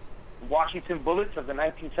the Washington Bullets of the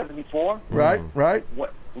 1974. Right.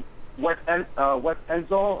 West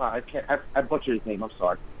Enzo. I butchered his name. I'm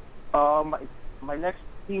sorry. My next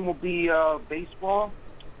team will be baseball.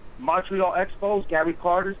 Montreal Expos. Gary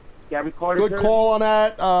Carter. Good call on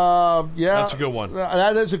that. Yeah, that's a good one.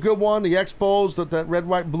 That is a good one. The Expos, that red,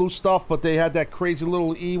 white, blue stuff, but they had that crazy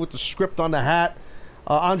little E with the script on the hat.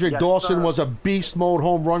 Andre Dawson was a beast mode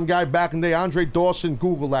home run guy back in the day. Andre Dawson,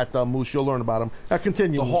 Google that, Moose. You'll learn about him.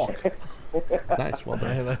 Continue. The Hawk. Nice, well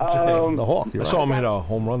done. The Hawk. I saw him hit a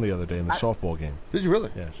home run the other day in the softball game. Did you really?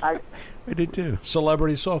 Yes. I did too.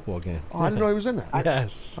 Celebrity softball game. Oh, I didn't know he was in that.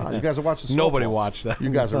 Yes. You guys are watching softball. Nobody watched that.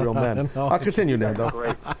 You guys are real men. I'll continue, Nando.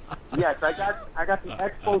 Great. Yes, I got the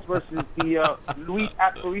Expos versus the Luis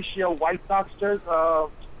Aparicio White Sox jersey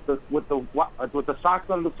with the socks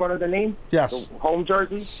on the front of the name. Yes. The home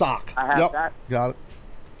jersey. Sock. I have that. Got it.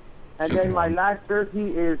 And then my last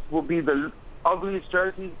jersey will be the ugliest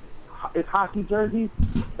jersey. It's hockey jerseys.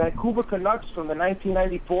 Vancouver Canucks from the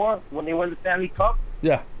 1994 when they won the Stanley Cup.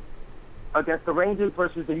 Yeah. Against the Rangers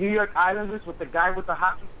versus the New York Islanders with the guy with the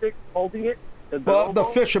hockey stick holding it. The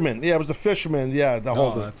fisherman. Yeah, it was the fisherman. Yeah, that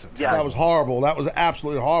was horrible. That was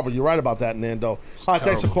absolutely horrible. You're right about that, Nando.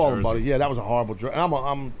 Thanks for calling, buddy. Yeah, that was a horrible.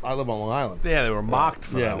 I live on Long Island. Yeah, they were mocked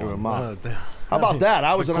for that. Yeah, they were mocked. How about that?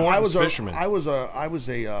 I was a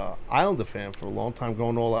Islander fan for a long time,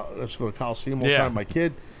 going all out. Let's go to Coliseum all the time with my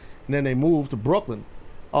kid, and then they moved to Brooklyn,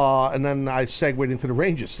 and then I segued into the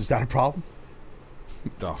Rangers. Is that a problem?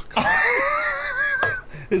 Oh,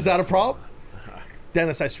 is that a problem?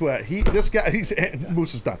 Dennis, I swear,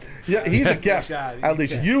 Moose is done. Yeah, he's a guest. At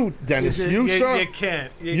least you, Dennis, you sir. You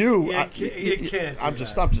can't. You can't. I'm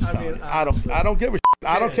just telling you. I don't give a shit.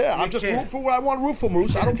 I don't care. I'm just rooting for what I want to root for,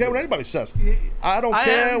 Moose. I don't care what anybody says. I don't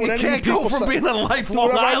care what any people say. You can't go from being a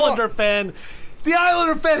lifelong Islander fan. The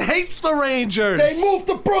Islander fan hates the Rangers. They moved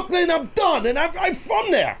to Brooklyn. I'm done, and I'm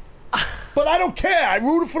from there. But I don't care. I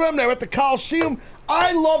rooted for them. They're at the Coliseum.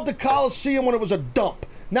 I loved the Coliseum when it was a dump.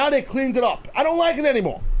 Now they cleaned it up. I don't like it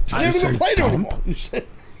anymore. I don't even play there anymore. You say.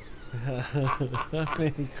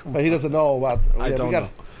 But he doesn't know about. I don't know.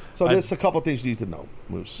 So there's a couple of things you need to know,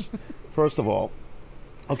 Moose. First of all,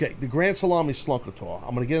 okay, the Grand Salami Slunker Tour.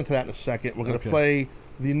 I'm going to get into that in a second. We're going to play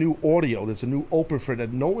the new audio. There's a new open for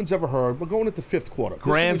that no one's ever heard. We're going into fifth quarter.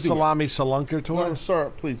 Grand Salami Slunker Tour? No, sir,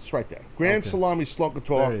 please, it's right there. Grand Salami Slunker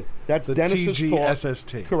Tour. That's the Dennis's tour.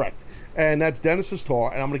 TGSST. Correct. And that's Dennis's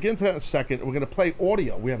tour. And I'm going to get into that in a second. We're going to play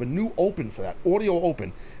audio. We have a new open for that. Audio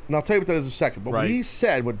open. And I'll tell you what that is in a second. But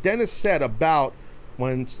what Dennis said about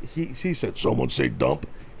when he said, someone say dump,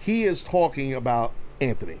 he is talking about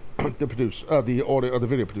Anthony, the producer, the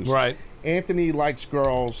video producer. Right. Anthony likes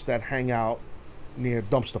girls that hang out near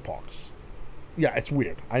dumpster parks. Yeah, it's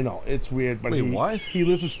weird. I know. It's weird. But he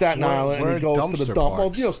lives in Staten Island and he goes to the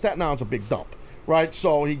dump. Well, Staten Island's a big dump. Right,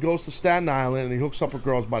 so he goes to Staten Island and he hooks up with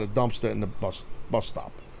girls by the dumpster in the bus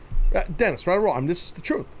stop. Dennis, right or wrong? This is the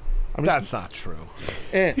truth. That's not true.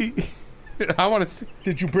 And I want to see.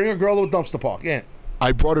 Did you bring a girl to a dumpster park? And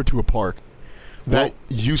I brought her to a park that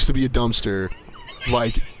used to be a dumpster,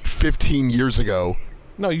 like 15 years ago.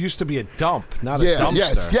 No, it used to be a dump, not a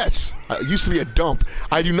dumpster. Yes. It used to be a dump.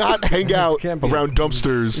 I do not hang out around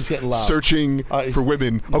dumpsters searching for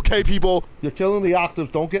women. Okay, people. You're killing the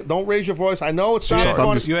octave. Don't raise your voice. I know it's not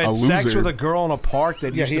fun. You had sex with a girl in a park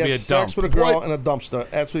that used to be a dump. he had sex with a girl in a dumpster.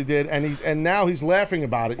 That's what he did. And now he's laughing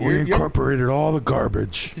about it. We incorporated all the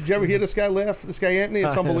garbage. Did you ever hear this guy laugh? This guy Anthony?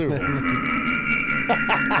 It's unbelievable.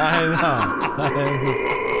 I know.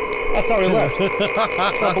 That's how he left.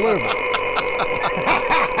 It's unbelievable.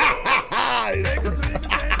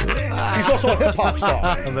 He's also a hip-hop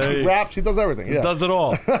star. He raps, he does everything. He does it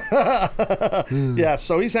all. Yeah,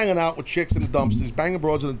 so he's hanging out with chicks in the dumpsters. He's banging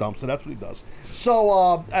broads in the dumpster. That's what he does.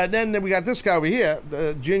 So, and then we got this guy over here,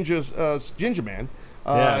 the Ginger Man.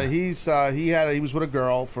 He was with a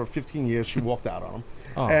girl for 15 years. She walked out on him.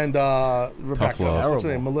 Oh. And Rebecca, what's her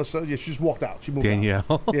name? Melissa. Yeah, she just walked out. She moved Danielle.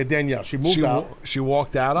 out. Yeah, Danielle. She moved out. She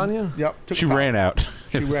walked out on you? Yep. She ran out.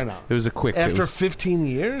 She ran out. It was a quick. After 15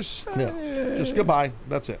 years? Yeah. Just goodbye.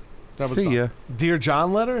 That's it. That was See done. ya. Dear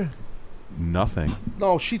John letter? Nothing.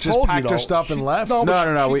 No, she just told packed you, her stuff and left? No,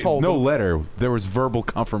 no letter. There was verbal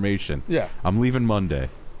confirmation. Yeah. I'm leaving Monday.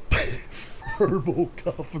 Verbal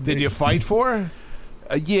confirmation. Did you fight for her?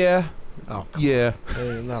 Yeah. Oh, yeah.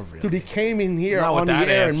 Not really. Dude, he came in here on the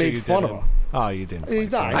air and made fun of her. Oh, you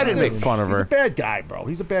didn't. I didn't make fun of her. He's a bad guy, bro.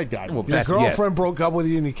 He's a bad guy. Well, your girlfriend broke up with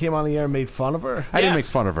you and you came on the air and made fun of her? I didn't make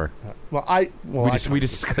fun of her.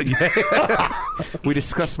 We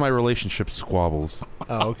discussed my relationship squabbles.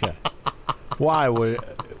 Oh, okay. Why? Was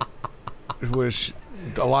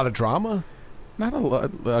a lot of drama? Not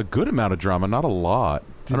a good amount of drama, not a lot.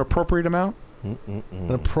 An appropriate amount?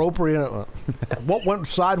 An appropriate. What went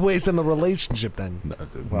sideways in the relationship then?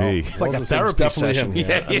 Me. It's like a therapy session.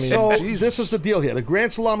 Yeah. This is the deal here. The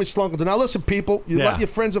Grand Salami Slunker. Now listen, people. You let your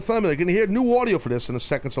friends and family. You're going to hear new audio for this in a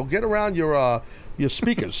second. So get around your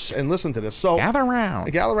speakers and listen to this. So gather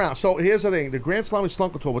around. So here's the thing. The Grand Salami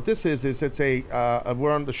Slunker Tour. What this is it's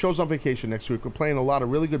we're on the show's on vacation next week. We're playing a lot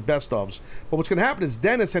of really good best ofs. But what's going to happen is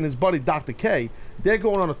Dennis and his buddy Dr. K. They're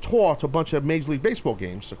going on a tour to a bunch of Major League Baseball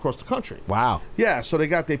games across the country. Wow. Yeah, so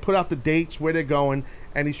they put out the dates where they're going,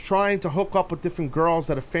 and he's trying to hook up with different girls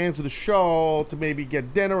that are fans of the show to maybe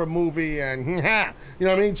get dinner, a movie, and you know what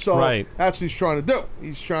I mean? So that's what he's trying to do.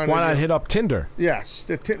 He's trying Why not hit up Tinder? Yes.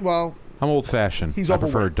 I'm old-fashioned. I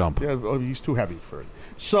prefer a dump. Yeah, he's too heavy for it.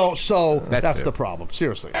 So that's the problem.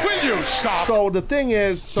 Seriously. Will you stop? So the thing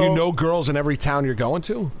is... Do you know girls in every town you're going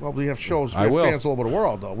to? Well, we have shows. We have fans all over the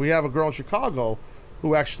world, though. We have a girl in Chicago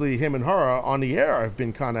who actually, him and her on the air have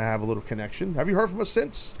been kind of have a little connection. Have you heard from her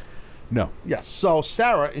since? No. Yes. So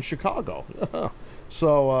Sarah in Chicago.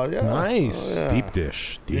 So yeah, nice. Yeah. Deep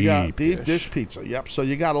dish. You got deep dish pizza. Yep. So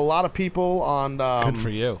you got a lot of people on. Good for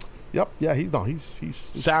you. Yep. Yeah. He's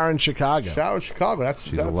Sarah in Chicago. Sarah in Chicago.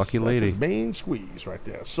 She's a lucky lady. That's his main squeeze right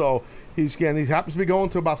there. So he happens to be going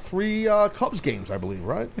to about 3 Cubs games, I believe.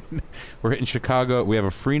 Right. We're hitting Chicago. We have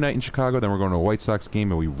a free night in Chicago. Then we're going to a White Sox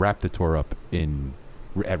game, and we wrap the tour up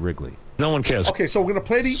at Wrigley. No one cares. Okay, so we're going to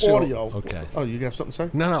play the audio. Okay. Oh, you have something to say?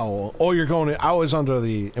 No. Oh, you're going to... I was under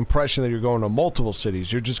the impression that you're going to multiple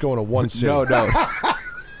cities. You're just going to one city. No.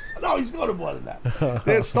 No, he's going to more than that.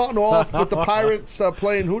 They're starting off with the Pirates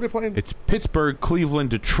playing... Who are they playing? It's Pittsburgh,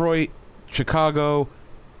 Cleveland, Detroit, Chicago,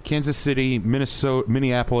 Kansas City,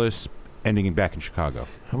 Minneapolis, ending back in Chicago.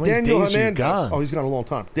 How many Daniel days Hernandez. Are you gone? Oh, he's gone a long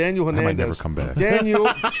time. Daniel Hernandez. I might never come back. Daniel.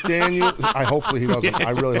 Hopefully he doesn't.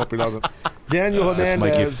 I really hope he doesn't. Daniel Hernandez. That's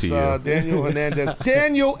my gift to you. Daniel Hernandez.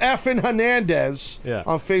 Daniel effing Hernandez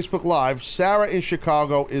on Facebook Live. Sarah in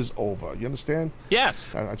Chicago is over. You understand?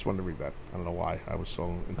 Yes. I just wanted to read that. I don't know why I was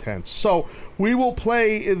so intense. So we will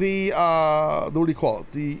play the what do you call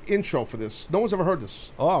it? The intro for this. No one's ever heard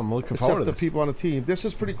this. Oh, I'm looking forward to except the people on the team. This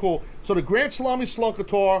is pretty cool. So the Grand Salami Slunker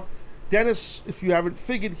Tour. Dennis, if you haven't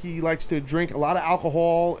figured, he likes to drink a lot of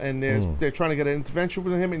alcohol, and they're trying to get an intervention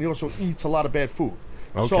with him, and he also eats a lot of bad food.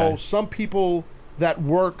 Okay. So some people that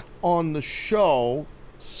work on the show,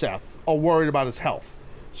 Seth, are worried about his health.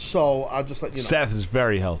 So I'll just let you know. Seth is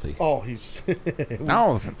very healthy. Oh, he's...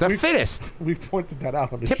 the fittest. We've pointed that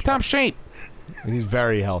out on the Tip-top shape. And he's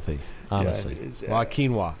very healthy, honestly. Yeah, a lot of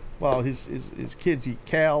quinoa. Well, his kids eat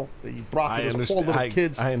kale, they eat broccoli. Those poor little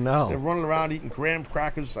kids. I know. They're running around eating graham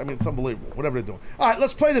crackers. I mean, it's unbelievable, whatever they're doing. All right,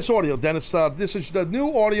 let's play this audio, Dennis. This is the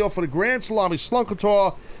new audio for the Grand Salami Slunker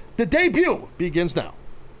Tour. The debut begins now.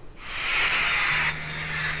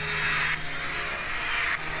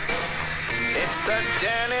 It's the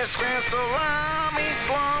Dennis Grand Salami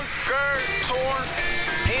Slunker Tour.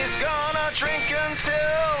 He's gonna drink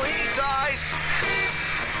until he dies.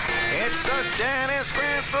 It's the Dennis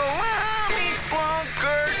Grand Salami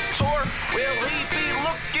Slunker Tour. Will he be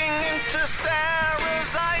looking into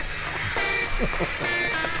Sarah's eyes?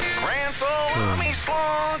 Grand Salami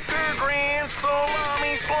Slunker, Grand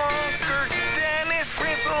Salami Slunker, Dennis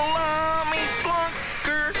Grand Salami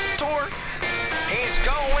Slunker Tour. He's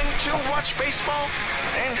going to watch baseball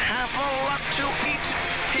and have a lot to eat.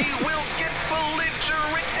 He will get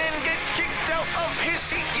belligerent and get kicked out of his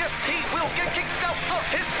seat. Yes, he will get kicked out of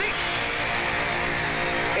his seat.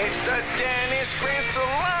 It's the Dennis Grand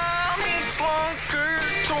Salami Slunker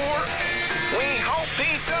Tour. We hope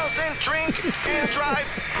he doesn't drink and drive.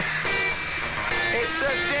 It's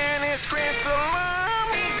the Dennis Grand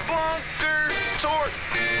Salami Slunker Tour.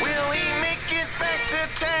 Will he make it back to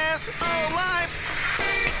Taz alive?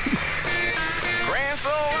 Grand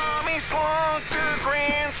Salami Slunker,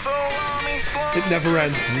 Grand Salami Slunker. It never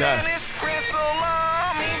ends. Dennis Grand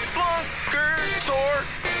Salami Slunker Tour.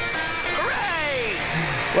 Hooray!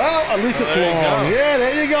 Well, at least it's long. Yeah,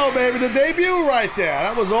 there you go, baby. The debut right there.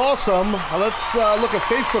 That was awesome. Let's look at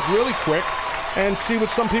Facebook really quick and see what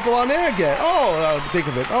some people on there get. Oh, think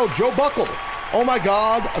of it. Oh, Joe Buckle. Oh, my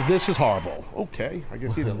God, this is horrible. Okay, I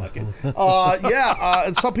guess he didn't like it.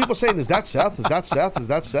 And some people saying, is that Seth? Is that Seth? Is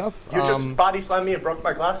that Seth? You just body slammed me and broke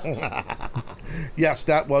my glasses. Yes,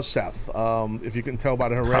 that was Seth. If you can tell by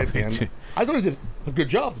the right hand. I thought he did a good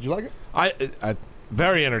job. Did you like it? I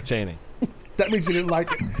very entertaining. That means he didn't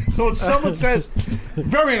like it. So when someone says,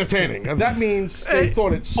 very entertaining, that means they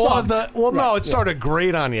thought it sucked. No, it started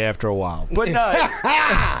great on you after a while. But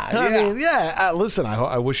listen,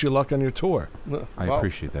 I wish you luck on your tour. I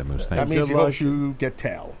appreciate that, Moose. Thank that you. means he hopes you get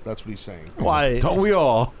tail. That's what he's saying. Why? Don't we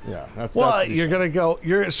all? Yeah. That's you're going to go.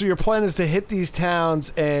 So your plan is to hit these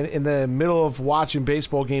towns and in the middle of watching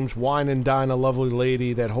baseball games, wine and dine a lovely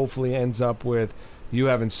lady that hopefully ends up with you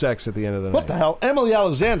having sex at the end of the night. What the hell? Emily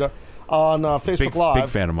Alexander on Facebook Live. Big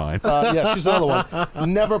fan of mine. Yeah, she's another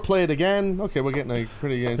one. Never played again. Okay, we're getting a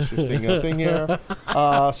pretty interesting thing here.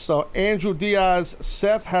 So Andrew Diaz,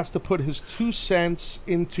 Seth has to put his 2 cents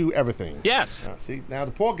into everything. Yes. See, now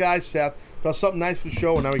the poor guy, Seth, does something nice for the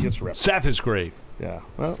show, and now he gets ripped. Seth is great. Yeah.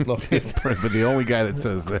 Well, look. But the only guy that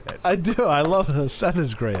says that. I do. I love Seth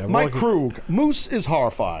is great. Mike Krug, Moose is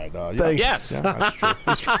horrified. Yes. Yeah,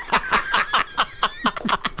 that's true.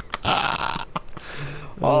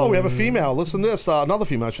 Oh, we have a female. Listen to this. Another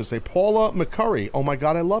female, I should say. Paula McCurry. Oh, my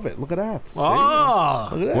God, I love it. Look at that. See? Look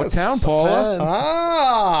at this. What town, Paula?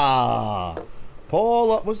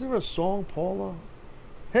 Paula. Wasn't there a song, Paula?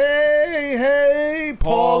 Hey,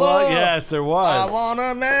 Paula. Yes, there was. I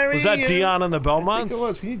wanna marry Was that you. Dion and the Belmonts? I think it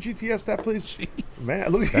was. Can you GTS that, please? Jeez. Man,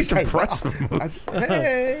 look, That's impressive. Moose.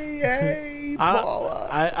 Hey, Paula.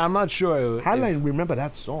 I'm not sure. How did I remember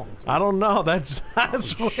that song? I don't know. That's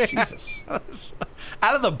weird. Jesus.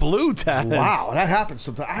 Out of the blue, Taz. Wow, that happens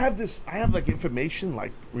sometimes. I have like information,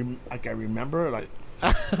 like I remember, like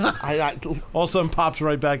I all of a sudden pops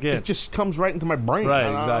right back in. It just comes right into my brain. Right,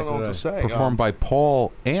 I don't know what to say. Performed by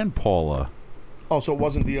Paul and Paula. Oh, so it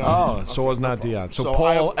wasn't Dion. Oh, so it was not Dion. So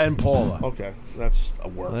Paul and Paula. Okay, that's a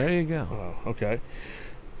work. There you go. Oh, okay.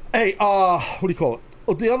 Hey, what do you call it?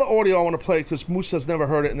 Oh, the other audio I want to play because Moose has never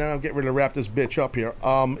heard it, and then I'm getting ready to wrap this bitch up here.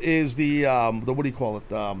 Is the what do you call it?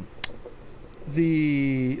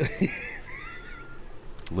 The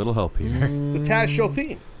little help here. The Taz Show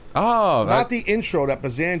theme. Oh, not the intro that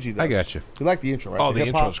Bazanji does. I got you. You like the intro, right? Oh, the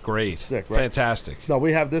hip-hop? intro's great. Sick, right? Fantastic. No,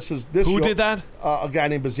 we have this. Who did that? A guy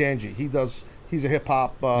named Bazanji. He's a hip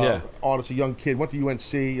hop artist, a young kid. Went to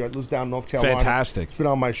UNC. Lives down in North Carolina. Fantastic. He's been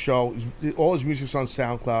on my show. All his music's on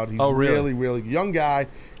SoundCloud. He's really, really young guy.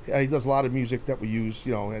 He does a lot of music that we use.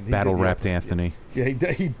 And he battle rapped Anthony. Yeah,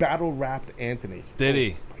 he battle rapped Anthony. Did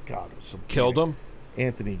he? Oh my God, it was killed him.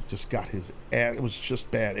 Anthony just got his ass. It was just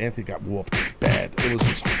bad. Anthony got whooped bad. It was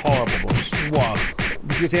just horrible. Wow.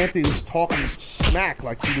 Because Anthony was talking smack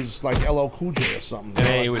like he was like LL Cool J or something.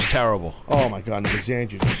 And he was terrible. Oh my God, and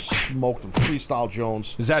Bazanji just smoked him. Freestyle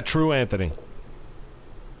Jones. Is that true, Anthony?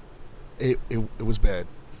 It was bad.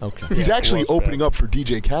 Okay. He's actually opening up for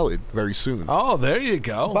DJ Khaled very soon. Oh, there you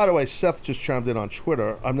go. By the way, Seth just chimed in on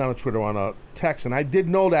Twitter. I'm not on Twitter, on text, and I did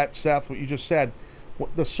know that, Seth, what you just said.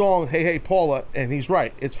 The song "Hey Paula," and he's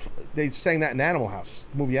right. They sang that in Animal House,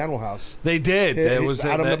 movie Animal House. They did. I don't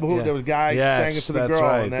remember who. There was a guy sang it to the girl.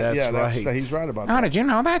 Right, and that's right. He's right about Oh, that. did you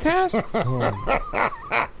know that, Taz?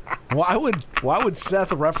 Why would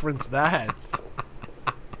Seth reference that?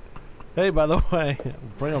 Hey, by the way,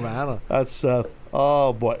 bring him Anna. That's Seth.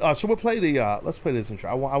 Oh boy. So we'll play the. Let's play this intro.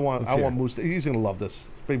 I want Moose. He's gonna love this.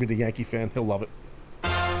 Maybe the Yankee fan. He'll love it.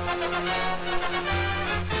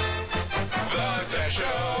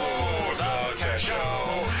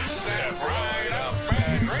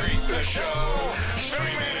 Show,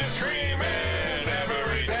 streaming and screaming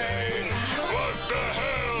every day. What the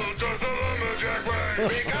hell does the lumberjack weigh?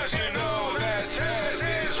 Because you know that Taz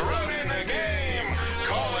is running the game,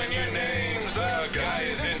 calling your names, the guy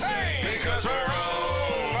is insane. Because we're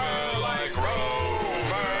over like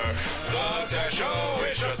Rover. The Taz Show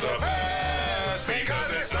is just the best,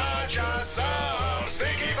 because it's not just some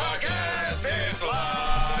stinky podcast, it's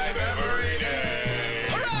live every day.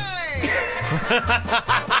 Hooray!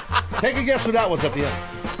 Take a guess who that was at the end.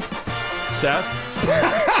 Seth?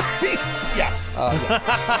 Yes.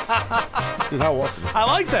 Yeah. Dude, how awesome. I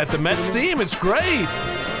like that. The Mets theme. It's great.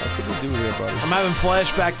 That's what we do here, buddy. I'm having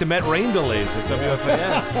flashback to Met rain delays at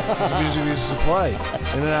WFAN. That's the music we used to play.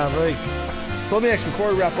 In and out of break. So let me ask you, before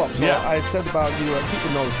we wrap up. So Yeah. I had said about you, people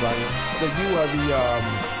know this about you, that you are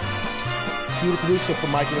the producer for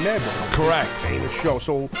Mike and the Mad Dog. Correct. Famous show.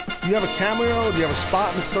 So you have a cameo? Do you have a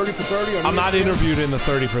spot in this 30 for 30? I'm not interviewed in the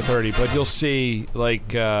 30 for 30, but you'll see like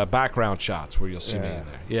background shots where you'll see me in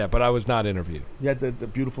there. Yeah, but I was not interviewed. You had the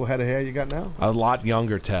beautiful head of hair you got now? A lot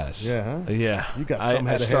younger, Tess. Yeah, huh? Yeah. You got some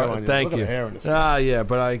head of hair on you. Thank Look you. at the hair in this guy. Yeah,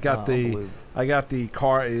 but I got the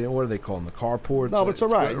car. What do they call them? The carport. No, but it's all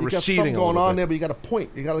right. You got something going on there, but you got a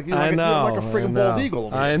point. You got like, you're like a friggin' bald eagle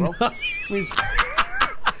over here, bro. I mean,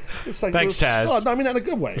 it's like thanks, Taz. No, I mean, in a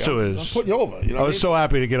good way. So I'm putting you over. You know I was so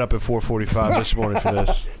happy to get up at 4:45 this morning for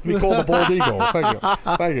this. To be called the bald eagle. Thank you.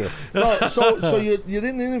 Thank you. No, so you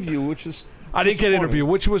didn't interview, which is. I didn't get interviewed,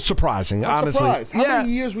 which was surprising, honestly. Surprised. How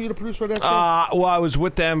many years were you the producer of that show? Well, I was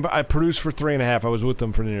with them. I produced for 3.5. I was with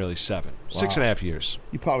them for nearly 7. Wow. 6.5 years.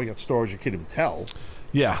 You probably got stories you can't even tell.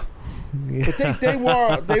 Yeah. But they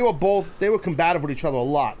were combative with each other a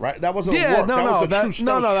lot, right? That wasn't a work.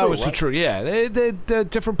 That was the truth. Yeah, they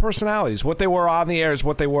different personalities. What they were on the air is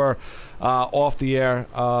what they were off the air.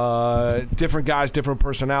 Different guys, different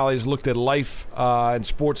personalities. Looked at life and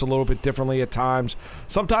sports a little bit differently at times.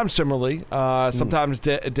 Sometimes similarly, sometimes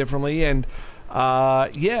differently. And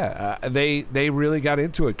they really got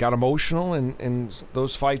into it, got emotional, and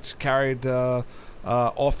those fights carried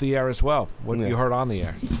off the air as well. What you heard on the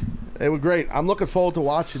air. They were great. I'm looking forward to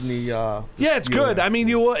watching the. Yeah, it's good. I mean,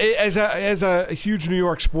 you as a huge New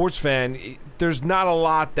York sports fan, there's not a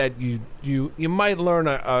lot that you might learn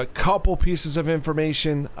a couple pieces of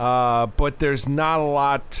information, but there's not a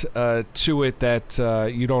lot to it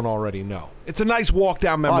that you don't already know. It's a nice walk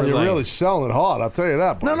down memory lane. You're really selling it hard. I'll tell you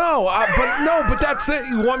that. No, but that's the.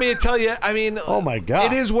 You want me to tell you? I mean, oh my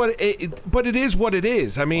God, it is what but it is what it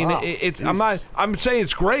is. I mean, wow. I'm saying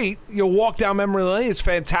it's great. You'll walk down memory lane. It's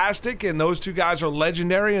fantastic, and those two guys are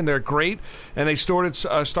legendary, and they're great. And they started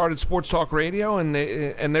Sports Talk Radio, and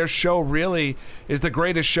their show really is the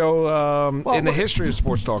greatest show in the history of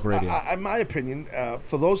Sports Talk Radio. In my opinion,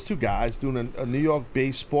 for those two guys doing a New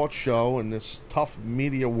York-based sports show in this tough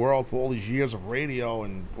media world for all these years of radio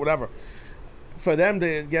and whatever, for them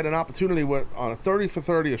to get an opportunity on a 30 for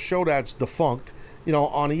 30, a show that's defunct,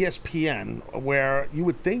 on ESPN, where you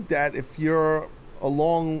would think that if you're a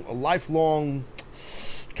lifelong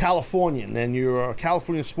Californian and you're a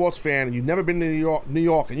California sports fan and you've never been to New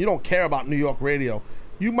York and you don't care about New York radio,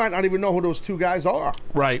 you might not even know who those two guys are.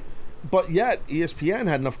 Right. But yet, ESPN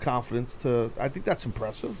had enough confidence I think that's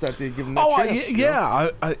impressive that they give them that chance.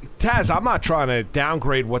 Taz, I'm not trying to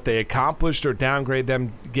downgrade what they accomplished or downgrade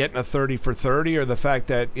them getting a 30 for 30 or the fact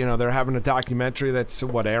that, they're having a documentary that's,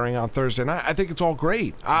 airing on Thursday night. I think it's all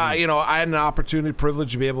great. I had an opportunity,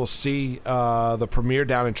 privilege to be able to see the premiere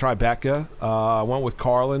down in Tribeca. I went with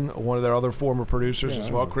Carlin, one of their other former producers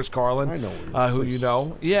as well, Chris Carlin, I know who you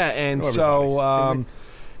know. Yeah, and so...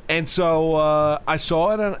 And so I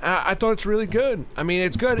saw it, and I thought it's really good. I mean,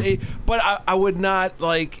 it's good, but I would not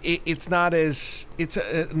it's not as it's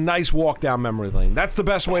a nice walk down memory lane. That's the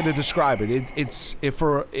best way to describe it. It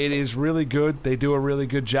is really good. They do a really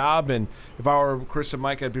good job, and if I were Chris and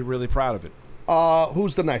Mike, I'd be really proud of it.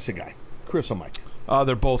 Who's the nicer guy, Chris or Mike?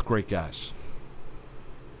 They're both great guys.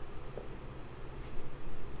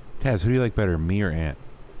 Taz, who do you like better, me or Ant?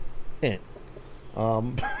 Ant.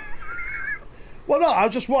 Well, no, I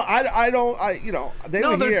just want. They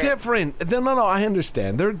were they're here. different. No, I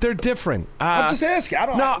understand. They're different. I'm just asking.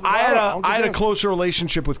 I had a closer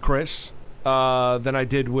relationship with Chris than I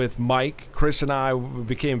did with Mike. Chris and I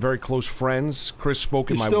became very close friends. Chris spoke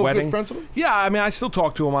at my still wedding. Good friends with him? Yeah, I mean, I still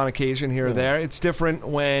talk to him on occasion here or there. It's different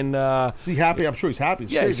when. Is he happy? I'm sure he's happy.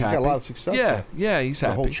 Yeah, he's happy. Got a lot of success. Yeah, he's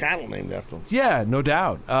happy. A whole channel named after him. Yeah, no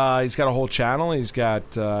doubt. He's got a whole channel. He's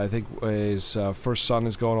got, I think, his first son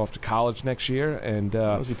is going off to college next year. And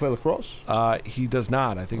does he play lacrosse? He does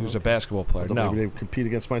not. I think he was a basketball player. No, maybe they compete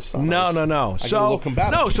against my son. No. So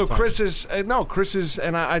Chris is Chris is,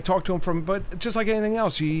 and I talked to him but just like anything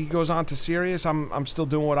else, he goes on to Sirius. I'm still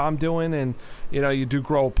doing what I'm doing, and you do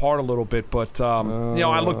grow apart a little bit. But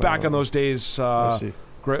I look back on those days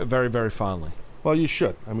very, very fondly. Well, you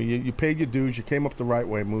should. I mean, you paid your dues. You came up the right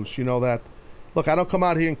way, Moose. You know that. Look, I don't come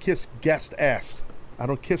out here and kiss guest ass. I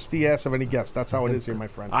don't kiss the ass of any guest. That's how it is here, my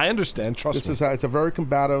friend. I understand. Trust me. It's a very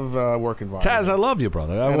combative work environment. Taz, I love you,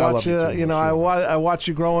 brother. I watch you. I watch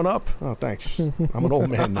you growing up. Oh, thanks. I'm an old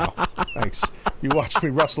man now. Thanks. You watched me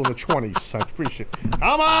wrestle in the 20s. I appreciate it.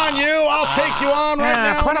 Come on, you. I'll take you on right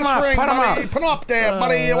now. Put him up. Ring, put him buddy. up. Put him up there,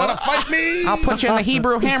 buddy. You want to fight me? I'll put you in the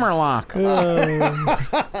Hebrew hammerlock.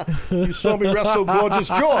 You saw me wrestle Gorgeous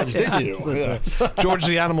George, didn't you? George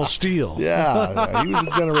the Animal Steel. Yeah, he was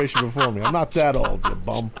a generation before me. I'm not that old, you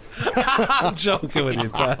bum. I'm joking with you,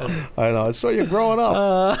 Taz. I know. I saw you growing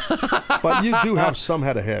up. But you do have some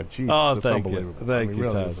head of hair. Jesus, it's thank unbelievable. you. Thank you,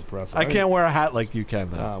 really Taz. is impressive. I can't wear a hat like you can,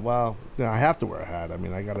 though. Well, I have to wear a hat. I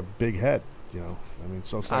mean, I got a big head, I mean,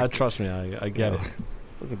 so it's like, trust me, I get it.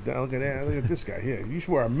 Look at this guy here. You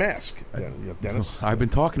should wear a mask, Dennis. I've been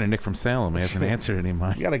talking to Nick from Salem. He hasn't answered any of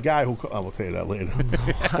mine. You got a guy who... I will tell you that later.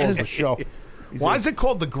 Calls the show. Why is it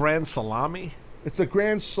called the Grand Salami? It's a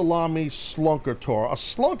Grand Salami Slunker Tour. A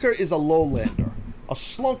slunker is a lowlander. A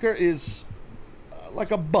slunker is like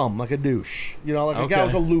a bum, like a douche. Like a guy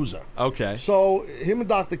who's a loser. Okay. So him and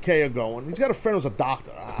Dr. K are going. He's got a friend who's a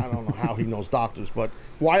doctor. I don't know how he knows doctors, but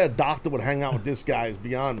why a doctor would hang out with this guy is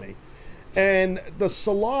beyond me. And the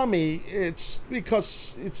salami, it's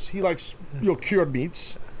because he likes cured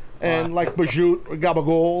meats. And like Bajout or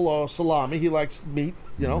Gabagool or salami, he likes meat.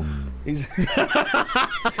 He's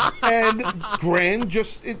and Grand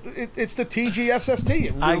it's the TGSST.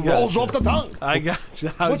 It rolls off the tongue. I got you.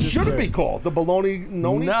 What should it be called? The bologna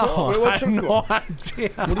noni? No, I have no idea.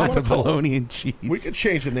 The bologna and cheese. We could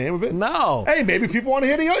change the name of it. No. Hey, maybe people want to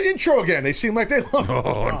hear the intro again. They seem like they love it.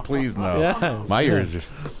 Oh, please no. Yes. My ears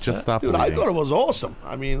just stopped. Dude, I thought it was awesome.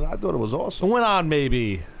 I mean, I thought it was awesome. It went on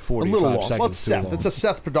maybe 45 seconds. Well, it's Seth. It's a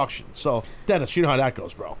Seth production. So, Dennis, you know how that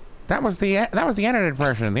goes, bro. That was the edited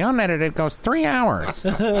version. The unedited goes 3 hours.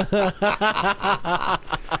 Hey,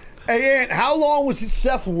 Ant, how long was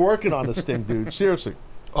Seth working on this thing, dude? Seriously.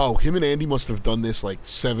 Oh, him and Andy must have done this like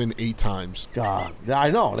 7, 8 times. God,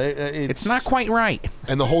 I know. It's not quite right.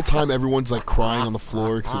 And the whole time, everyone's like crying on the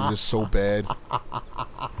floor because it was just so bad.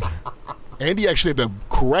 Andy actually had to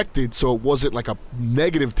correct it so it wasn't like a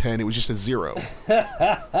 -10. It was just a 0.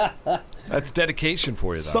 That's dedication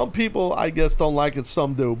for you, though. Some people, I guess, don't like it.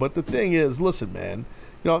 Some do. But the thing is, listen, man.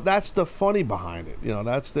 That's the funny behind it.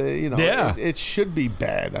 That's the, Yeah. It should be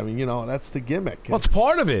bad. I mean, that's the gimmick. Well, it's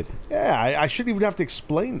part of it. Yeah, I shouldn't even have to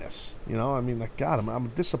explain this. I mean, like, God,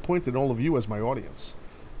 I'm disappointed in all of you as my audience.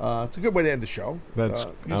 It's a good way to end the show. That's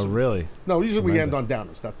usually, really? No, usually we end on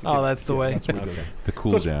downers. That's the way? That's what we do. The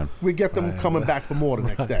cool down. We get them coming back for more the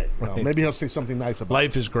next day. Right. Maybe he'll say something nice about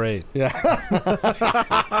Life is great. Yeah.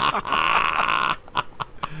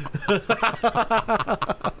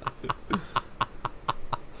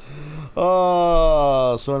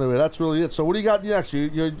 So anyway, that's really it. So what do you got next? You're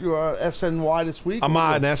SNY this week? I'm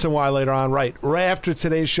on SNY later on. Right after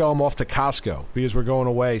today's show, I'm off to Costco because we're going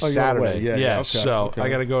away Saturday. Yeah. Okay, so okay. I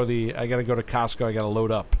got to go to Costco. I got to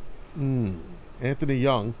load up. Anthony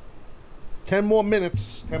Young. 10 more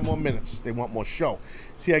minutes. 10 more minutes. They want more show.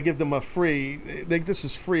 See, I give them a free. This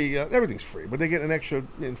is free. Everything's free, but they get an extra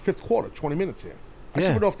in fifth quarter, 20 minutes here. I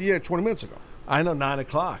should have off the air 20 minutes ago. I know, 9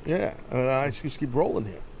 o'clock. Yeah, I just keep rolling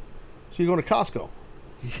here. So you're going to Costco?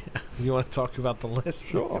 Yeah. You want to talk about the list?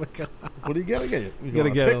 Sure. What do you get? You gotta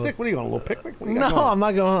going get a picnic? What are you going, a little picnic? What do you got No, going? I'm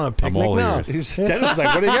not going on a picnic. I'm all no. ears. Dennis is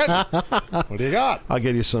like, what do you get? What do you got? I'll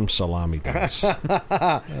get you some salami, Dennis.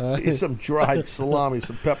 Some dried salami,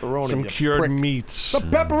 some pepperoni. Some cured meats.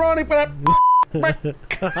 Some pepperoni for that.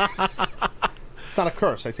 It's not a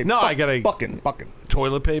curse. I say no. I got a bucking.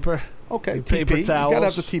 Toilet paper. Okay, paper TP. towels. You gotta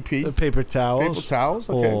have the TP. The paper towels. Paper towels.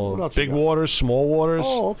 Okay. What else big you got? waters, small waters.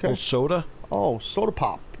 Oh, okay. Little soda. Oh, soda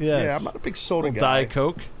pop. Yes. Yeah, I'm not a big soda guy. Diet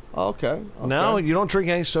Coke. Okay. No, you don't drink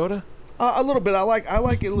any soda? A little bit. I like a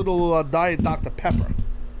little Diet Dr. Pepper.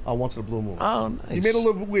 Once in a blue moon. Oh, nice. You made a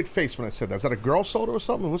little weird face when I said that. Is that a girl soda or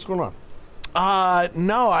something? What's going on?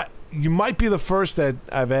 No. You might be the first that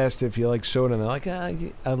I've asked if you like soda, and they're like,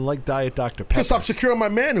 I like Diet Dr. Pepper. Because I'm secure on my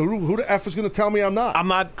man. Who the F is going to tell me I'm not? I'm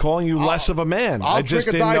not calling you less of a man. I just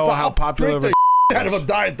didn't know how I'll popular drink the out of a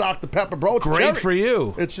Diet Dr. Pepper, bro. It's Great cherry. for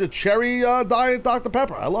you. It's a cherry Diet Dr.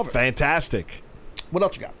 Pepper. I love it. Fantastic. What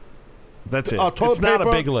else you got? That's it. Toilet It's not paper,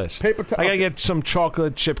 a big list. paper I got to get some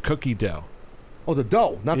chocolate chip cookie dough. Oh, the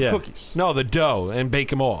dough, not the cookies. No, the dough, and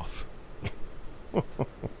bake them off.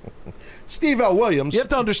 Steve L. Williams. You have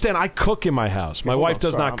to understand, I cook in my house. My wife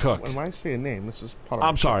does not cook. When I say a name, this is part of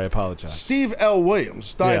I'm sorry, I apologize. Steve L.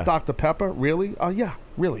 Williams, Diet Yeah. Dr. Pepper. Really? Yeah,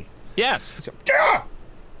 really. Yes. Yeah!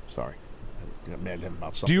 Sorry. I got mad at him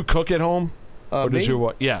about something. Do you cook at home? Or does me? your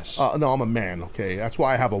wife? Yes. No, I'm a man, okay? That's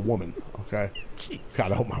why I have a woman, okay?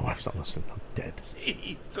 God, I hope my wife's not listening. I'm dead.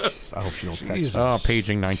 Jesus. I hope she don't text. Oh,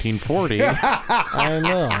 paging 1940. I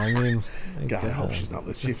know. I mean, God, I hope she's not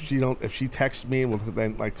listening. If she texts me with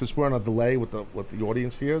then because we're on a delay with the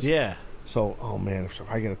audience hears. Yeah. So, oh man, if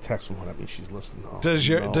I get a text from her, that means she's listening. Oh, Does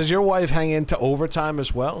your wife hang into overtime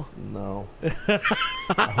as well? No.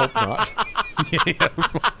 I hope not.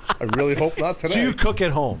 I really hope not today. So you cook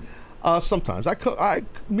at home? Sometimes I cook. Are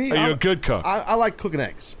you a good cook? I like cooking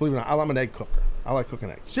eggs. Believe it or not, I'm an egg cooker. I like cooking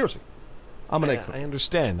eggs. Seriously, I'm an egg cook. I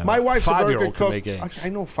understand. My wife's a very good 5-year-old cook. can make eggs. I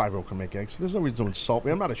know a 5-year-old can make eggs. There's no reason to insult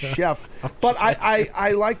me. I'm not a chef, but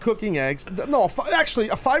I like cooking eggs. No, actually,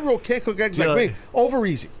 a 5-year-old can't cook eggs like me. Over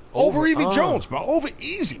easy. Over Evie Jones, bro. Over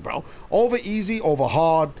easy, bro. Over easy, over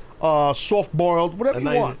hard, soft boiled, whatever you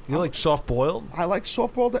want. You like soft boiled? I like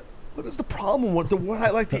soft boiled. What is the problem with what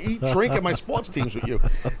I like to eat, drink at my sports teams with you?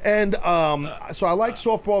 And so I like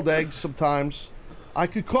soft boiled eggs sometimes. I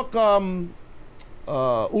could cook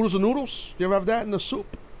oodles and noodles. Do you ever have that in the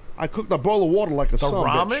soup? I cook the boil of water like a son of a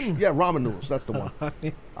bitch. ramen? Yeah, ramen noodles. That's the one.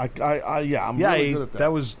 I'm really good at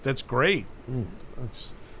that. That's great.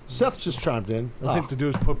 Seth just chimed in. All I have to do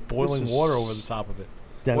is put boiling water over the top of it.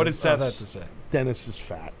 What did Seth have to say? Dennis is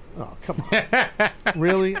fat. Oh, come on.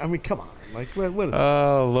 Really? I mean, come on. Like, what is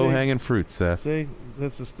low hanging fruit, Seth. See,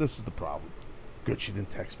 this is the problem. Good, she didn't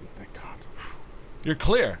text me. Thank God. You're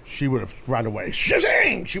clear. She would have right away.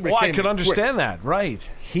 Shazing! She would have. Well, I can understand that, right?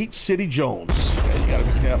 Heat City Jones. Yeah, you got to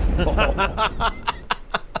be careful.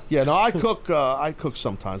 Yeah, no, I cook. I cook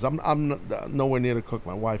sometimes. I'm nowhere near to cook.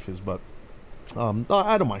 My wife is, but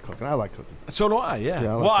I don't mind cooking. I like cooking. So do I.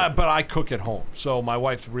 Yeah. But I cook at home, so my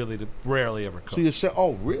wife really rarely ever cooks. So you say,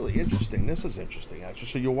 "Oh, really? Interesting. This is interesting, actually."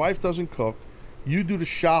 So your wife doesn't cook. You do the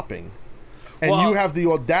shopping, and you have the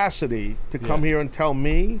audacity to come here and tell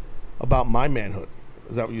me about my manhood.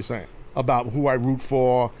 Is that what you're saying? About who I root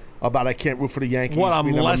for? About I can't root for the Yankees. What?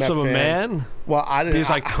 I'm less of a fan. man? Well, I didn't.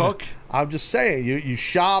 Because I cook. I'm just saying, you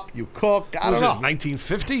shop, you cook. I don't know. Was this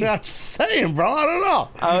 1950? I'm just saying, bro. I don't know.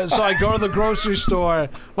 So I go to the grocery store.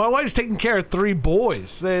 My wife's taking care of 3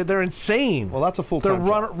 boys. They're insane. Well, that's a full-time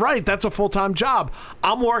job. Right, that's a full-time job.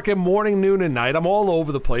 I'm working morning, noon, and night. I'm all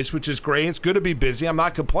over the place, which is great. It's good to be busy. I'm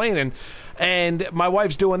not complaining. And my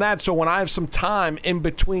wife's doing that, so when I have some time in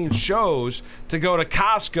between shows to go to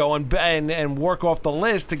Costco and work off the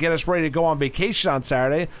list to get us ready to go on vacation on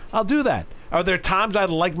Saturday, I'll do that. Are there times I'd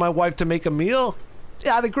like my wife to make a meal?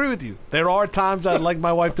 Yeah, I'd agree with you. There are times I'd like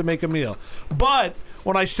my wife to make a meal. But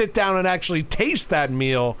when I sit down and actually taste that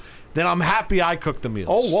meal, then I'm happy I cooked the meals.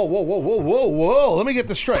 Oh, whoa. Let me get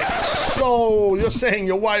this straight. So you're saying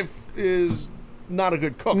your wife is not a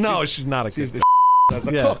good cook? No, she's not a good cook. As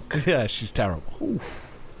a cook. Yeah, she's terrible. Oof.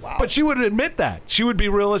 Wow. But she would admit that. She would be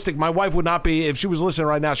realistic. My wife would not be, if she was listening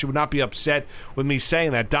right now, she would not be upset with me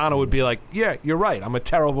saying that. Donna would be like, yeah, you're right. I'm a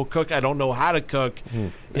terrible cook. I don't know how to cook.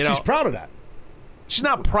 And she's proud of that. She's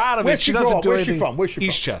not proud of it. She doesn't do anything. Where's she from?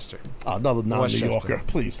 Eastchester. Oh, another non-New Yorker.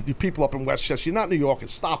 Please, you people up in Westchester, you're not New Yorkers.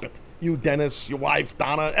 Stop it. You, Dennis, your wife,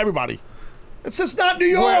 Donna, everybody. It's just not New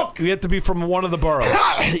York. You have to be from one of the boroughs.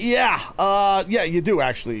 Yeah, you do,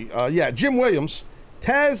 actually. Jim Williams.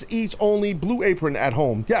 Taz eats only Blue Apron at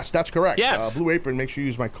home. Yes, that's correct. Yes. Blue Apron, make sure you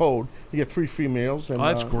use my code. You get 3 free meals. And,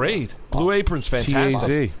 that's great. Blue Apron's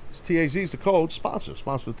fantastic. TAZ is the code. Sponsor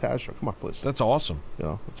the Taz show. Come on, please. That's awesome.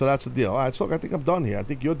 So that's the deal. All right, so look, I think I'm done here. I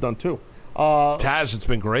think you're done, too. Taz, it's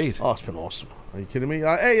been great. Oh, it's been awesome. Are you kidding me?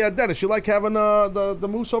 Hey, Dennis, you like having the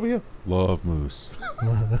moose over here? Love moose.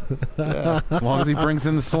 As long as he brings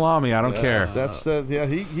in the salami, I don't care. That's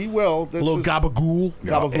he will. A little gabagool.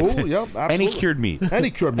 Gabagool, yep, absolutely. Any cured meat.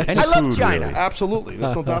 Any cured meat. I love China. Really. Absolutely.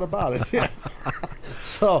 There's no doubt about it. Yeah.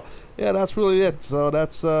 So, that's really it. So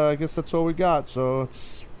that's I guess that's all we got. So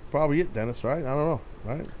it's probably it, Dennis, right? I don't know,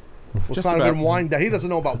 right? We're kind of in wind down. He doesn't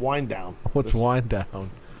know about wind down. What's wind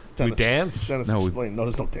down? Dennis, we dance? Dennis explain. No,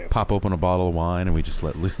 there's no dance. Pop open a bottle of wine and we just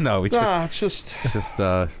let loose. No, it's just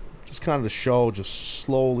kind of the show just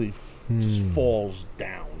slowly just falls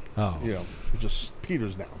down. Oh, it just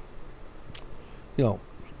peters down. You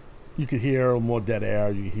could hear more dead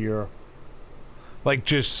air. You hear like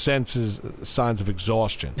just signs of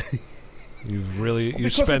exhaustion.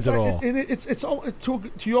 You've spent it all. It's all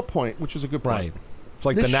to your point, which is a good point. Right. It's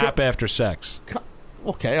like the nap after sex.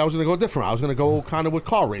 Okay, I was going to go different. I was going to go kind of with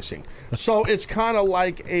car racing. So it's kind of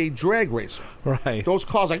like a drag racer. Right. Those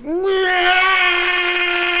cars like, and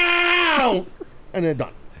they're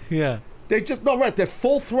done. Yeah. They just, they're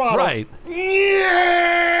full throttle. Right.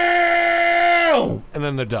 And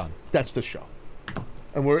then they're done. That's the show.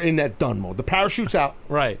 And we're in that done mode. The parachute's out.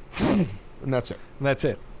 Right. And that's it. And that's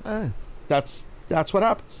it. That's what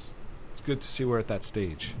happens. It's good to see we're at that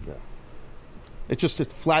stage. Yeah. It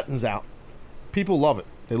flattens out. People love it.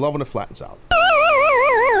 They love when it flattens out.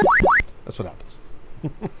 That's what happens.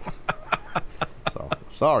 So,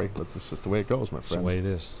 sorry, but this is just the way it goes, my friend. That's the way it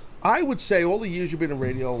is. I would say all the years you've been in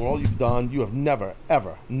radio and all you've done, you have never,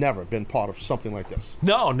 ever, never been part of something like this.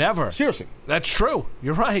 No, never. Seriously. That's true.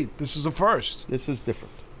 You're right. This is the first. This is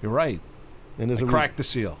different. You're right. And I cracked the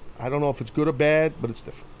seal. I don't know if it's good or bad, but it's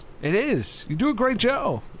different. It is. You do a great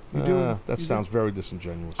job. That sounds very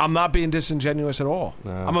disingenuous. I'm not being disingenuous at all.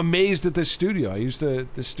 Nah. I'm amazed at this studio.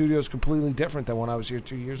 The studio is completely different than when I was here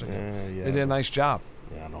 2 years ago. They did a nice job.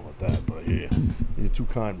 Yeah, I know about that, but you're too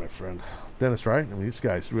kind, my friend. Dennis, right? I mean, this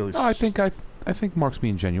guy's really... I think Mark's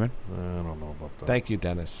being genuine. I don't know about that. Thank you,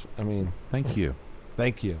 Dennis. I mean... Thank you.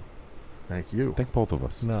 Thank you. Thank you. Thank both of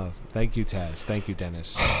us. No, thank you, Taz. Thank you,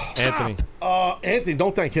 Dennis. Anthony. Anthony,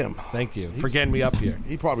 don't thank him. Thank you for getting me up here.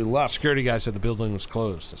 He probably left. Security guy said the building was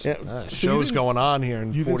closed. Show's going on here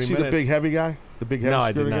in 40 minutes. You didn't see the big heavy guy? The big heavy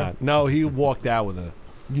security guy? No, I did not. No, he walked out with a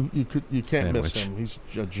You can't miss him. He's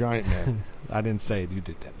a giant man. I didn't say it. You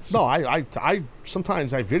did, Dennis. No, I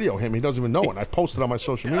sometimes I video him. He doesn't even know it. I post it on my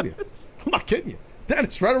social media. I'm not kidding you.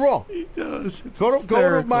 Dennis, right or wrong? He does. Go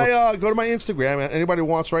to my Instagram. Anybody who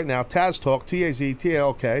wants right now, Taz Talk,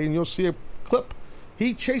 TazTalk, and you'll see a clip.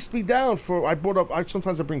 He chased me down for.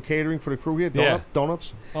 Sometimes I bring catering for the crew here.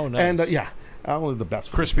 Donuts. Oh, nice. And only the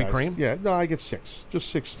best. Krispy Kreme. Yeah. No, I get 6. Just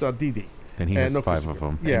 6 DD. And he has 5 of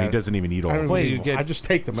them. Yeah. And he doesn't even eat all of them. Wait, you get I just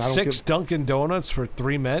take them. 6 Dunkin' Donuts for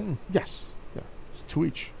 3 men? Yes. Yeah. It's 2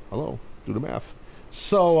 each. Hello. Do the math.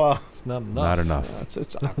 So it's not enough. Not enough.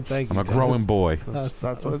 Thank you. I'm a growing boy. That's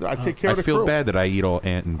what I take care of the crew. I feel bad that I eat all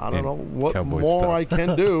Ant and I don't know what Cowboy more stuff. I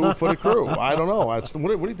can do for the crew. I don't know. What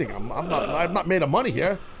do you think? I'm not made of money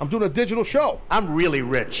here. I'm doing a digital show. I'm really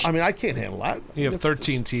rich. I mean, I can't handle that. You have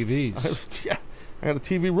 13 TVs. I got a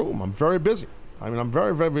TV room. I'm very busy. I mean, I'm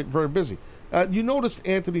very, very, very busy. You noticed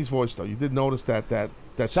Anthony's voice, though. You did notice that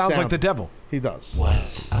sounds sound. like the devil. He does.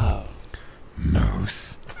 What's up,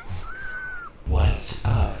 Moose? What's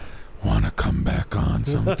up? Want to come back on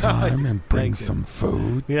sometime and bring some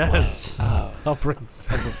food? Yes. I'll bring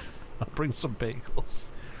some bagels.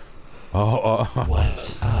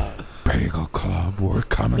 What's up? Bagel Club, we're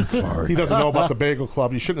coming for you. He doesn't know about the Bagel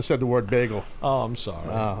Club. You shouldn't have said the word bagel. Oh, I'm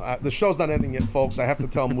sorry. The show's not ending yet, folks. I have to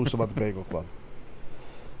tell Moose about the Bagel Club.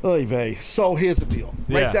 Oy vey. So here's the deal.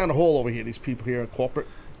 Right down the hall over here, these people here in corporate,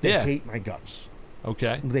 they hate my guts.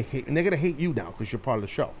 Okay. They hate, and they're going to hate you now because you're part of the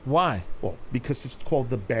show. Why? Well, because it's called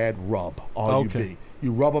the bad rub. R-U-B. Okay.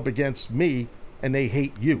 You rub up against me, and they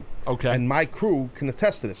hate you. Okay. And my crew can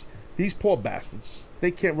attest to this. These poor bastards,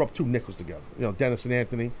 they can't rub two nickels together. You know, Dennis and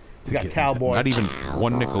Anthony. They got Cowboy. Not even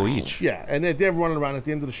one nickel each. Yeah, and they're running around at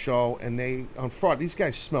the end of the show, and they, on front, these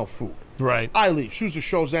guys smell food. Right. I leave. As soon as the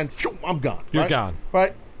show's end, phew, I'm gone. You're right? gone.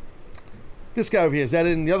 Right? This guy over here is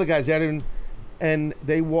editing, the other guy's editing, and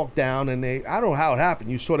they walk down, and I don't know how it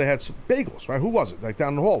happened. You saw they had some bagels, right? Who was it? Like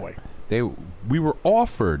down the hallway. We were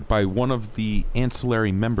offered by one of the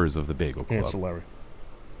ancillary members of the Bagel Club. Ancillary.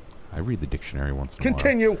 I read the dictionary once in a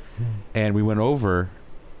Continue. while. And we went over,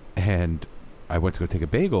 and I went to go take a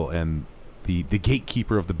bagel, and the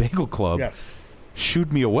gatekeeper of the Bagel Club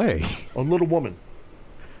shooed me away. A little woman.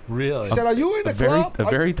 Really? She said, "Are you in the club?" A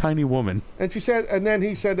very tiny woman. And she said, and then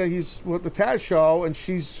he said that he's with the Taz show, and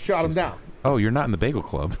she shot him down. Oh, you're not in the Bagel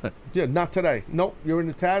Club. Yeah, not today. Nope, you're in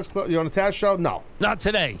the Taz club. You're on the Taz show. No, not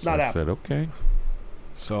today. Not I happening. said, okay.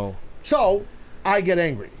 So I get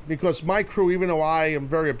angry because my crew, even though I am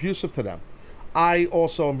very abusive to them, I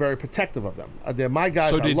also am very protective of them. They're my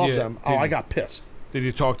guys. I love them. I got pissed. Did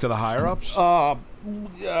you talk to the higher ups? No,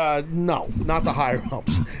 not the higher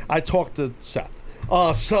ups. I talked to Seth.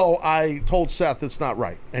 So I told Seth it's not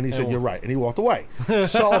right, and he said you're right, and he walked away.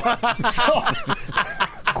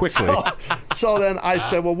 Quickly. So then I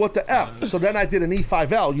said, well, what the F? So then I did an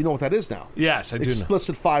E5L. You know what that is now? Yes, I do know.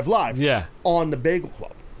 Explicit 5 Live. Yeah. On the Bagel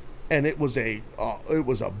Club, and it was I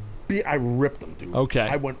ripped them, dude. Okay.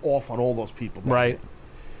 I went off on all those people. Right.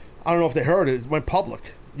 I don't know if they heard it. It went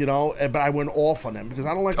public, you know, but I went off on them because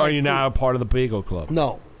I don't like. Are you now a part of the Bagel Club?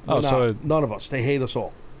 No. Oh, so none of us. They hate us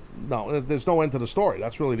all. No, there's no end to the story.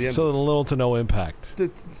 That's really the end. So little to no impact.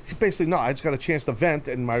 Basically, no. I just got a chance to vent,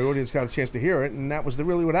 and my audience got a chance to hear it, and that was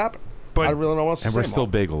really what happened. But I really don't know what to say. And we're still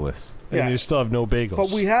bagelless. And you still have no bagels.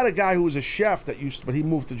 But we had a guy who was a chef but he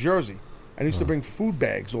moved to Jersey, and he used to bring food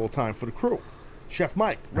bags all the time for the crew. Chef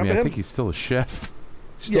Mike, remember him? I think he's still a chef.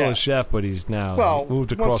 Still a chef, but he's now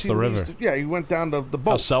moved across the river. He went down the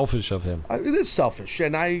boat. How selfish of him. It is selfish,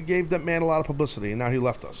 and I gave that man a lot of publicity, and now he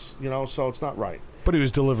left us. You know, so it's not right. But he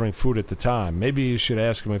was delivering food at the time. Maybe you should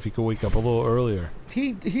ask him if he could wake up a little earlier.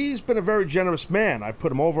 He's been a very generous man. I've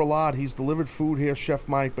put him over a lot. He's delivered food here, Chef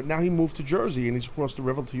Mike, but now he moved to Jersey, and he's across the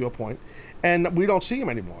river, to your point, and we don't see him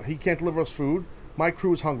anymore. He can't deliver us food. My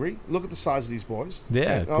crew is hungry. Look at the size of these boys.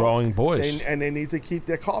 Yeah, growing boys. And they need to keep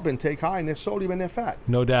their carb intake high and their sodium and their fat.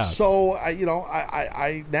 No doubt. So, I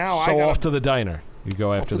off to the diner. You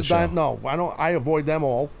go after the show. No, I don't. I avoid them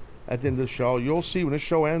all at the end of the show. You'll see when this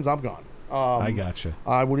show ends, I'm gone. I got you.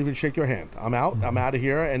 I wouldn't even shake your hand. I'm out. I'm out of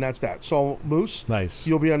here, and that's that. So, Moose, nice.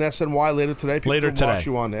 You'll be on SNY later today. People later can today. watch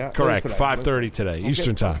you on there. Correct. 5:30 today,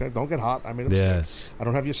 Eastern time. Okay, don't get hot. I made a mistake. Yes. I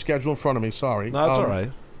don't have your schedule in front of me. Sorry. No, that's all right.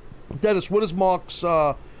 Dennis, what is Mark's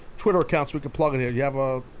Twitter account so we can plug it here? You have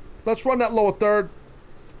a. Let's run that lower third.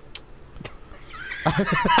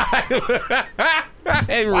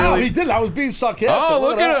 Hey, really? Wow, he did. I was being sarcastic. Oh,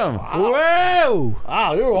 look at him. Whoa.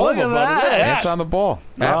 Wow, you're Look over, at buddy. that. That's on the ball.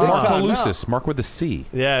 Mark time Malusis. Mark with a C.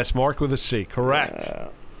 Yes, Mark with a C. Correct.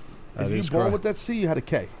 If you born with that C, you had a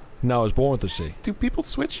K. No, I was born with a C. Do people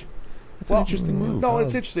switch? That's an interesting move. No,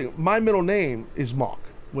 it's interesting. My middle name is Mark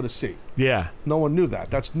with a C. Yeah. No one knew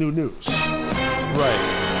that. That's new news.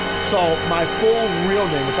 Right. So my full real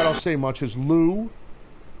name, which I don't say much, is Lou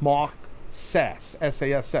Mark Sass.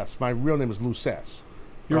 S-A-S-S. My real name is Lou Sass.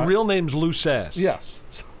 Your real name's Lou Sass. Yes.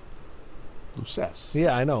 Lou Sass.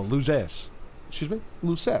 Yeah, I know. Lou Sass. Excuse me?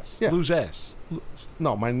 Lou Sass. Yeah. Lou Sass.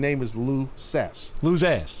 No, my name is Lou Sass. Lou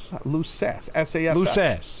Sass. Lou Sass. S-A-S-S. Lou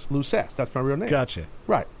Sass. Lou Sass. That's my real name. Gotcha.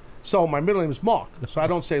 Right. So my middle name is Mark. So I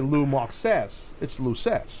don't say Lou Mark Sass. It's Lou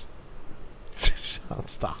Sass.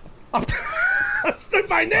 Stop. That's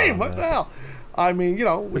my name. What the hell? I mean, you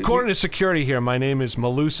know. According to security here, my name is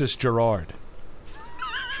Malusis Gerard.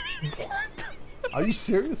 What? Are you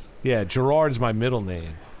serious? Yeah, Gerard's my middle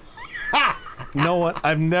name. You know what?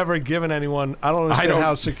 I've never given anyone. I don't understand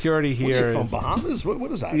how security here from is. Bahamas?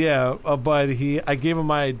 What is that? Yeah, but I gave him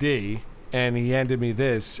my ID, and he handed me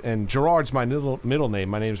this. And Gerard's my middle name.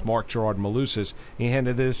 My name's Mark Gerard Malusis. He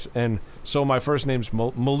handed this, and so my first name's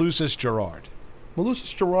Malusis Gerard.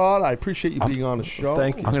 Malusis Gerard, I appreciate you being on the show.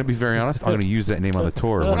 Thank you. I'm going to be very honest. I'm going to use that name on the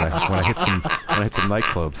tour when I hit some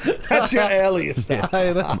nightclubs. That's your alias now.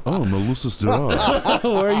 Oh, Malusis Gerard.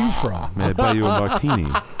 Where are you from? May I buy you a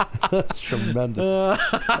martini? That's tremendous.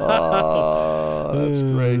 Oh, that's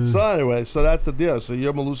great. So anyway, so that's the deal. So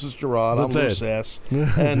you're Malusis Gerard. I'm Loose Ass.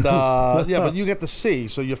 And yeah, but you get the C,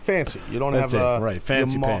 so you're fancy. You don't have right,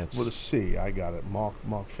 fancy pants with a C. I got it.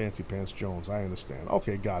 Mark Fancy Pants Jones. I understand.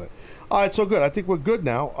 Okay, got it. All right, so good. I think we're good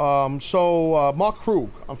now. So Mark Krug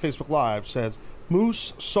on Facebook Live says,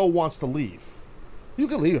 Moose so wants to leave. You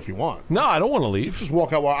can leave if you want. No, I don't want to leave. You just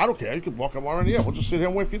walk out. I don't care. You can walk out right here. We'll just sit here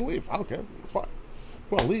and wait for you to leave. I don't care. It's fine.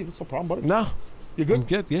 If you want to leave, it's no problem, buddy. No. You good? I'm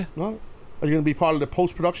good, yeah. No. Are you going to be part of the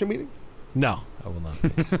post-production meeting? No, I will not.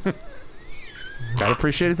 Gotta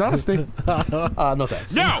appreciate his honesty. No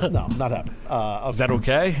thanks. No, not happening. Is that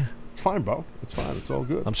okay? It's fine, bro. It's fine. It's all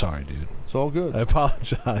good. I'm sorry, dude. It's all good. I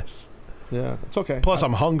apologize. Yeah, it's okay. Plus,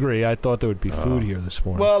 I'm hungry. I thought there would be food here this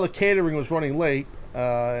morning. Well, the catering was running late.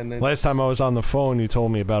 And last time I was on the phone, you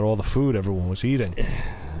told me about all the food everyone was eating.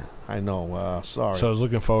 I know. Sorry. So I was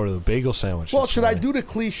looking forward to the bagel sandwich. Well, should I do the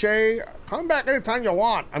cliche? Come back anytime you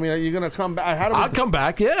want. I mean, are you going to come back? I'll come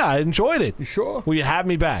back. Yeah, I enjoyed it. You sure? Will you have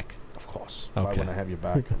me back? Of course. Okay. Why wouldn't I have you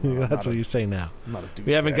back? That's what you say now. I'm not a douchebag.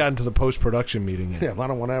 We haven't gotten to the post-production meeting yet. Yeah, I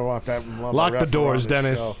don't want that. Lock the doors,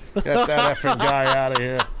 Dennis. Get that effing guy out of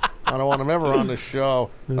here. I don't want him ever on this show.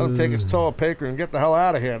 Let him take his toilet paper and get the hell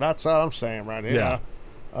out of here. That's what I'm saying right here.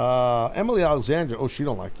 Yeah. Emily Alexandra. Oh, she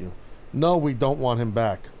don't like you. No, we don't want him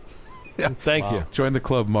back. Yeah. Thank you. Join the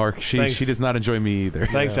club, Mark. She does not enjoy me either.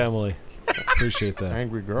 Thanks, Emily. Appreciate that.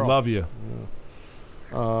 Angry girl. Love you.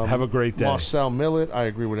 Yeah. Have a great day. Marcel Millet. I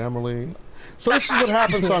agree with Emily. So this is what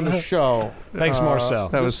happens on the show. Thanks, Marcel.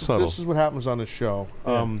 That was subtle. This is what happens on the show.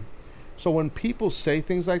 Yeah. So when people say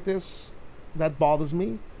things like this, that bothers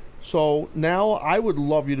me. So now I would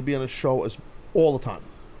love you to be on the show all the time.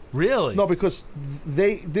 Really? No, because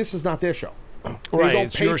this is not their show. Right, They don't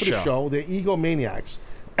it's pay your for the show. show. They're egomaniacs.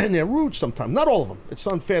 And they're rude sometimes. Not all of them. It's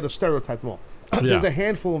unfair to stereotype them all. There's a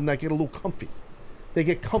handful of them that get a little comfy. They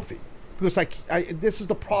get comfy. Because this is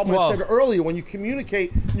the problem I said earlier. When you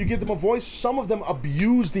communicate, you give them a voice. Some of them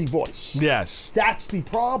abuse the voice. Yes. That's the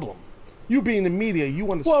problem. You being in the media, you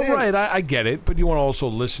understand. Well, right, this. I get it, but you want to also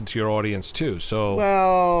listen to your audience too. So,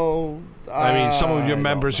 well, I mean, some of your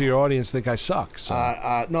members of your audience think I suck. So.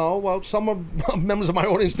 No, well, some of members of my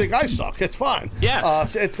audience think I suck. It's fine.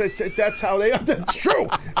 Yes, that's how they. That's true.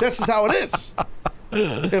 This is how it is.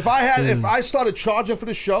 If I started charging for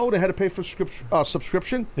the show, they had to pay for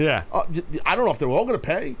subscription. Yeah, I don't know if they were all going to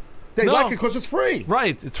pay. They like it because it's free.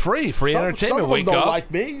 Right, it's free entertainment. Some of them Wake don't up. like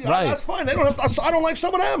me. Right. That's fine. They don't have to, I don't like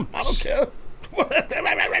some of them. I don't care.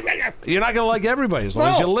 You're not going to like everybody as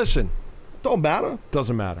long as you listen. Don't matter.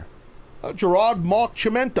 Doesn't matter. Gerard Mark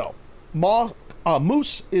Chimento.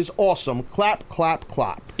 Moose is awesome. Clap, clap,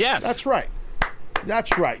 clap. Yes. That's right.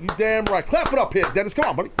 That's right. You damn right. Clap it up here, Dennis. Come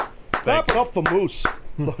on, buddy. Clap it up for Moose.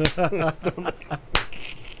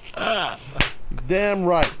 Damn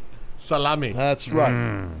right. Salami. That's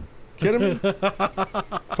right. Kidding me?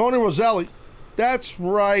 Tony Roselli. That's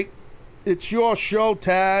right. It's your show,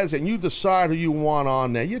 Taz, and you decide who you want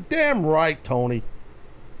on there. You're damn right, Tony.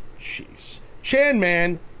 Jeez. Chan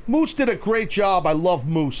Man. Moose did a great job. I love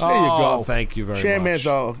Moose. There you go. Thank you very much. Chan Man's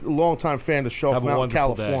a longtime fan of the show Have from a out in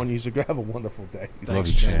wonderful California. Have a wonderful day.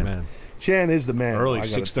 Thanks, Chan Man. Chan is the man. Early I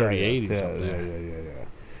gotta 6:38 tell you. he's up there.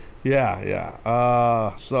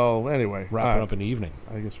 Yeah. So anyway, wrapping up an evening.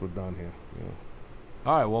 I guess we're done here. Yeah.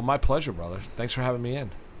 All right. Well, my pleasure, brother. Thanks for having me in.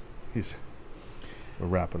 We're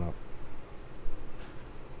wrapping up.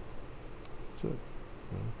 That's it.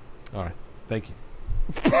 Yeah. All right. Thank you.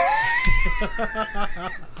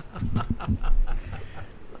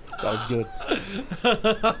 That was good.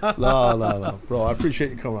 No. Bro, I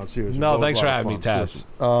appreciate you coming on. Seriously. No, thanks for having me, Taz.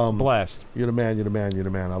 Blast. You're the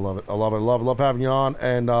man. I love it. I love having you on,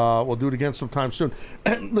 and we'll do it again sometime soon.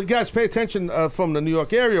 And the guys, pay attention from the New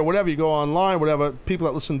York area, whatever, you go online, whatever, people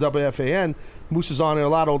that listen to WFAN, Moose is on there a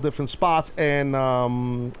lot, all different spots, and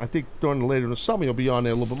I think later in the summer you'll be on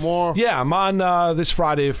there a little bit more. Yeah, I'm on this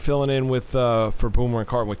Friday filling in with for Boomer and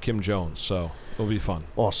Carton with Kim Jones, so it'll be fun.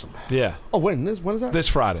 Awesome. Yeah. Oh, when is that? This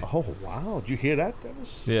Friday. Oh, wow. Did you hear that,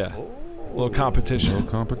 Dennis? Yeah. Oh. A little competition. Wait a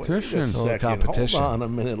second. Hold on a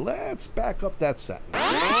minute. Let's back up that set.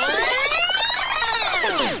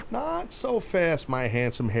 Not so fast, my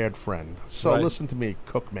handsome-haired friend. So Right. listen to me,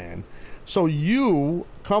 Cookman. So you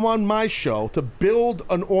come on my show to build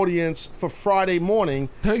an audience for Friday morning.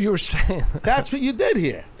 No, you were saying that's what you did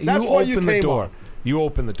here. That's you why you opened came the door. on. You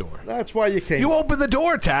opened the door. That's why you came. You on. opened the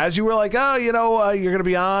door, Taz. You were like, oh, you're going to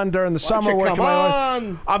be on during the Why don't summer. you working come my-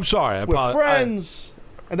 on? I'm sorry. I We're apologize. friends,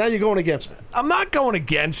 and now you're going against me. I'm not going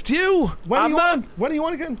against you. When are you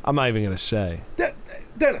on again? I'm not even going to say.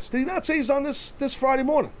 Dennis, did he not say he's on this Friday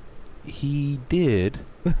morning? He did.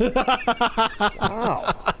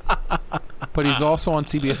 Wow. But he's also on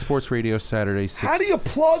CBS Sports Radio Saturday. 6, How do you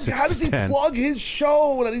plug? 6 How does to he 10. plug his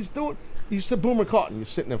show that he's doing? You said Boomer Carton. You're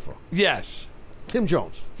sitting in for Yes. Kim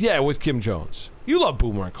Jones. Yeah, with Kim Jones. You love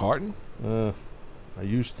Boomer and Carton. I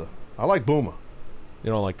used to. I like Boomer. You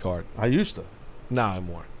don't like Carton. I used to. Not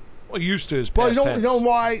anymore. Well, used to is past Well, you tense. know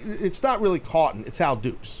why? It's not really Carton. It's Al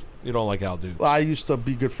Dukes. You don't like Al Dukes. Well, I used to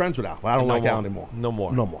be good friends with Al, but I don't No like more. Al anymore. No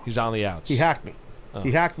more. No more. He's on the outs. He hacked me. Oh.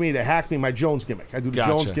 He hacked me. They hacked me my Jones gimmick. I do the Gotcha.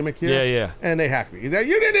 Jones gimmick here. Yeah, yeah. And they hacked me. You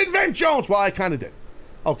didn't invent Jones. Well, I kind of did.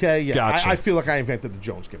 Okay, yeah. Gotcha. I feel like I invented the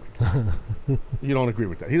Jones gimmick. You don't agree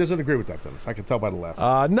with that. He doesn't agree with that, Dennis. I can tell by the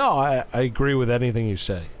laugh. No, I agree with anything you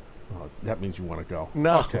say. Oh, that means you want to go.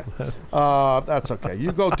 No. Okay. That's okay.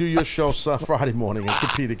 You go do your show Friday morning and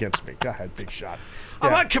compete against me. Go ahead, big shot.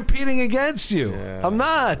 I'm not competing against you. Yeah. I'm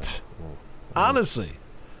not. Honestly.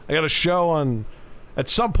 I got a show at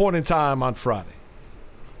some point in time on Friday.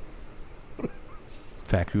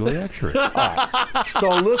 Factually accurate. All right. So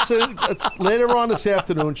listen, later on this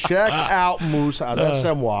afternoon, check out Moose at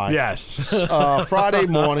SMY. Yes. Friday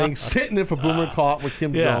morning, sitting in for Boomer and Carton with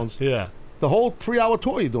Kim Jones. Yeah. The whole 3-hour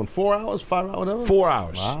tour you're doing, 4 hours, 5 hours, whatever? 4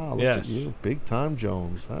 hours. Wow, look Yes. at you. Big time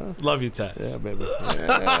Jones, huh? Love you, Tess. Yeah, baby.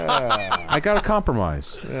 Yeah. I got a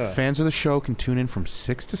compromise. Yeah. Fans of the show can tune in from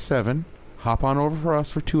 6 to 7, hop on over for us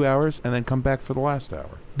for 2 hours, and then come back for the last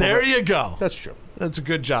hour. There you go. That's true. That's a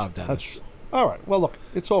good job, Dennis. That's all right. Well, look,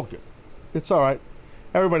 it's all good. It's all right.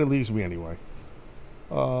 Everybody leaves me anyway.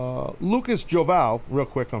 Lucas Joval, real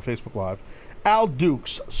quick on Facebook Live. Al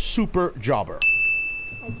Dukes, super jobber.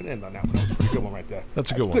 I'm going to end on that one. That was a pretty good one right there.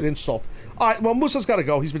 That's a good one. Good insult. All right, well, Musa's got to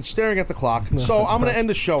go. He's been staring at the clock. So I'm going to end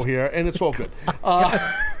the show here, and it's all good.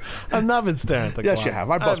 I've not been staring at the Yes, clock. you have.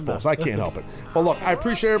 I bust balls. I can't help it. Well, look, I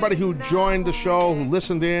appreciate everybody who joined the show, who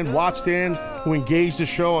listened in, watched in, who engaged the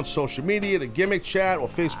show on social media, the Gimmick Chat, or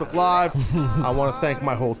Facebook Live. I want to thank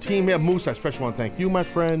my whole team here. Moose, I especially want to thank you, my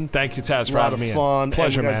friend. Thank you, Taz, It's a for lot having of me in. fun.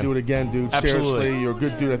 Pleasure, and we man. gotta do it again, dude. Absolutely. Seriously, you're a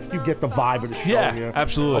good dude. I think you get the vibe of the show Yeah, here.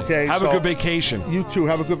 absolutely. Okay, Have a so good vacation. You too.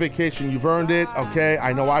 Have a good vacation. You've earned it. Okay,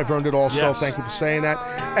 I know I've earned it also. Yes. Thank you for saying that.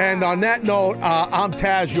 And on that note, I'm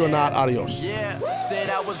Taz. You're not. Adios. Yeah, said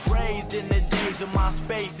I was raised in the days of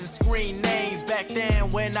MySpace and screen names. Back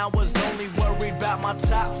then when I was only worried about my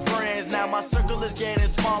top friends. Now my circle is getting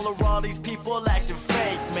smaller, all these people acting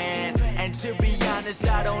fake, man. And to be honest,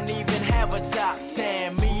 I don't even have a top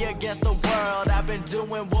 10. Me against the world, I've been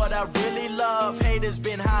doing what I really love. Haters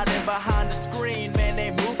been hiding behind the screen, man,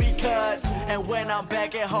 they movie cuts. And when I'm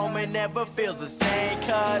back at home, it never feels the same,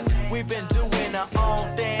 cuz we've been doing our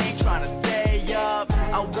own thing, trying to stay up.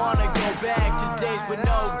 I wanna go back to days with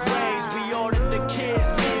no grades. We ordered the kids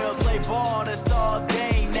meal, play ball, that's all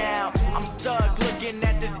day now. I'm stuck looking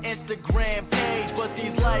at this Instagram page, but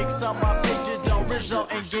these likes on my picture don't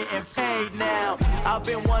result in getting paid now. I've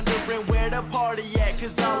been wondering where the party at,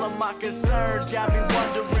 cause all of my concerns got me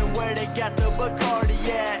wondering where they got the Bacardi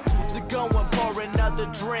at. So go and pour another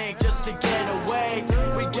drink just to get away.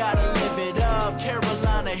 We gotta live it up,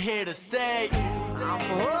 Carolina here to stay. I'm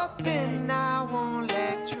hoping I won't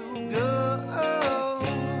let